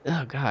 it's like,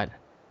 oh God.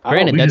 I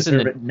Granted, We that's in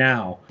deserve the it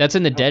now. that's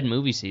in the dead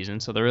movie season,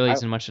 so there really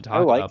isn't much to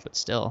talk about. But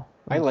still,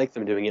 I like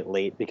them doing it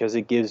late because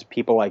it gives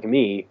people like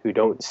me who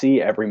don't see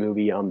every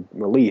movie on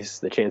release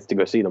the chance to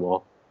go see them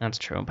all. that's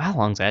true. But how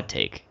long does that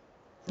take?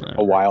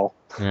 A while.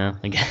 Yeah,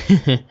 I guess.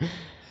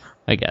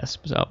 I guess.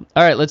 So,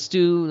 all right, let's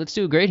do a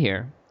grade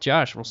here.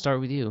 Josh, we'll start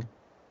with you.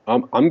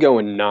 I'm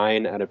going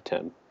 9 out of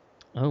 10.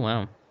 Oh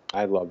wow,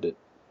 I loved it.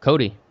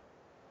 Cody.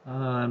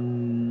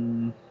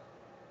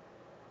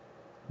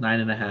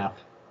 9.5.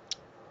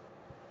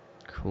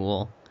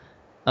 Cool.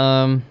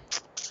 I'm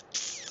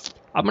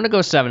gonna go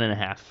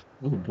 7.5.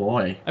 Oh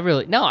boy.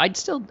 I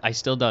still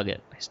dug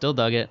it.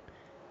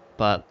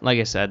 But like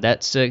I said,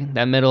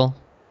 that middle,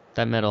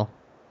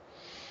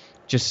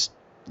 just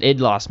it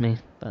lost me.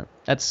 But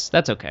that's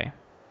okay.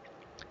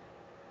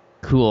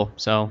 Cool.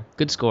 So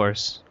good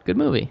scores, good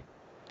movie.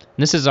 And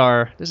this is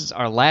our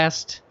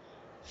last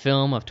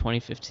film of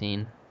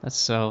 2015.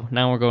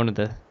 Now we're going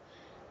to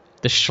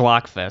the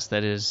Schlockfest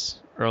that is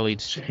early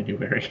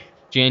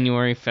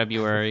January,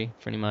 February,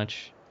 pretty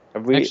much.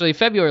 Actually,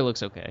 February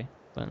looks okay,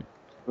 but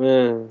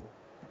we'll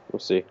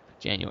see.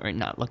 January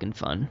not looking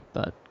fun,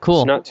 but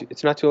cool.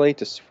 It's not too late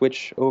to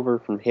switch over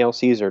from Hail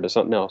Caesar to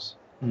something else.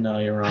 No,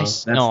 you're wrong.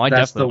 That's that's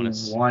definitely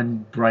the wanna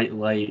one bright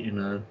light in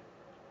a.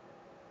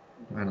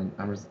 I'm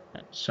gonna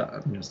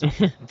stop.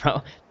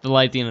 The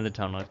light at the end of the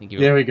tunnel. I think you.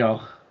 There we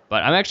go.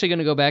 But I'm actually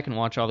gonna go back and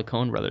watch all the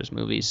Coen Brothers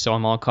movies, so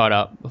I'm all caught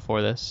up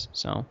before this.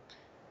 So,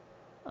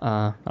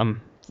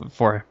 I'm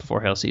before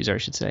Hail Caesar, I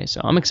should say.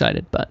 So I'm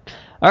excited. But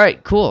all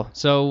right, cool.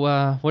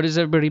 So what has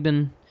everybody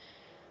been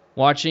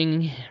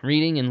watching,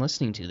 reading, and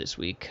listening to this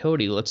week?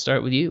 Cody, let's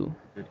start with you.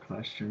 Good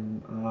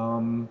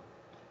question.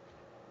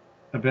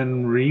 I've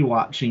been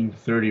rewatching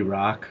 30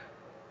 Rock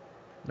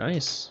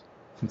Nice.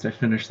 since I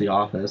finished The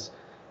Office.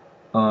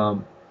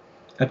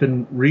 I've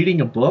been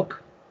reading a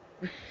book.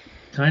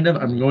 Kind of.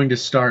 I'm going to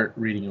start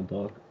reading a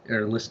book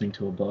or listening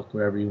to a book,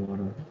 wherever you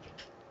want to.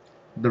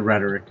 The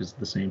rhetoric is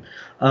the same.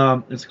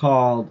 It's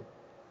called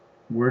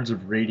Words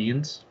of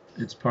Radiance.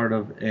 It's part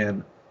of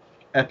an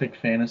epic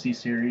fantasy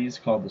series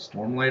called the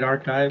Stormlight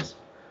Archives.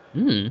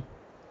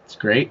 It's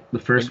great. The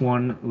first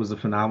one was a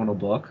phenomenal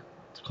book.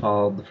 It's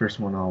called what's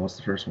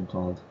the first one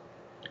called?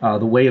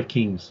 The Way of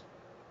Kings.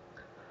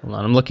 Hold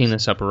on, I'm looking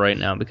this up right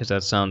now because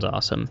that sounds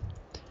awesome.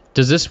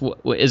 Is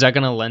that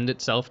going to lend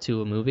itself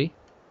to a movie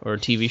or a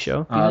TV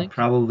show? Do you think?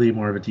 Probably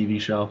more of a TV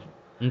show.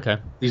 Okay.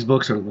 These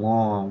books are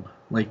long,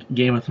 like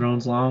Game of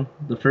Thrones long.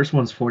 The first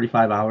one's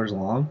 45 hours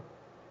long.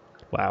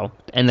 Wow.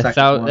 And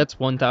that's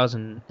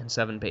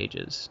 1,007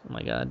 pages. Oh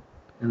my god.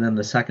 And then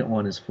the second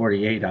one is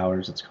 48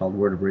 hours. It's called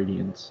Words of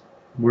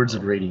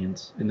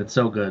Radiance, and it's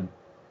so good.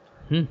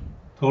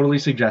 Totally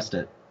suggest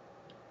it.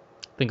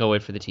 I think I'll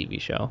wait for the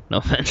TV show. No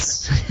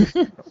offense.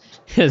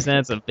 Because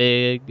that's a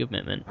big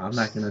commitment. I'm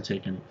not going to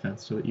take any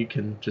offense to it. You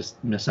can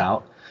just miss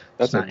out.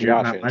 That's It's a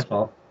Josh not my answer.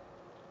 fault.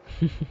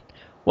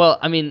 Well,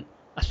 I mean,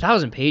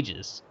 1,000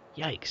 pages.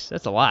 Yikes,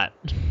 that's a lot.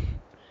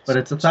 But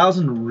it's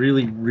 1,000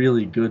 really,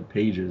 really good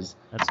pages.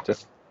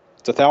 That's.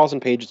 It's 1,000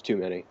 pages too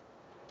many.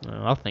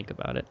 I'll think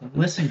about it.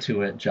 Listen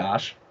to it,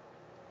 Josh.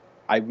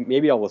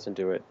 Maybe I'll listen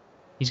to it.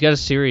 He's got a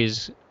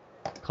series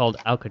called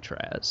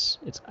Alcatraz.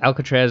 It's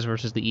Alcatraz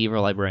versus the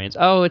Evil Librarians.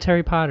 Oh, it's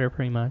Harry Potter,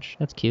 pretty much.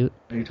 That's cute.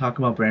 Are you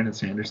talking about Brandon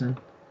Sanderson?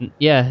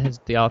 Yeah, it's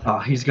the author.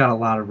 He's got a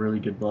lot of really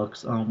good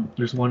books.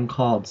 There's one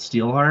called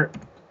Steelheart,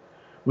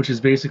 which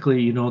is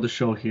basically, the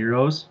show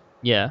Heroes.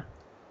 Yeah.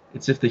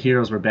 It's if the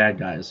heroes were bad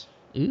guys.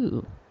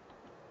 Ooh.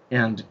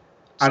 And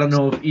I don't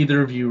know if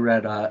either of you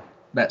read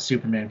that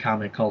Superman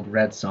comic called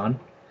Red Sun.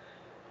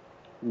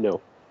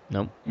 No.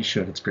 Nope. You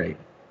should. It's great.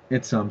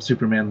 It's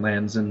Superman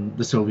lands in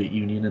the Soviet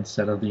Union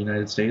instead of the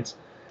United States.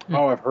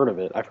 Oh, I've heard of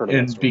it.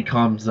 And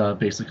becomes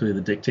basically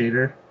the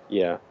dictator.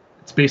 Yeah.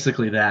 It's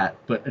basically that,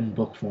 but in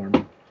book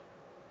form,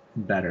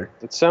 better.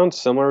 It sounds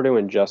similar to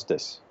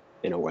Injustice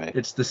in a way.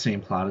 It's the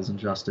same plot as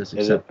Injustice,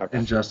 Is it? except Okay.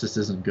 Injustice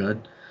isn't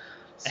good.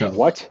 So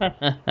What?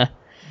 the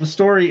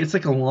story, it's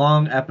like a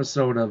long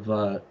episode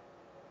of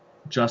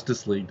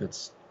Justice League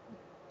that's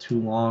too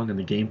long, and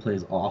the gameplay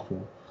is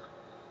awful.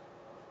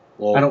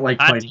 Well, I don't like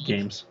Hot fighting take.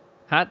 games,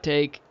 Hot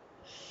take.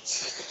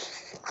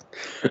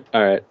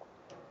 All right.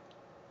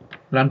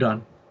 but I'm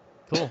done.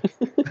 Cool.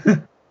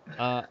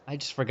 I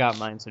just forgot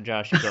mine, so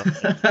Josh, you go.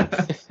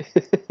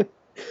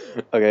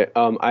 Okay.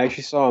 I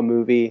actually saw a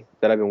movie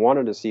that I've been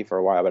wanting to see for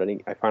a while, but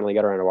I finally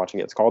got around to watching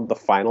it. It's called The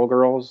Final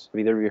Girls. Have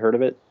either of you heard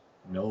of it?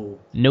 No.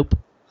 Nope.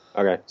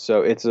 Okay,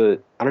 so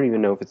I don't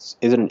even know if is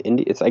it an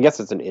indie? I guess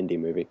it's an indie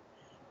movie,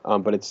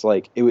 but it's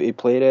like it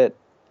played at,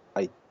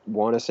 I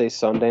want to say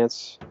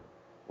Sundance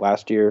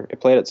last year. It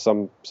played at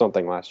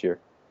something last year,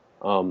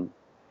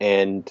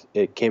 and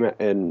it came out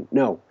and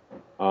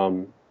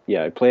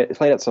yeah, it played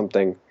at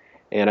something,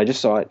 and I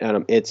just saw it,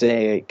 and it's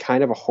a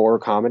kind of a horror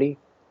comedy.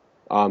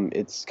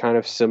 It's kind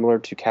of similar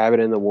to Cabin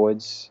in the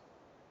Woods,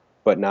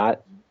 but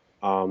not.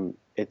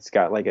 It's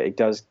got like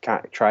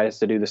tries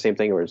to do the same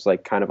thing where it's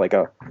like kind of like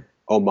a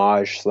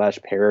homage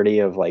 / parody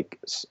of like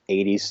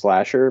 80s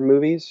slasher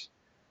movies,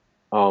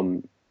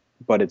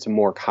 but it's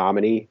more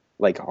comedy,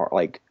 like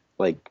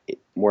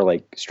more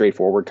like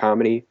straightforward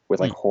comedy with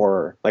like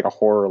horror, like a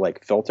horror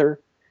like filter.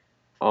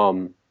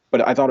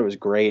 But I thought it was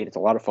great. It's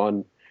a lot of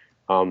fun.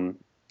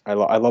 I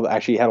love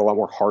actually it had a lot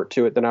more heart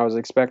to it than I was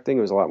expecting.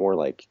 It was a lot more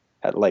like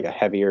had like a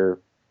heavier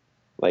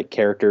like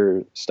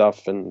character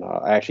stuff, and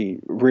I actually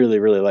really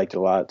liked it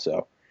a lot.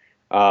 So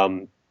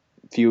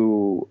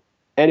if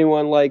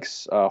anyone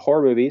likes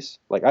horror movies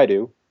like I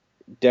do,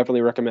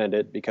 definitely recommend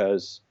it,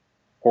 because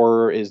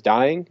horror is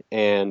dying,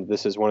 and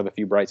this is one of the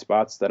few bright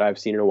spots that I've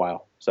seen in a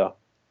while. So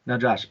Now,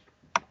 Josh,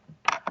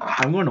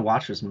 I'm going to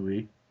watch this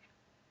movie,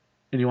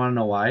 and you want to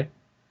know why?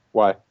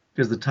 why?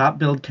 Because the top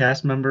billed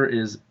cast member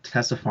is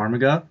Tessa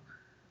Farmiga,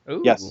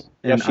 Ooh. Yes,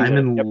 and she's I'm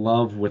in yep.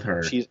 love with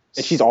her. She's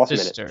awesome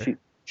Sister. in it.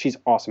 She's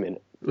awesome in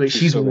it. Like,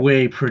 she's so good.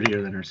 way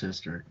prettier than her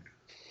sister.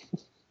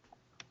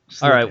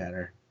 Just All look right. at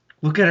her.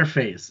 Look at her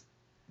face.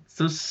 It's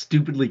so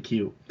stupidly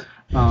cute.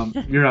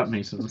 You're up,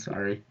 Mason. I'm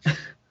sorry.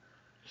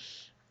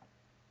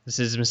 This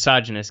is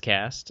Misogynist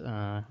Cast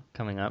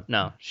coming up.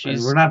 No,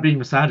 she's We're not being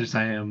misogynist.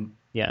 I am.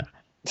 yeah.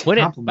 By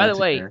the complimenting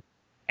way, her.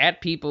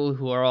 at people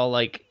who are all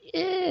like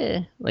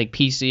like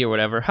PC or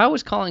whatever, how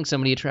is calling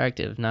somebody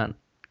attractive not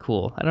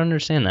cool? I don't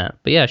understand that.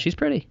 But yeah, she's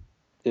pretty.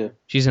 Yeah.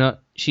 She's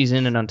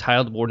in an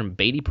Untitled Warden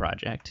Beatty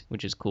project,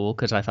 which is cool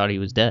because I thought he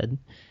was dead.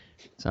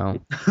 So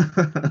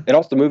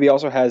The movie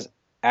also has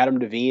Adam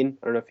Devine.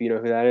 I don't know if you know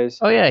who that is.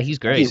 oh yeah, he's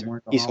great.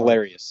 He's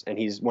hilarious, and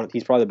he's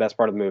probably the best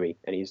part of the movie,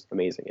 and he's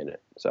amazing in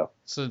it. So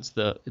So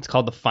it's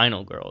called The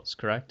Final Girls,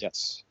 correct?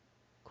 yes.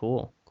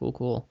 Cool.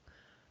 All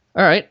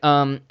right.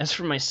 As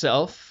for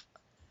myself,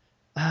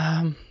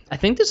 I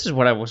think this is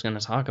what I was going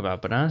to talk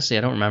about, but honestly,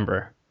 I don't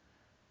remember.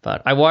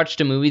 But I watched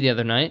a movie the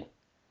other night.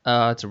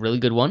 It's a really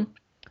good one.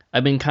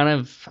 I've been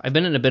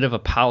in a bit of a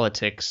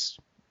politics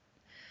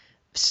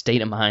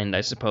state of mind,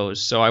 I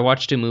suppose. So I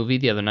watched a movie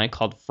the other night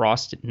called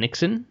Frost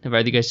Nixon. Have either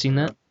of you guys seen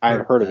that?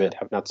 I've heard of it,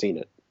 have not seen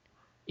it.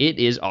 It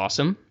is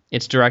awesome.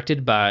 It's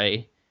directed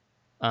by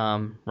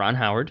Ron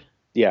Howard.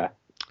 Yeah.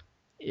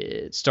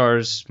 It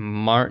stars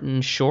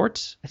Martin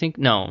Short.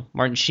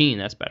 Martin Sheen.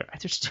 That's better.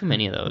 There's too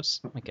many of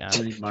those. Oh my god.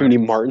 Too many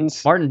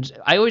Martins.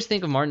 I always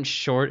think of Martin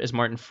Short as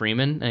Martin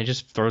Freeman, and it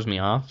just throws me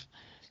off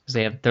because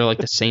they're like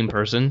the same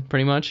person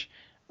pretty much.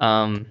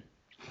 And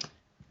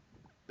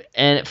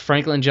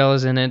Frank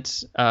Langella's in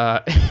it.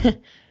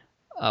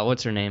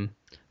 What's her name?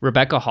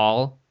 Rebecca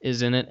Hall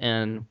is in it,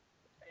 and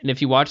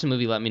if you watch the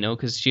movie, let me know,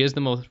 because she is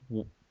the most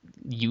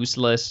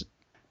useless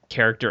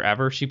character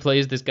ever. She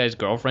plays this guy's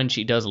girlfriend.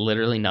 She does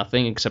literally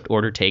nothing except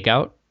order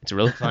takeout. It's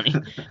really funny.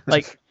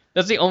 Like,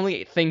 that's the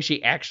only thing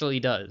she actually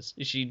does.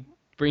 She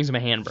brings him a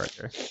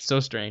hamburger. It's so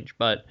strange.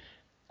 But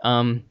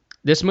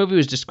this movie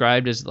was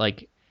described as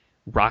like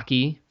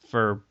Rocky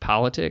for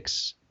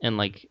politics and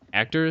like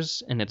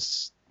actors, and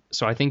it's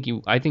so I think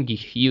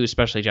you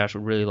especially, Josh,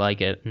 would really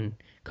like it. And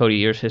Cody,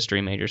 you're a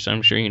history major, so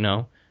I'm sure you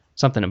know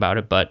something about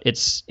it. But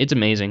it's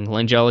amazing.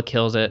 Langella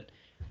kills it.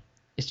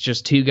 It's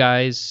just two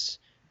guys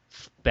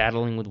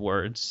battling with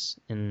words,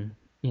 and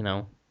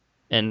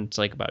and it's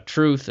like about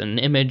truth and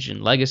image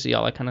and legacy,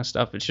 all that kind of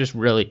stuff. It's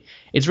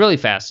really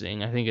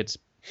fascinating. I think it's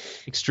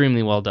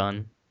extremely well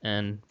done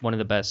and one of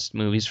the best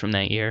movies from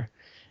that year.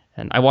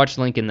 And I watched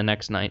Lincoln the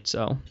next night,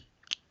 so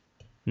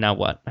now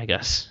what, I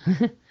guess.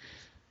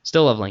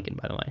 Still love Lincoln,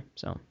 by the way.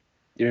 So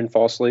You didn't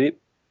fall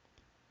asleep?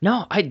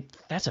 no,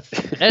 that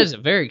is a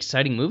very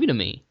exciting movie to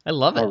me. I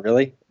love it. Oh,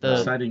 really?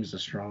 Exciting is a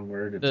strong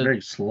word. It's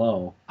very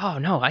slow. Oh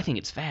no, I think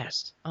it's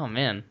fast. Oh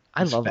man,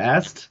 I love it.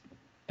 Fast?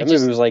 That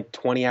movie was like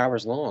 20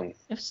 hours long.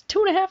 It's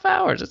 2.5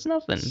 hours. It's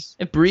nothing.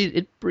 It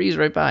breezed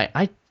right by.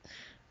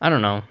 I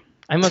don't know.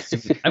 I must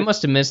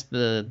have missed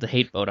the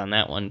hate vote on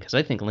that one, because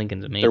I think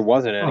Lincoln's amazing. There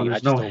wasn't any. Oh, I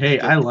there's just no don't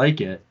hate. like it. I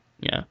like it.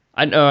 Yeah,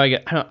 I know.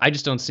 I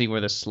just don't see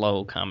where the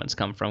slow comments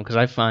come from, because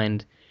I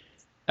find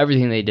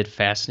everything they did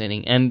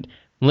fascinating. And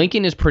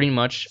Lincoln is pretty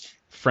much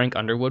Frank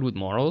Underwood with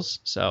morals.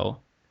 So,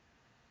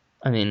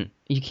 I mean,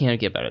 you can't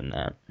get better than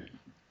that.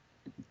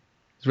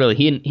 It's really,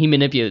 he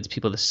manipulates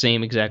people the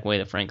same exact way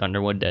that Frank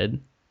Underwood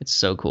did. It's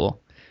so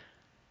cool.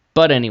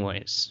 But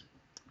anyways,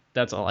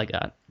 that's all I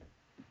got.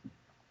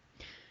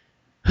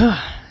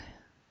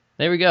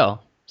 There we go.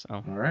 So.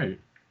 All right.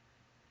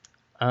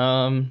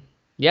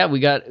 Yeah,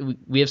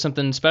 we have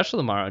something special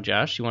tomorrow,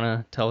 Josh. You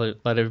want to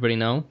let everybody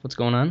know what's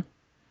going on?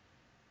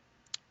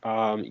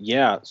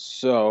 Yeah,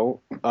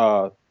 so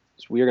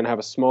we are going to have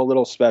a small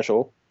little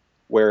special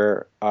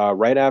where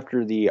right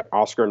after the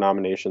Oscar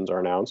nominations are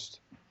announced,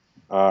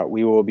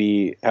 we will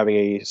be having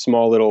a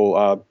small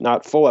little,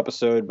 not full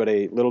episode, but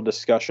a little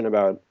discussion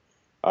about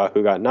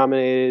who got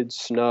nominated,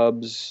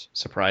 snubs,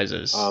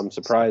 surprises,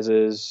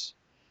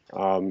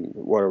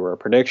 what are our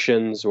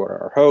predictions, what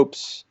are our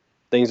hopes,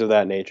 things of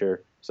that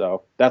nature.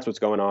 So that's what's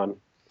going on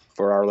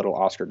for our little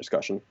Oscar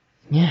discussion.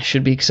 Yeah,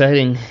 should be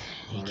exciting.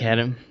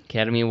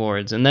 Academy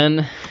Awards. And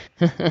then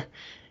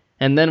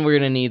and then we're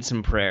going to need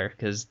some prayer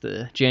because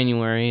the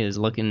January is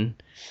looking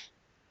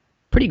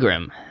pretty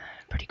grim.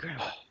 Pretty grim.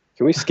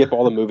 Can we skip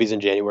all the movies in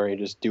January and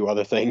just do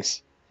other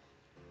things?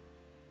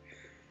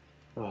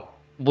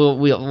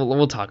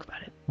 We'll talk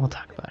about it. We'll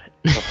talk about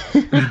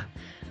it.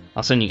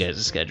 I'll send you guys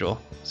a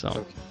schedule. So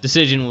okay.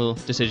 Decision will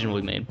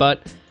be made.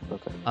 But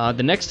okay.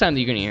 The next time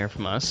that you're going to hear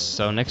from us,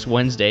 so next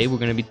Wednesday, we're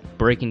going to be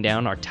breaking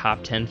down our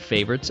top 10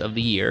 favorites of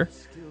the year.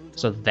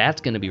 So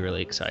that's going to be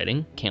really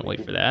exciting. Can't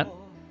wait for that.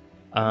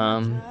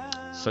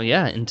 So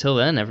yeah, until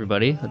then,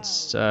 everybody,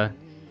 let's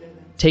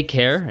take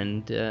care.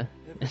 And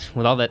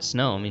with all that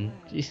snow, I mean,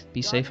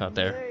 be safe out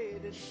there.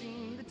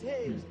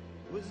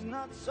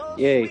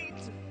 Yay.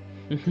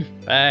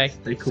 Bye.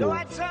 Stay cool. So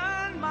I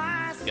turn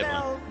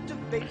myself to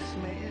face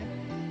me.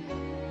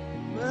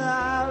 But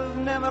I've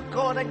never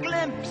caught a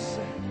glimpse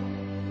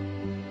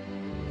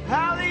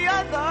how the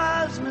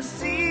others must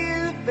see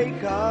the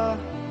faker.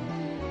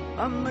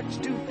 I'm much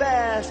too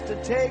fast to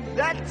take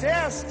that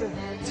test.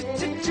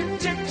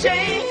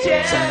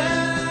 Changes.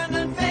 Turn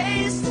and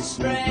face the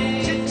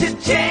strain.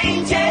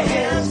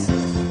 Changes.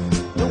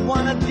 Don't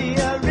wanna be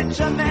a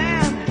richer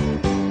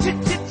man.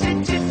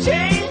 Changes.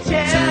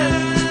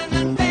 Turn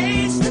and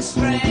face the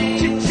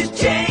strain.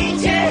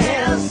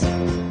 Changes.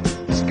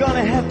 It's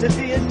gonna have to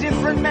be a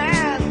different man.